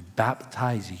to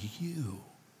baptize you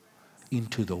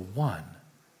into the one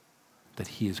that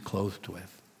he is clothed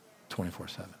with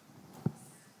 24/7.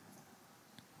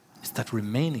 It's that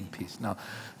remaining piece. Now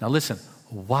listen,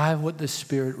 why would the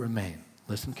Spirit remain?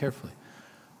 Listen carefully.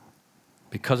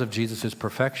 Because of Jesus'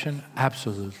 perfection?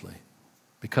 Absolutely.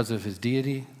 Because of his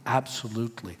deity?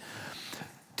 Absolutely.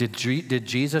 Did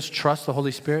Jesus trust the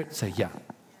Holy Spirit? Say, yeah,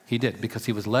 he did, because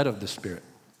he was led of the Spirit.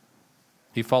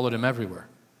 He followed him everywhere.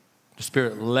 The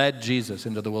Spirit led Jesus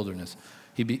into the wilderness.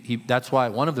 That's why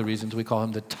one of the reasons we call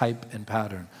him the type and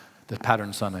pattern, the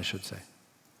pattern son, I should say.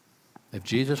 If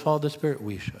Jesus followed the Spirit,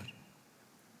 we should.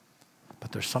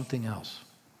 But there's something else.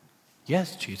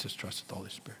 Yes, Jesus trusted the Holy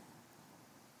Spirit.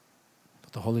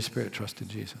 But the Holy Spirit trusted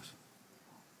Jesus.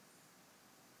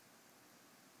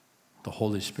 The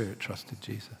Holy Spirit trusted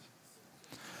Jesus.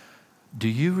 Do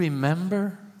you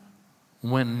remember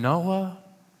when Noah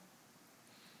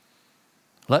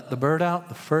let the bird out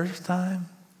the first time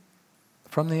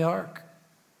from the ark?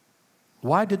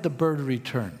 Why did the bird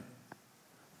return?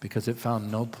 Because it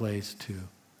found no place to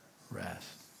rest.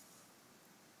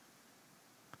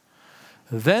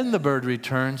 Then the bird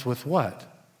returns with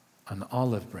what? An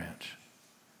olive branch,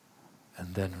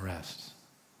 and then rests.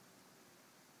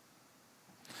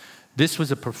 This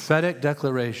was a prophetic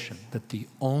declaration that the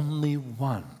only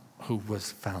one who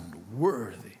was found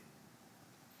worthy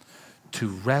to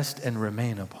rest and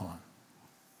remain upon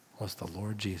was the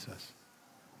Lord Jesus,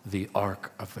 the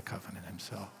Ark of the Covenant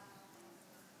himself.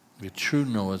 The true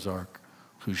Noah's Ark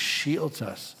who shields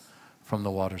us from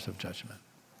the waters of judgment.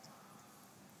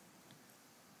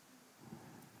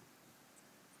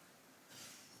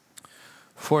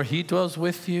 For he dwells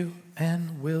with you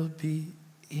and will be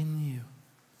in you.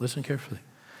 Listen carefully.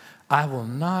 I will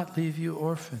not leave you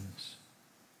orphans.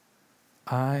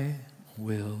 I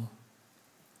will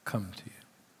come to you.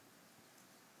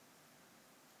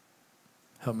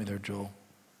 Help me there, Joel.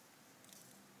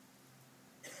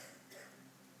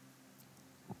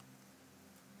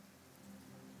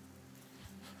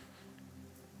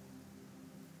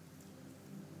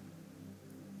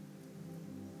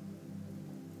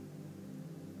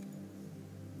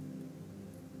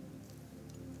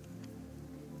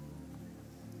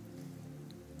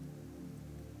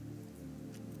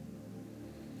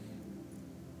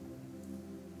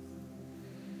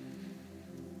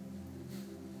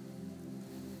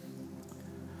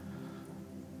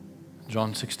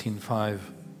 John 16:5.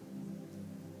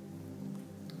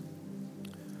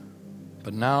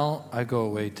 But now I go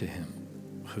away to him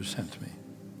who sent me.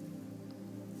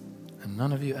 And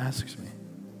none of you asks me,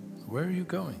 where are you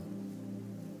going?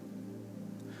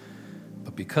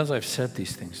 But because I've said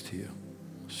these things to you,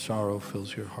 sorrow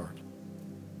fills your heart.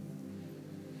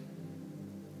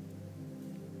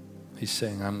 He's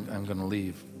saying, I'm going to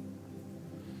leave.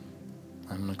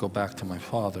 I'm going to go back to my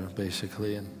Father,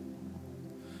 basically, and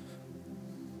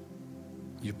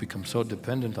you've become so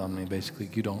dependent on me, basically,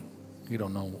 you don't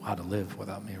know how to live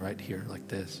without me right here, like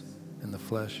this, in the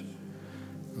flesh.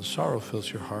 And sorrow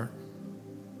fills your heart.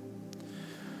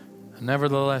 And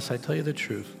nevertheless, I tell you the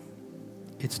truth,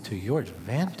 it's to your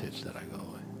advantage that I go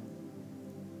away.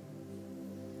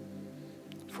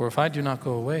 For if I do not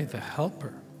go away, the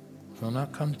Helper will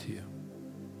not come to you.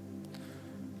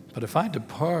 But if I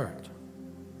depart,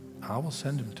 I will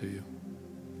send him to you.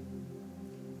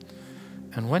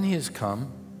 And when he has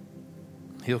come,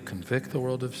 he'll convict the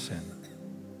world of sin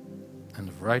and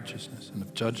of righteousness and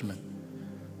of judgment.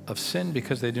 Of sin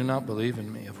because they do not believe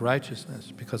in me. Of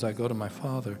righteousness because I go to my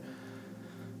Father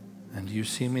and you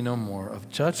see me no more. Of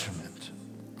judgment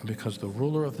because the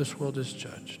ruler of this world is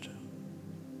judged.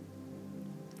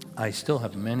 I still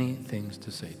have many things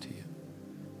to say to you,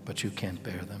 but you can't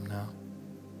bear them now.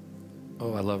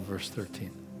 Oh, I love verse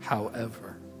 13.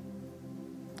 However.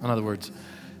 In other words,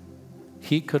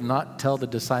 he could not tell the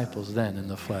disciples then in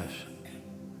the flesh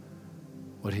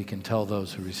what he can tell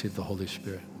those who receive the Holy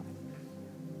Spirit.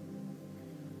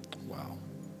 Wow.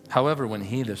 However, when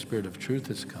he, the Spirit of truth,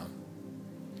 has come,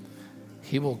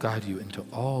 he will guide you into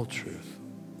all truth.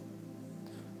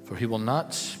 For he will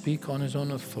not speak on his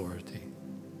own authority,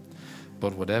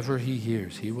 but whatever he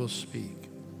hears, he will speak,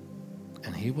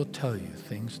 and he will tell you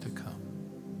things to come.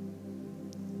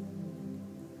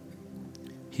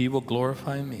 He will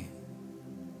glorify me.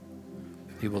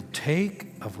 He will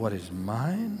take of what is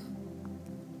mine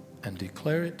and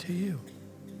declare it to you.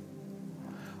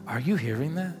 Are you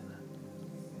hearing that?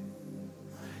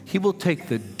 He will take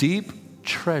the deep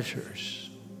treasures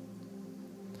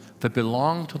that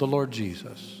belong to the Lord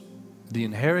Jesus, the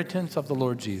inheritance of the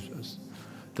Lord Jesus,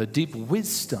 the deep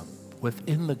wisdom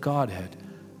within the Godhead,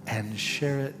 and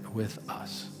share it with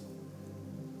us.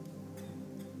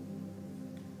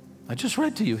 I just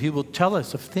read to you, he will tell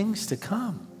us of things to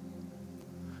come.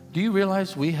 Do you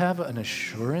realize we have an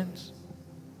assurance?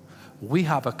 We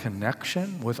have a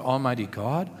connection with Almighty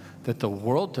God that the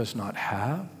world does not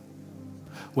have.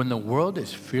 When the world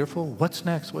is fearful, what's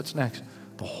next? What's next?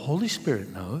 The Holy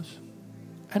Spirit knows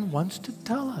and wants to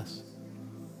tell us.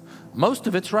 Most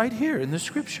of it's right here in the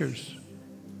scriptures.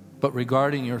 But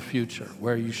regarding your future,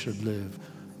 where you should live,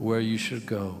 where you should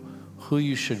go, who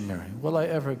you should marry. Will I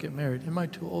ever get married? Am I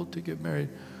too old to get married?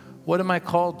 What am I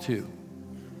called to?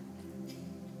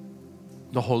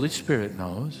 The Holy Spirit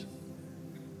knows.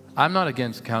 I'm not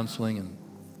against counseling, and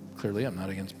clearly I'm not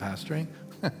against pastoring.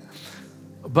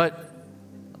 But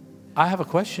I have a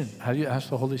question. Have you asked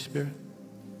the Holy Spirit?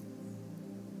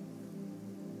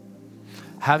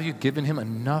 Have you given him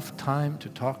enough time to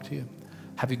talk to you?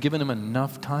 Have you given him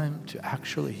enough time to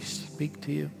actually speak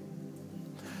to you?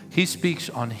 He speaks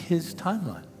on his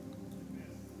timeline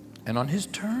and on his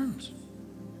terms.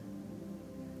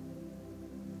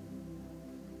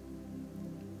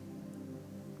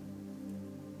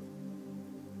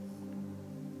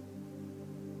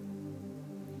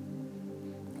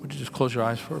 Would you just close your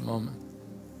eyes for a moment?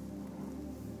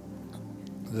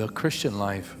 The Christian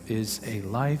life is a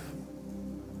life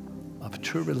of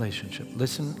true relationship.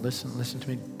 Listen to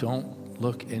me. Don't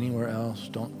look anywhere else.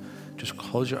 Don't just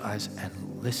close your eyes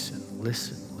and listen right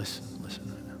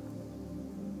now.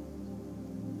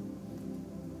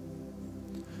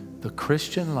 The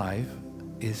Christian life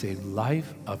is a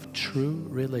life of true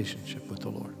relationship with the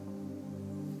Lord.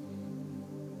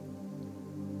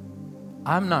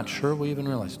 I'm not sure we even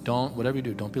realize. Whatever you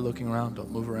do, don't be looking around.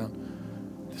 Don't move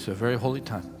around. This is a very holy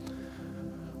time.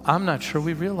 I'm not sure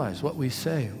we realize what we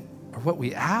say or what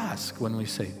we ask when we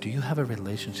say, do you have a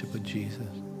relationship with Jesus?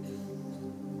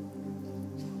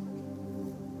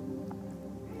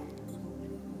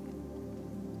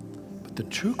 But the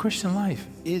true Christian life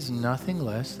is nothing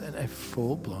less than a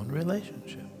full-blown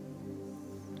relationship.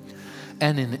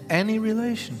 And in any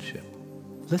relationship,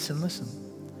 listen.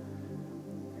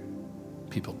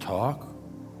 People talk,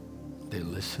 they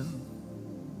listen,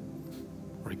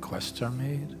 requests are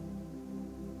made.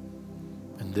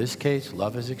 In this case,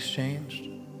 love is exchanged.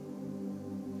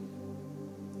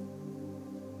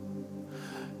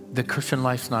 The Christian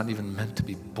life's not even meant to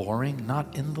be boring,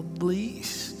 not in the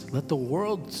least. Let the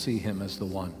world see him as the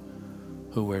one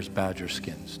who wears badger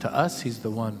skins. To us, he's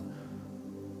the one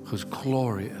who's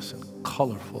glorious and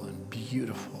colorful and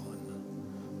beautiful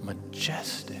and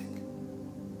majestic.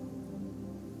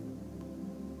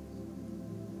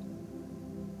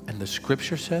 And the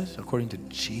scripture says, according to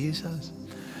Jesus,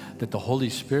 that the Holy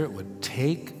Spirit would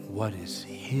take what is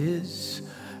his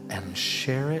and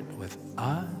share it with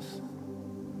us.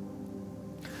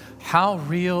 How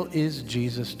real is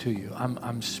Jesus to you?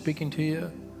 I'm speaking to you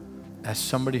as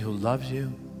somebody who loves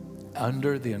you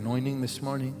under the anointing this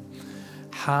morning.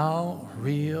 How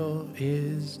real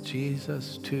is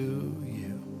Jesus to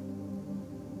you?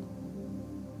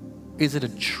 Is it a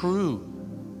true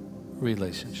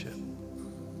relationship?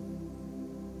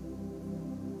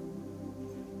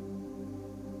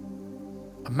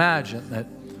 Imagine that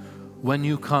when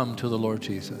you come to the Lord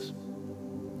Jesus,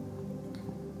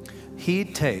 he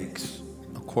takes,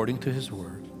 according to his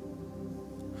word,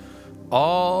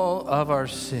 all of our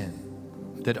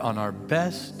sin that on our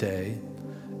best day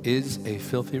is a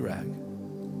filthy rag.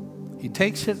 He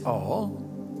takes it all,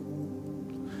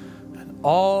 and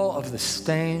all of the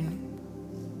stain,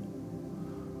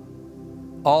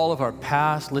 all of our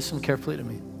past. Listen carefully to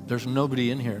me. There's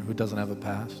nobody in here who doesn't have a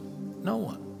past. No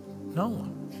one. No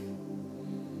one.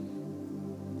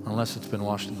 Unless it's been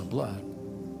washed in the blood.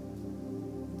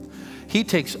 He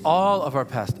takes all of our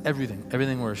past,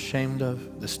 everything we're ashamed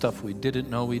of, the stuff we didn't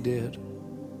know we did,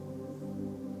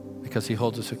 because he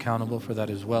holds us accountable for that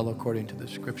as well, according to the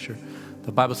scripture.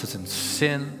 The Bible says, in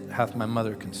sin hath my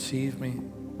mother conceived me.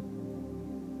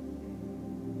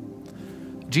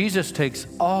 Jesus takes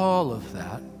all of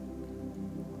that,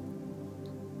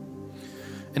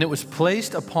 and it was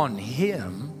placed upon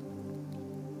him,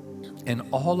 and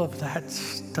all of that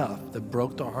stuff that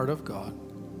broke the heart of God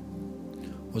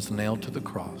was nailed to the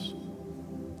cross.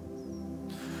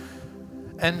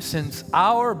 And since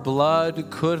our blood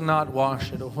could not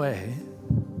wash it away,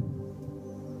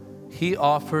 he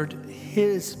offered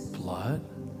his blood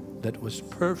that was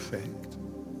perfect.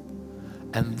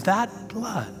 And that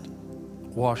blood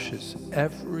washes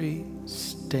every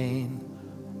stain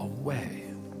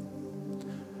away.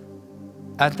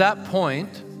 At that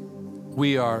point,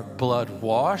 we are blood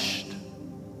washed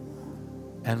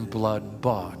and blood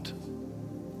bought.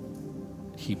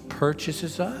 He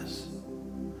purchases us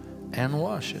and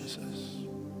washes us.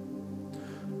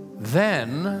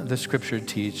 Then the scripture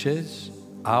teaches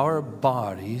our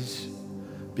bodies,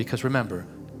 because remember,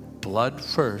 blood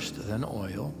first, then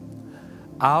oil.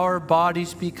 Our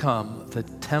bodies become the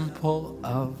temple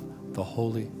of the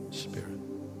Holy Spirit.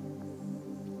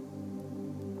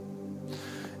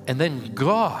 And then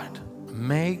God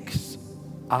makes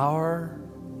our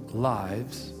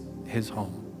lives his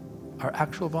home, our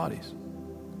actual bodies.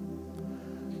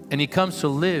 And he comes to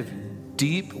live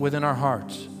deep within our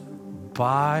hearts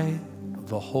by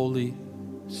the Holy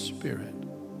Spirit.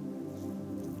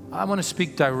 I want to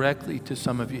speak directly to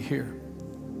some of you here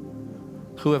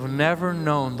who have never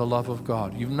known the love of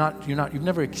God. You've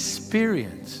never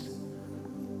experienced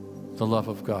the love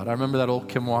of God. I remember that old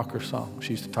Kim Walker song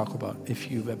she used to talk about. If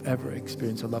you have ever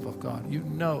experienced the love of God, you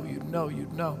know.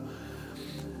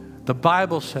 The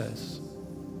Bible says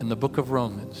in the book of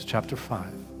Romans, chapter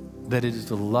 5, that it is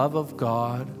the love of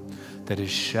God that is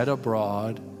shed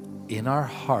abroad in our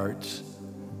hearts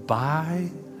by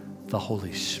the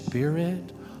Holy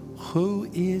Spirit, who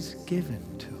is given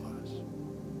to us.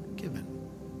 Given.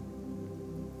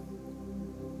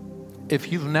 If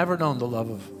you've never known the love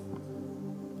of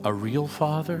a real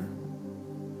father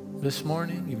this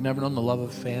morning, you've never known the love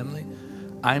of family,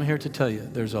 I'm here to tell you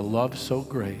there's a love so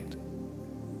great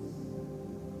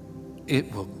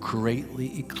it will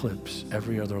greatly eclipse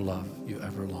every other love you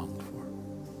ever longed for.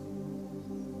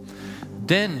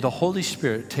 Then the Holy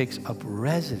Spirit takes up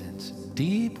residence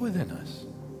deep within us.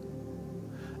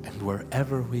 And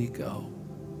wherever we go,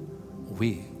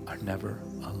 we are never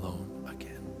alone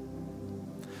again.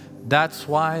 That's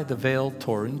why the veil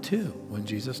tore in two when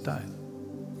Jesus died.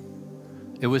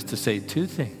 It was to say two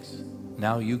things.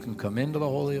 Now you can come into the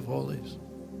Holy of Holies.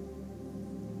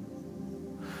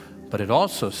 But it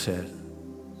also said,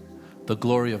 the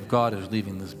glory of God is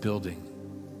leaving this building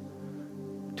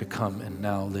to come and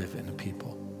now live in a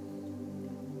people.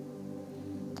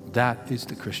 That is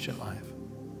the Christian life.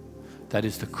 That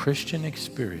is the Christian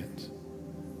experience.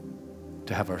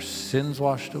 To have our sins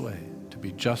washed away, to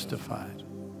be justified,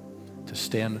 to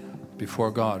stand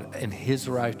before God in his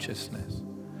righteousness,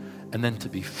 and then to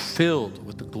be filled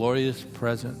with the glorious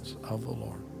presence of the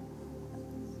Lord.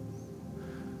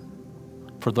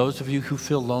 For those of you who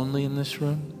feel lonely in this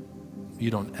room, you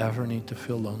don't ever need to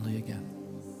feel lonely again.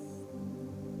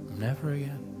 Never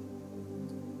again.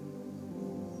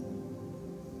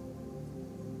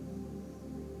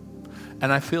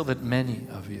 And I feel that many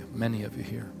of you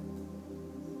here,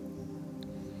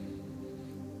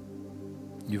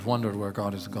 you've wondered where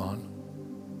God has gone.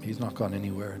 He's not gone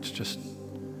anywhere. It's just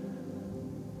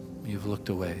you've looked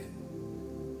away.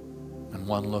 And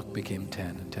one look became 10,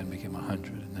 and 10 became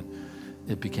 100, and then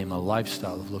it became a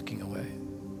lifestyle of looking away.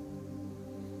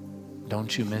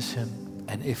 Don't you miss him?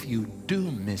 And if you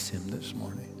do miss him this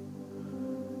morning,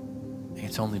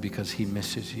 it's only because he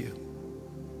misses you.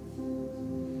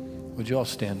 Would you all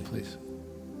stand, please?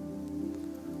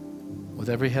 With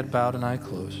every head bowed and eye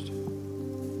closed.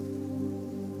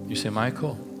 You say,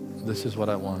 Michael, this is what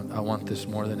I want. I want this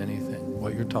more than anything,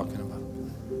 what you're talking about.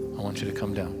 I want you to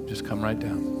come down. Just come right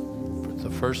down. For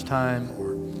the first time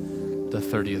or the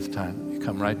 30th time, you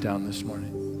come right down this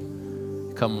morning.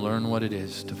 Come learn what it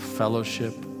is to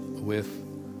fellowship with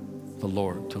the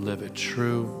Lord, to live a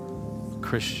true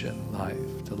Christian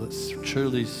life, to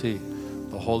truly see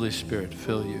the Holy Spirit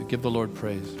fill you. Give the Lord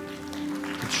praise.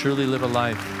 And surely live a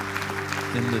life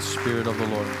in the Spirit of the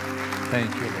Lord.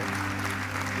 Thank you, Lord.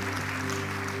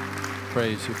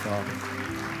 Praise you, Father.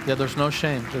 Yeah, there's no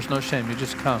shame. There's no shame. You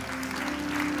just come.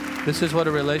 This is what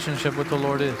a relationship with the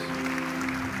Lord is.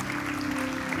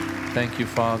 Thank you,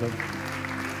 Father.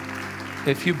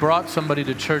 If you brought somebody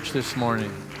to church this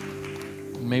morning,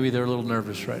 maybe they're a little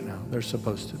nervous right now. They're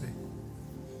supposed to be.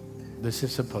 This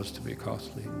is supposed to be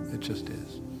costly. It just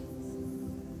is.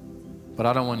 But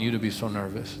I don't want you to be so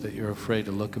nervous that you're afraid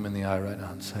to look them in the eye right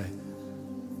now and say,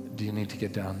 do you need to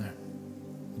get down there?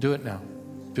 Do it now.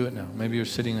 Do it now. Maybe you're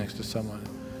sitting next to someone.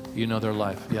 You know their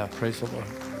life. Yeah, praise the Lord.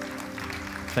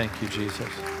 Thank you, Jesus.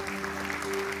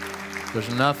 There's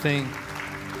nothing.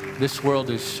 This world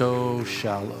is so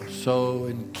shallow, so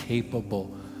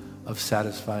incapable of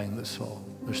satisfying the soul.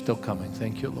 They're still coming.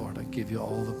 Thank you, Lord. I give you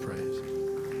all the praise.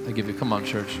 I give you, come on,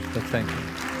 church. Thank you.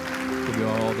 I give you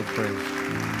all the praise.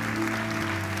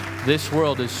 This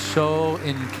world is so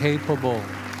incapable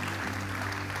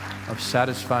of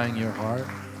satisfying your heart.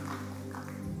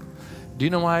 Do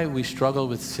you know why we struggle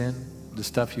with sin? The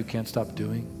stuff you can't stop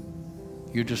doing?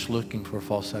 You're just looking for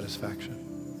false satisfaction.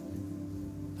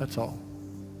 That's all.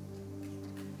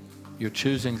 You're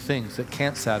choosing things that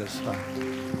can't satisfy.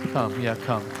 Come, yeah,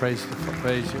 come. Praise you,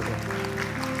 Lord.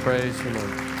 Praise the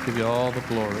Lord. Give you all the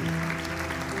glory.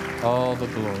 All the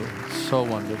glory. So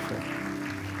wonderful.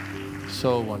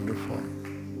 So wonderful.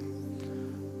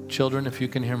 Children, if you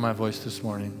can hear my voice this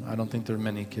morning, I don't think there are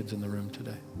many kids in the room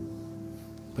today.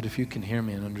 But if you can hear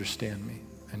me and understand me,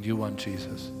 and you want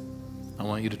Jesus, I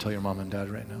want you to tell your mom and dad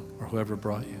right now, or whoever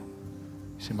brought you.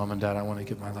 You say, Mom and Dad, I want to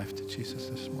give my life to Jesus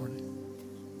this morning.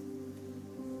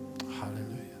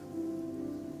 Hallelujah.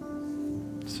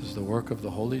 This is the work of the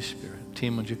Holy Spirit.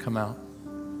 Team, would you come out?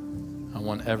 I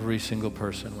want every single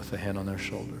person with a hand on their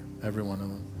shoulder, every one of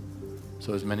them.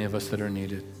 So as many of us that are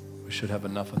needed, we should have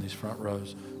enough on these front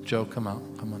rows. Joe, come out.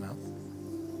 Come on out.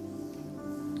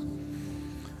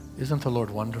 Isn't the Lord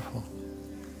wonderful?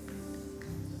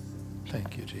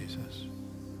 Thank you, Jesus.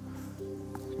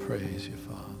 Praise you,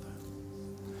 Father.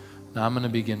 Now I'm going to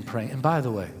begin praying. And by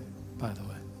the way,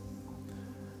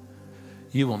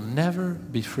 you will never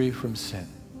be free from sin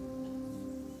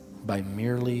by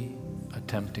merely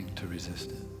attempting to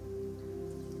resist it.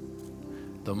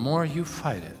 The more you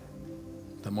fight it,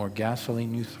 the more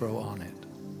gasoline you throw on it.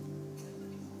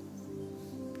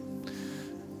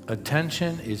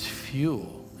 Attention is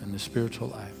fuel in the spiritual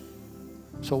life.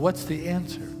 So what's the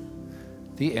answer?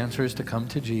 The answer is to come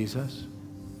to Jesus,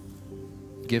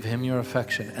 give him your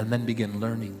affection, and then begin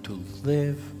learning to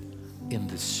live in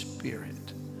the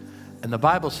Spirit. And the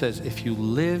Bible says if you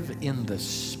live in the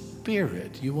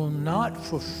Spirit, you will not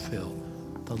fulfill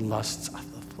the lusts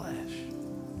of the flesh.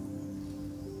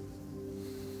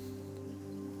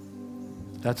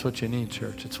 That's what you need,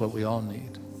 church. It's what we all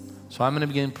need. So I'm going to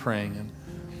begin praying, and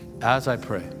as I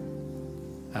pray,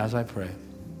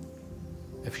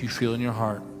 if you feel in your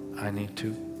heart, I need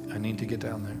to get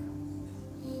down there.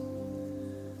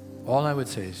 All I would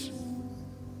say is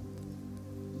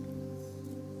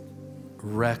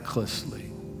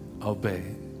recklessly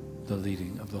obey the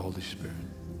leading of the Holy Spirit.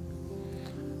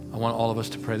 I want all of us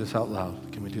to pray this out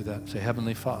loud. Can we do that? Say,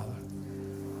 Heavenly Father,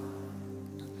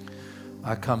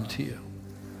 I come to you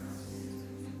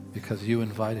because you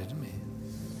invited me.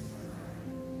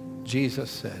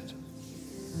 Jesus said,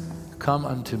 come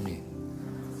unto me,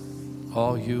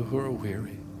 all you who are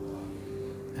weary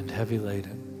and heavy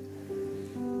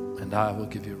laden, and I will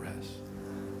give you rest.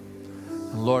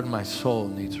 And Lord, my soul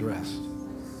needs rest.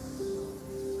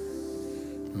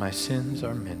 My sins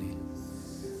are many.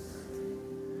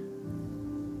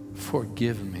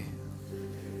 Forgive me.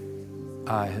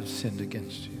 I have sinned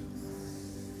against you.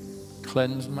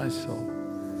 Cleanse my soul.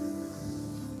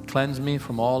 Cleanse me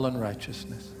from all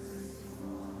unrighteousness.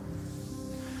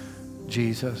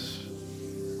 Jesus,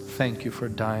 thank you for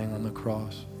dying on the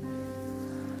cross.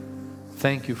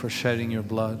 Thank you for shedding your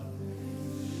blood.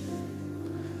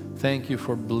 Thank you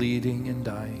for bleeding and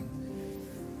dying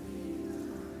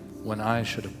when I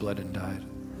should have bled and died.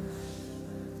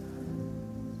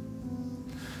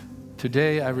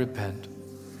 Today I repent.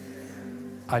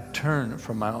 I turn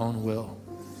from my own will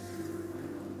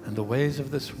and the ways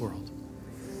of this world,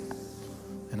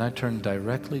 and I turn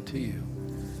directly to you.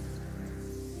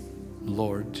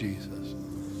 Lord Jesus,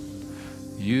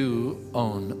 you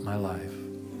own my life.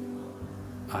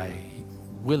 I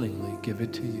willingly give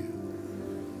it to you.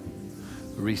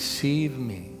 Receive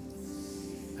me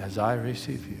as I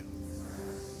receive you.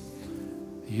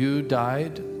 You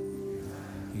died,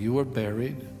 you were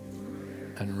buried,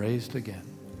 and raised again.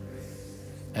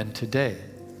 And today,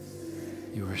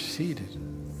 you are seated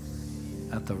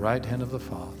at the right hand of the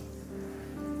Father.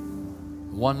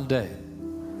 One day,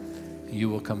 you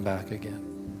will come back again.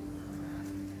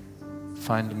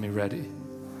 Find me ready.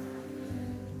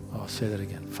 Oh, say that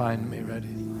again. Find me ready.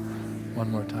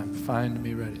 One more time. Find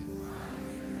me ready.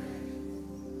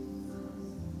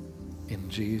 In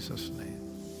Jesus' name,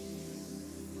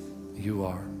 you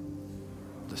are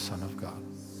the Son of God.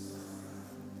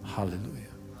 Hallelujah.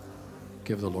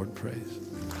 Give the Lord praise.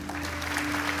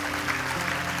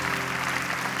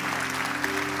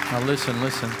 Now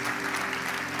listen.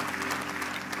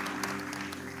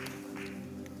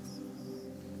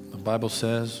 The Bible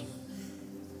says,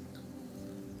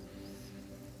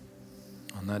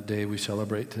 on that day we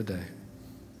celebrate today.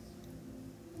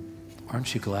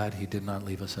 Aren't you glad he did not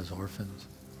leave us as orphans?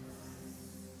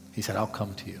 He said, I'll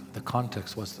come to you. The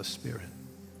context was the Spirit.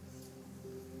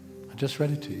 I just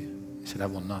read it to you. He said, I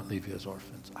will not leave you as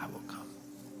orphans. I will come.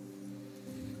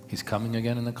 He's coming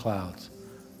again in the clouds.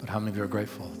 But how many of you are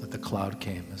grateful that the cloud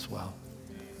came as well?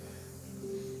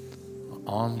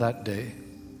 On that day,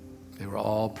 they were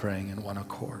all praying in one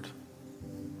accord.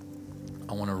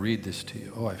 I want to read this to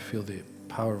you. Oh, I feel the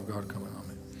power of God coming on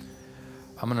me.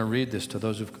 I'm going to read this to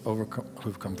those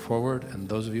who've come forward and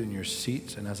those of you in your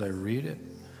seats. And as I read it,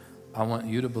 I want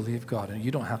you to believe God. And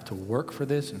you don't have to work for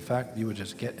this. In fact, you would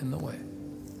just get in the way.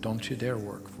 Don't you dare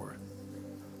work for it.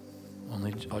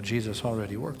 Only Jesus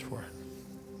already worked for it.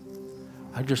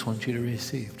 I just want you to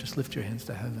receive. Just lift your hands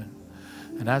to heaven.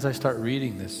 And as I start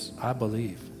reading this, I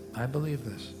believe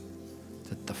this,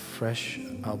 that the fresh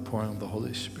outpouring of the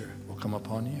Holy Spirit will come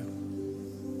upon you.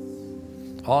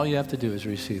 All you have to do is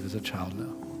receive as a child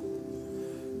now.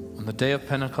 When the day of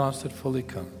Pentecost had fully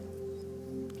come,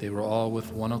 they were all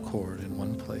with one accord in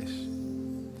one place.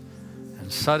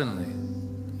 And suddenly,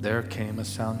 there came a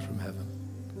sound from heaven,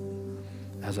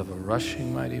 as of a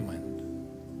rushing mighty wind,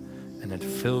 and it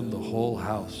filled the whole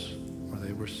house where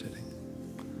they were sitting.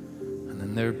 And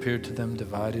then there appeared to them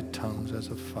divided tongues as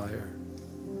of fire,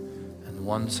 and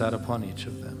one sat upon each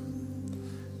of them.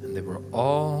 And they were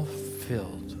all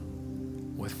filled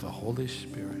with the Holy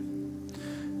Spirit,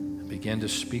 and began to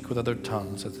speak with other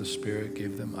tongues as the Spirit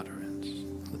gave them utterance.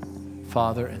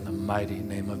 Father, in the mighty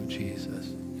name of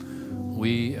Jesus,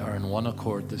 we are in one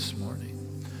accord this morning.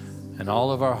 And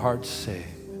all of our hearts say,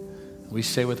 we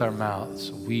say with our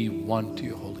mouths, we want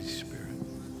you, Holy Spirit.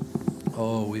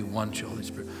 Oh, we want you, Holy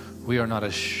Spirit. We are not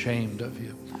ashamed of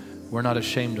you. We're not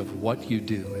ashamed of what you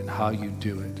do and how you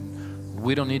do it.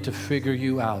 We don't need to figure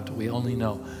you out. We only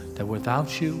know that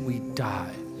without you, we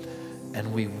die.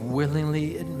 And we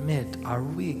willingly admit our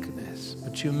weakness.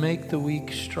 But you make the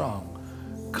weak strong.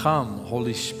 Come,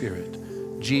 Holy Spirit.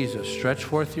 Jesus, stretch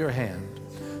forth your hand.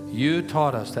 You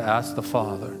taught us to ask the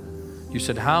Father. You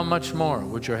said, how much more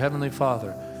would your Heavenly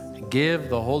Father give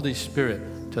the Holy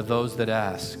Spirit to those that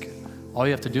ask? All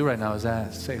you have to do right now is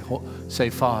ask. Say,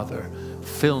 Father,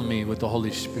 fill me with the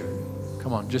Holy Spirit.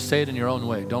 Come on, just say it in your own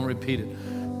way. Don't repeat it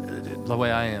the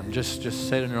way I am. Just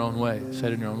say it in your own way. Say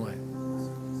it in your own way.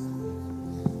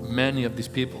 Many of these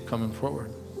people coming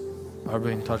forward are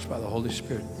being touched by the Holy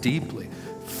Spirit deeply.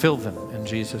 Fill them in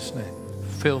Jesus' name.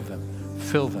 Fill them,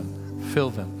 fill them,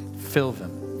 fill them, fill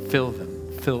them, fill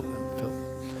them, fill them.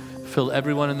 Fill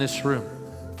everyone in this room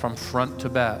from front to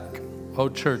back. Oh,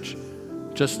 church,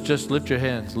 just lift your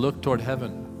hands. Look toward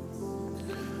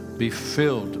heaven. Be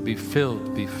filled, be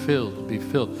filled, be filled, be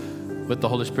filled with the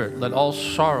Holy Spirit. Let all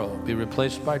sorrow be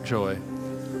replaced by joy.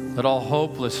 Let all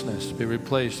hopelessness be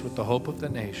replaced with the hope of the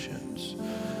nations.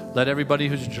 Let everybody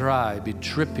who's dry be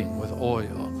dripping with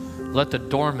oil. Let the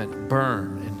dormant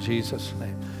burn in Jesus'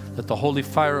 name. Let the holy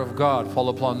fire of God fall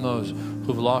upon those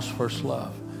who've lost first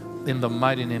love. In the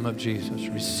mighty name of Jesus,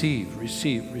 receive,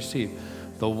 receive, receive.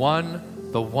 The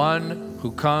one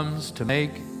who comes to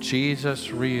make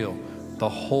Jesus real, the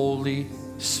Holy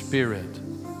Spirit.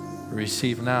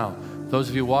 Receive now. Those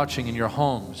of you watching in your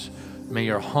homes, may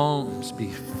your homes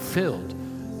be filled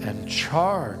and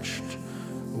charged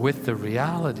with the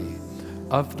reality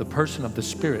of the person of the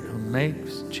Spirit who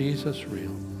makes Jesus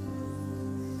real.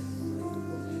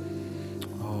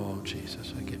 Oh,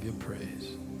 Jesus, I give you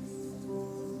praise.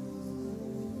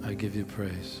 I give you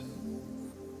praise.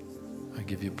 I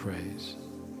give you praise.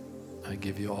 I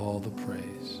give you all the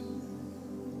praise.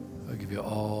 I give you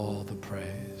all the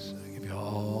praise. I give you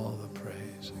all the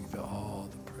praise. I give you all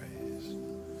the praise.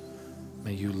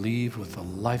 May you leave with the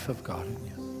life of God in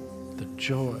you. The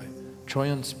joy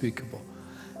unspeakable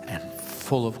and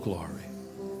full of glory.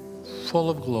 Full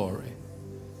of glory.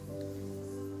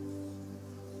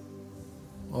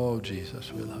 Oh,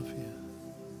 Jesus, we love you.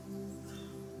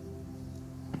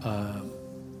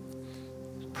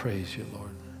 praise you,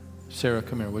 Lord. Sarah,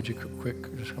 come here. Would you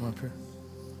quick just come up here?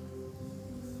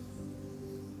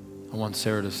 I want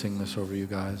Sarah to sing this over you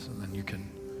guys, and then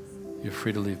you're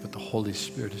free to leave, but the Holy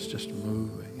Spirit is just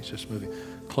moving. He's just moving.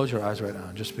 Close your eyes right now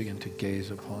and just begin to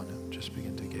gaze upon him. Just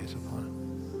begin to gaze upon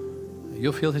him.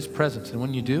 You'll feel his presence. And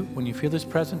when you do, when you feel his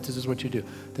presence, this is what you do.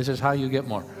 This is how you get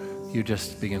more. You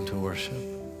just begin to worship.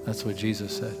 That's what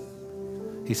Jesus said.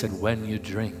 He said, when you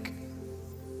drink,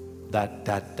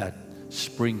 that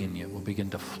spring in you will begin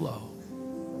to flow.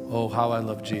 Oh, how I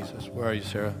love Jesus. Where are you,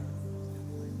 Sarah?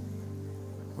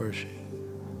 Where is she?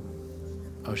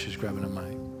 Oh, she's grabbing a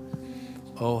mic.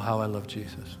 Oh, how I love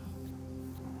Jesus.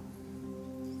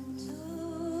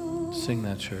 Sing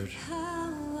that, church.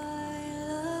 How I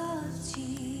love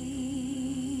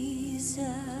Jesus.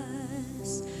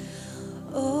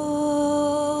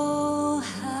 Oh,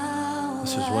 how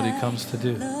This is what he comes to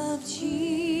do. love Jesus.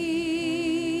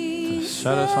 To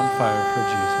set us on fire for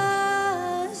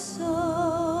Jesus.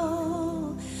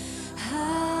 Oh,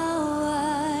 how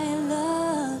I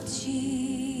love Jesus.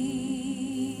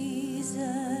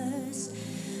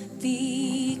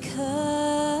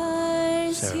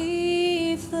 Because Sarah.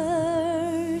 he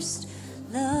first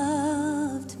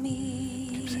loved me.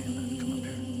 Keep singing that. Come up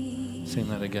here. Sing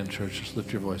that again, church. Just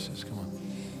lift your voices. Come on.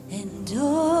 And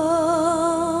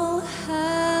oh,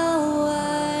 how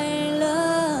I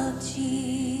love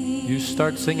Jesus. You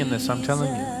start singing this, I'm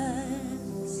telling you.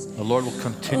 The Lord will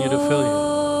continue to fill you.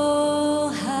 Oh,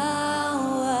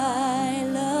 how I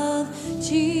love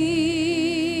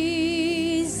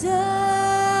Jesus.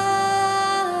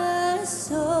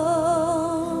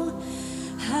 Oh,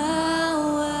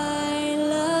 how I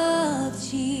love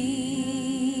Jesus.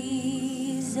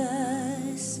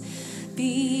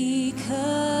 Because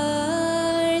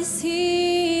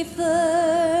he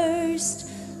first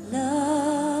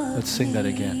loved Let's sing that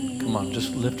again. Come on,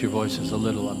 just lift your voices a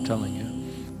little, I'm telling you.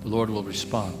 The Lord will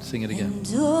respond. Sing it again. And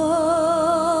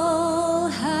oh,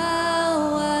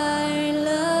 how I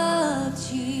love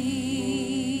Jesus.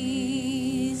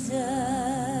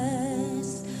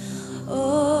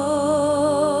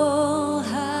 Oh,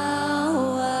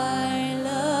 how I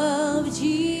love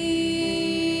Jesus.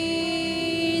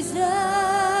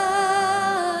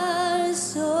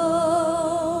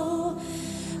 Oh,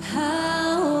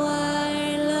 how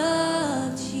I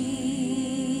love Jesus.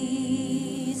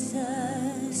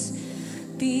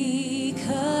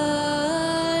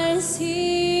 Because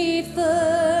he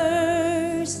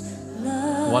first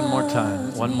loved One more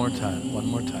time, one more time, one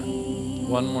more time,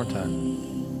 one more time.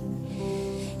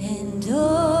 And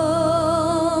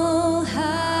oh,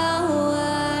 how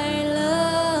I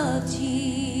love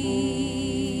Jesus.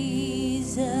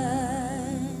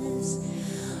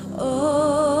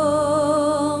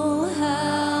 Oh,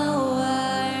 how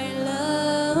I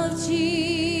love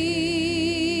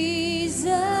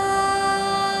Jesus.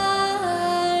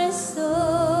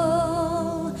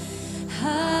 Oh,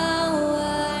 how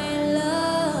I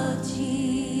love Jesus.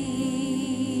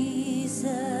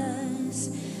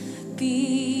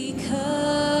 Because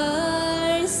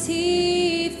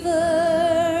he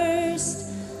first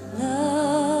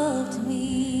loved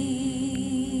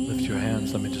me. Lift your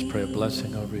hands. Let me just pray a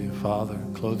blessing over you. Father,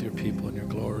 clothe your people in your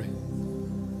glory.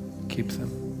 Keep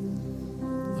them.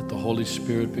 Let the Holy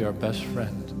Spirit be our best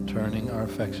friend, turning our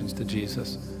affections to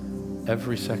Jesus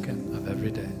every second of every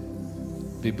day.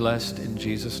 Be blessed in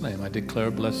Jesus' name. I declare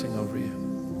a blessing over you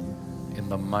in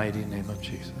the mighty name of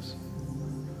Jesus.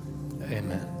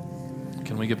 Amen.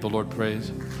 Can we give the Lord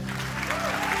praise?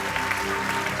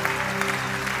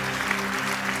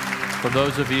 For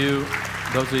those of you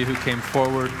who came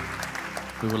forward,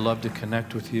 we would love to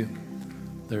connect with you.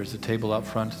 There's a table out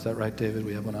front. Is that right, David?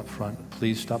 We have one out front.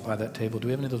 Please stop by that table. Do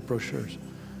we have any of those brochures?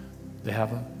 They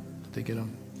have them? Did they get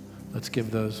them? Let's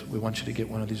give those. We want you to get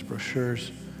one of these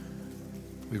brochures.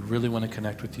 We really want to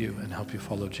connect with you and help you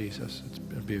follow Jesus. It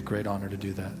would be a great honor to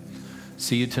do that.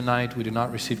 See you tonight. We did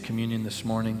not receive communion this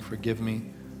morning. Forgive me.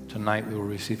 Tonight we will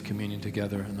receive communion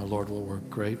together, and the Lord will work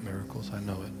great miracles. I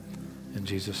know it. In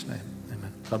Jesus' name,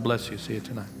 amen. God bless you. See you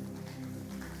tonight.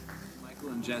 Michael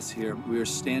and Jess here. We are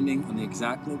standing on the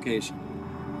exact location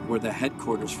where the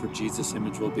headquarters for Jesus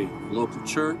Image will be. Local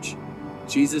church,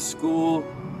 Jesus School,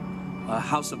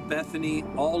 House of Bethany,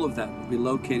 all of that will be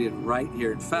located right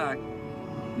here. In fact,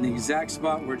 in the exact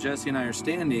spot where Jesse and I are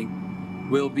standing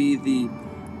will be the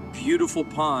beautiful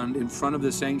pond in front of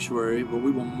the sanctuary where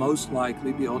we will most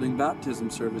likely be holding baptism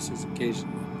services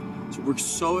occasionally. So we're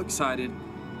so excited.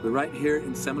 We're right here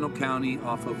in Seminole County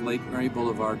off of Lake Mary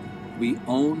Boulevard. We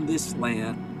own this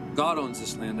land. God owns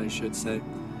this land, I should say.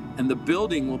 And the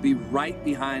building will be right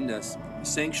behind us. The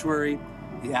sanctuary,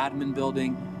 the admin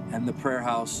building, and the prayer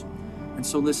house. And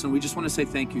so listen, we just want to say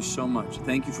thank you so much.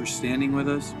 Thank you for standing with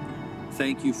us.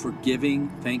 Thank you for giving.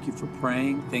 Thank you for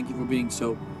praying. Thank you for being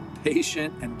so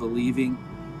patient and believing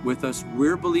with us.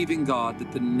 We're believing, God,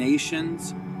 that the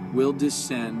nations will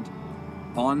descend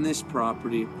on this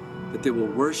property, that they will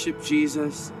worship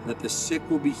Jesus, that the sick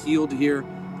will be healed here,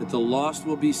 that the lost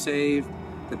will be saved,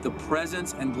 that the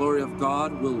presence and glory of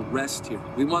God will rest here.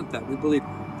 We want that. We believe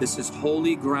this is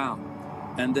holy ground,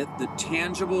 and that the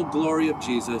tangible glory of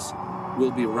Jesus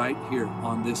will be right here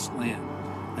on this land.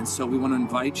 And so we want to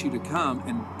invite you to come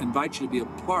and invite you to be a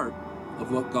part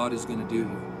of what God is going to do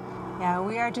here. Yeah,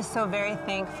 we are just so very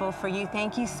thankful for you.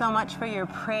 Thank you so much for your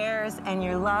prayers and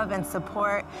your love and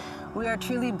support. We are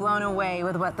truly blown away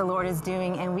with what the Lord is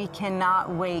doing, and we cannot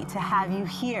wait to have you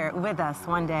here with us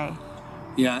one day.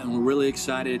 Yeah, and we're really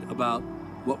excited about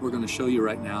what we're going to show you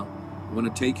right now. We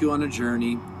want to take you on a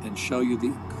journey and show you the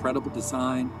incredible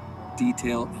design,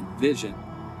 detail, and vision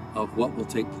of what will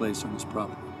take place on this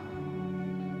property.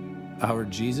 Our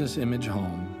Jesus Image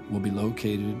home will be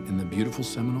located in the beautiful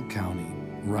Seminole County,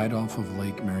 right off of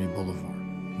Lake Mary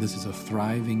Boulevard. This is a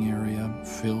thriving area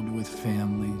filled with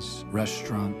families,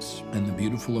 restaurants, and the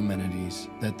beautiful amenities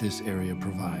that this area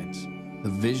provides. The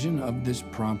vision of this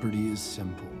property is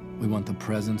simple. We want the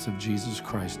presence of Jesus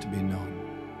Christ to be known.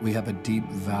 We have a deep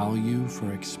value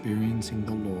for experiencing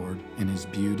the Lord in His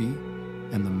beauty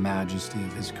and the majesty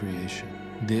of His creation.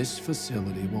 This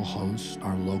facility will host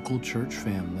our local church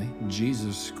family,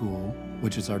 Jesus School,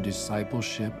 which is our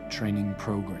discipleship training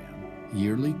program,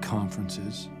 yearly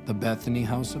conferences, the Bethany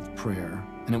House of Prayer,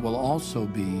 and it will also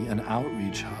be an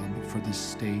outreach hub for the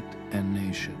state and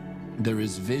nation. There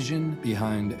is vision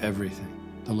behind everything.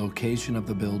 The location of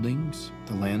the buildings,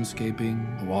 the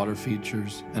landscaping, the water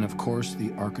features, and of course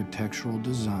the architectural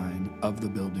design of the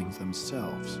buildings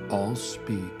themselves all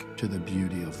speak to the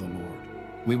beauty of the Lord.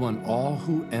 We want all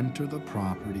who enter the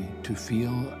property to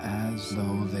feel as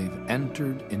though they've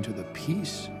entered into the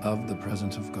peace of the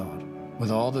presence of God.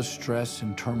 With all the stress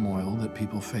and turmoil that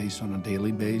people face on a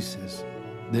daily basis,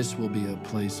 this will be a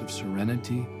place of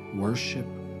serenity, worship,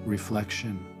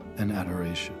 reflection, and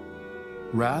adoration.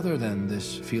 Rather than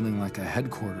this feeling like a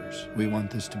headquarters, we want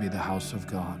this to be the house of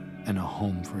God and a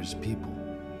home for His people.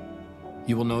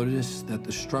 You will notice that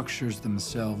the structures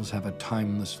themselves have a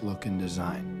timeless look and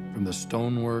design. From the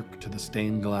stonework to the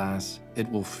stained glass, it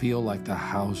will feel like the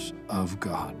house of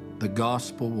God. The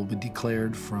gospel will be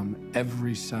declared from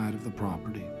every side of the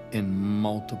property in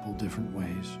multiple different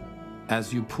ways.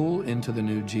 As you pull into the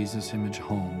new Jesus Image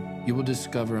home, you will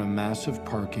discover a massive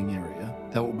parking area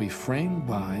that will be framed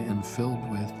by and filled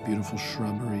with beautiful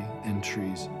shrubbery and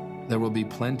trees. There will be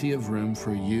plenty of room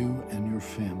for you and your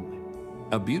family.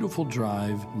 A beautiful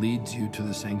drive leads you to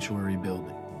the sanctuary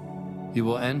building. You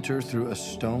will enter through a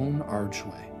stone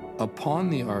archway. Upon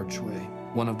the archway,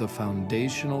 one of the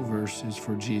foundational verses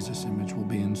for Jesus Image will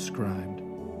be inscribed.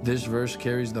 This verse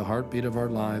carries the heartbeat of our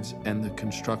lives and the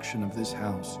construction of this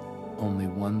house. Only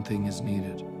one thing is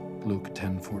needed, Luke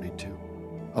 10:42.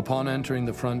 Upon entering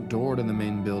the front door to the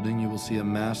main building, you will see a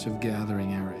massive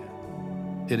gathering area.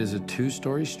 It is a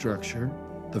 2-story structure.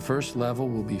 The first level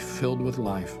will be filled with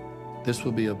life. This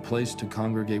will be a place to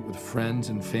congregate with friends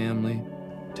and family,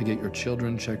 to get your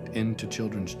children checked into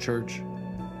children's church,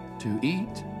 to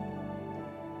eat,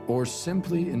 or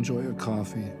simply enjoy a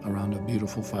coffee around a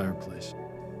beautiful fireplace.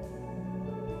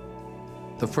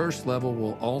 The first level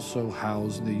will also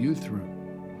house the youth room.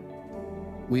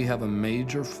 We have a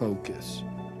major focus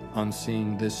on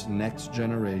seeing this next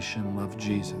generation love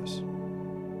Jesus.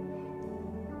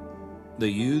 The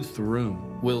youth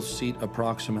room will seat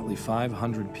approximately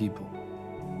 500 people.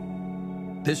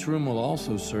 This room will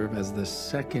also serve as the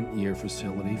second-year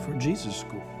facility for Jesus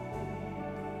School.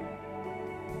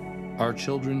 Our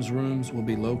children's rooms will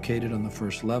be located on the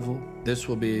first level. This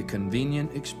will be a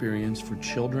convenient experience for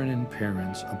children and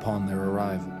parents upon their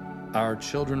arrival. Our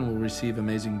children will receive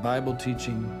amazing Bible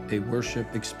teaching, a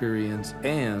worship experience,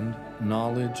 and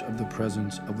knowledge of the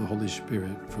presence of the Holy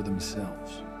Spirit for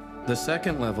themselves. The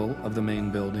second level of the main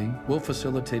building will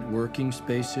facilitate working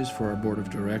spaces for our board of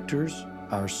directors,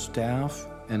 our staff,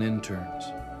 and interns.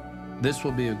 This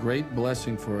will be a great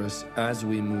blessing for us as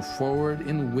we move forward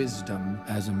in wisdom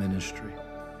as a ministry.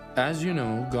 As you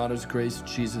know, God has graced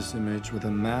Jesus Image with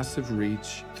a massive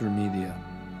reach through media.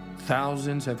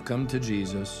 Thousands have come to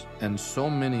Jesus, and so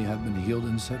many have been healed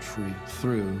and set free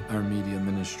through our media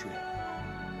ministry.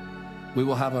 We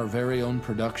will have our very own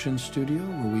production studio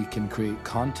where we can create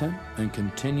content and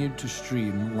continue to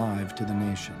stream live to the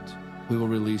nations. We will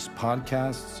release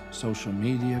podcasts, social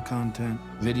media content,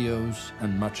 videos,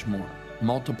 and much more.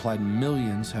 Multiplied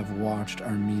millions have watched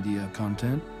our media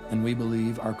content, and we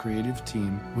believe our creative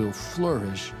team will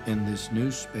flourish in this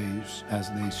new space as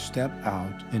they step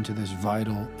out into this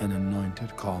vital and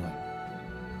anointed calling.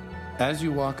 As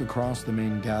you walk across the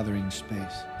main gathering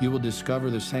space, you will discover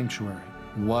the sanctuary.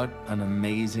 What an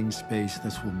amazing space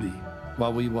this will be.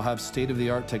 While we will have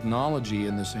state-of-the-art technology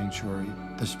in the sanctuary,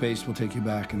 the space will take you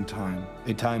back in time,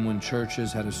 a time when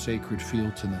churches had a sacred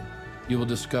feel to them. You will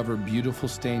discover beautiful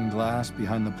stained glass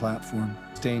behind the platform.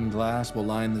 Stained glass will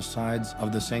line the sides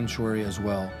of the sanctuary as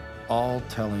well, all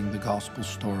telling the gospel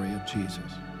story of Jesus.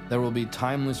 There will be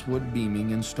timeless wood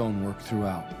beaming and stonework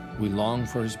throughout. We long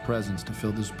for his presence to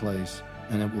fill this place,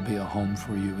 and it will be a home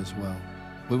for you as well.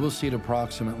 We will seat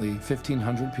approximately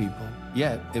 1,500 people,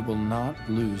 yet it will not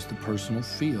lose the personal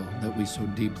feel that we so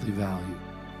deeply value.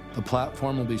 The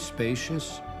platform will be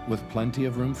spacious, with plenty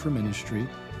of room for ministry,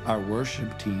 our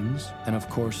worship teams, and of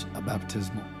course, a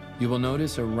baptismal. You will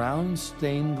notice a round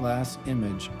stained glass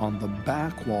image on the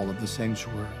back wall of the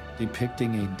sanctuary,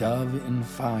 depicting a dove in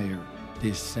fire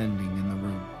descending in the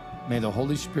room. May the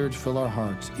Holy Spirit fill our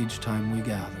hearts each time we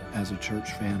gather as a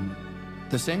church family.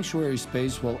 The sanctuary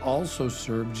space will also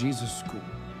serve Jesus School.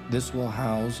 This will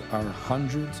house our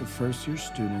hundreds of first-year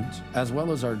students, as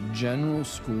well as our general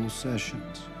school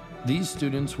sessions. These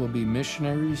students will be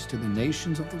missionaries to the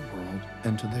nations of the world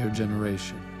and to their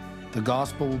generation. The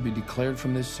gospel will be declared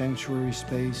from this sanctuary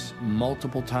space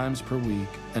multiple times per week,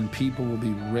 and people will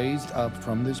be raised up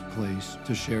from this place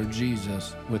to share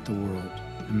Jesus with the world.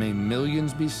 And may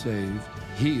millions be saved,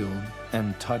 healed,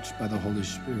 and touched by the Holy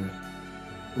Spirit.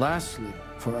 Lastly,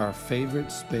 for our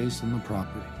favorite space on the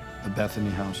property, the Bethany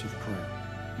House of Prayer.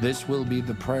 This will be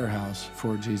the prayer house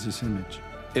for Jesus' image.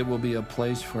 It will be a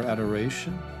place for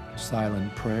adoration,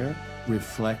 silent prayer,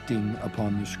 reflecting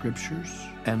upon the scriptures,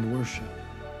 and worship.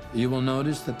 You will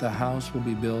notice that the house will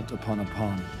be built upon a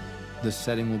pond. The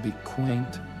setting will be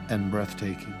quaint and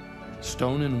breathtaking.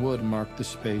 Stone and wood mark the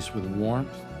space with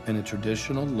warmth and a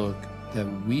traditional look that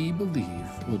we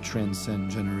believe will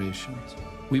transcend generations.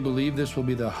 We believe this will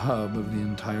be the hub of the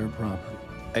entire property,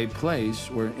 a place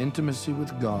where intimacy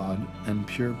with God and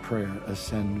pure prayer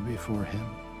ascend before him.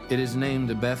 It is named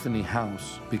a Bethany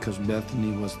House because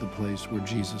Bethany was the place where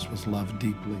Jesus was loved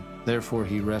deeply. Therefore,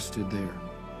 he rested there.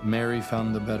 Mary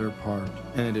found the better part,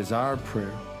 and it is our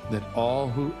prayer that all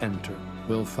who enter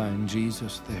will find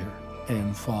Jesus there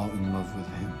and fall in love with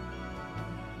him.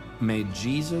 May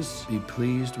Jesus be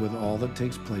pleased with all that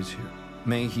takes place here.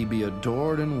 May he be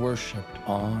adored and worshiped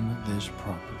on this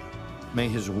property. May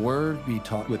his word be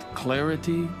taught with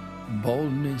clarity,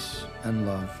 boldness, and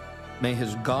love. May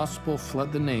his gospel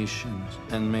flood the nations,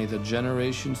 and may the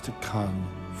generations to come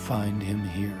find him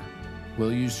here.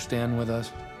 Will you stand with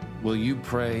us? Will you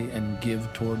pray and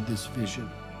give toward this vision?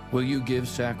 Will you give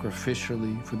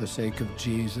sacrificially for the sake of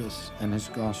Jesus and his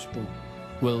gospel?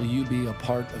 Will you be a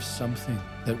part of something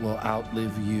that will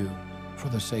outlive you for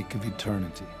the sake of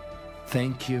eternity?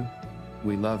 Thank you.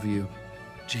 We love you.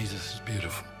 Jesus is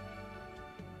beautiful.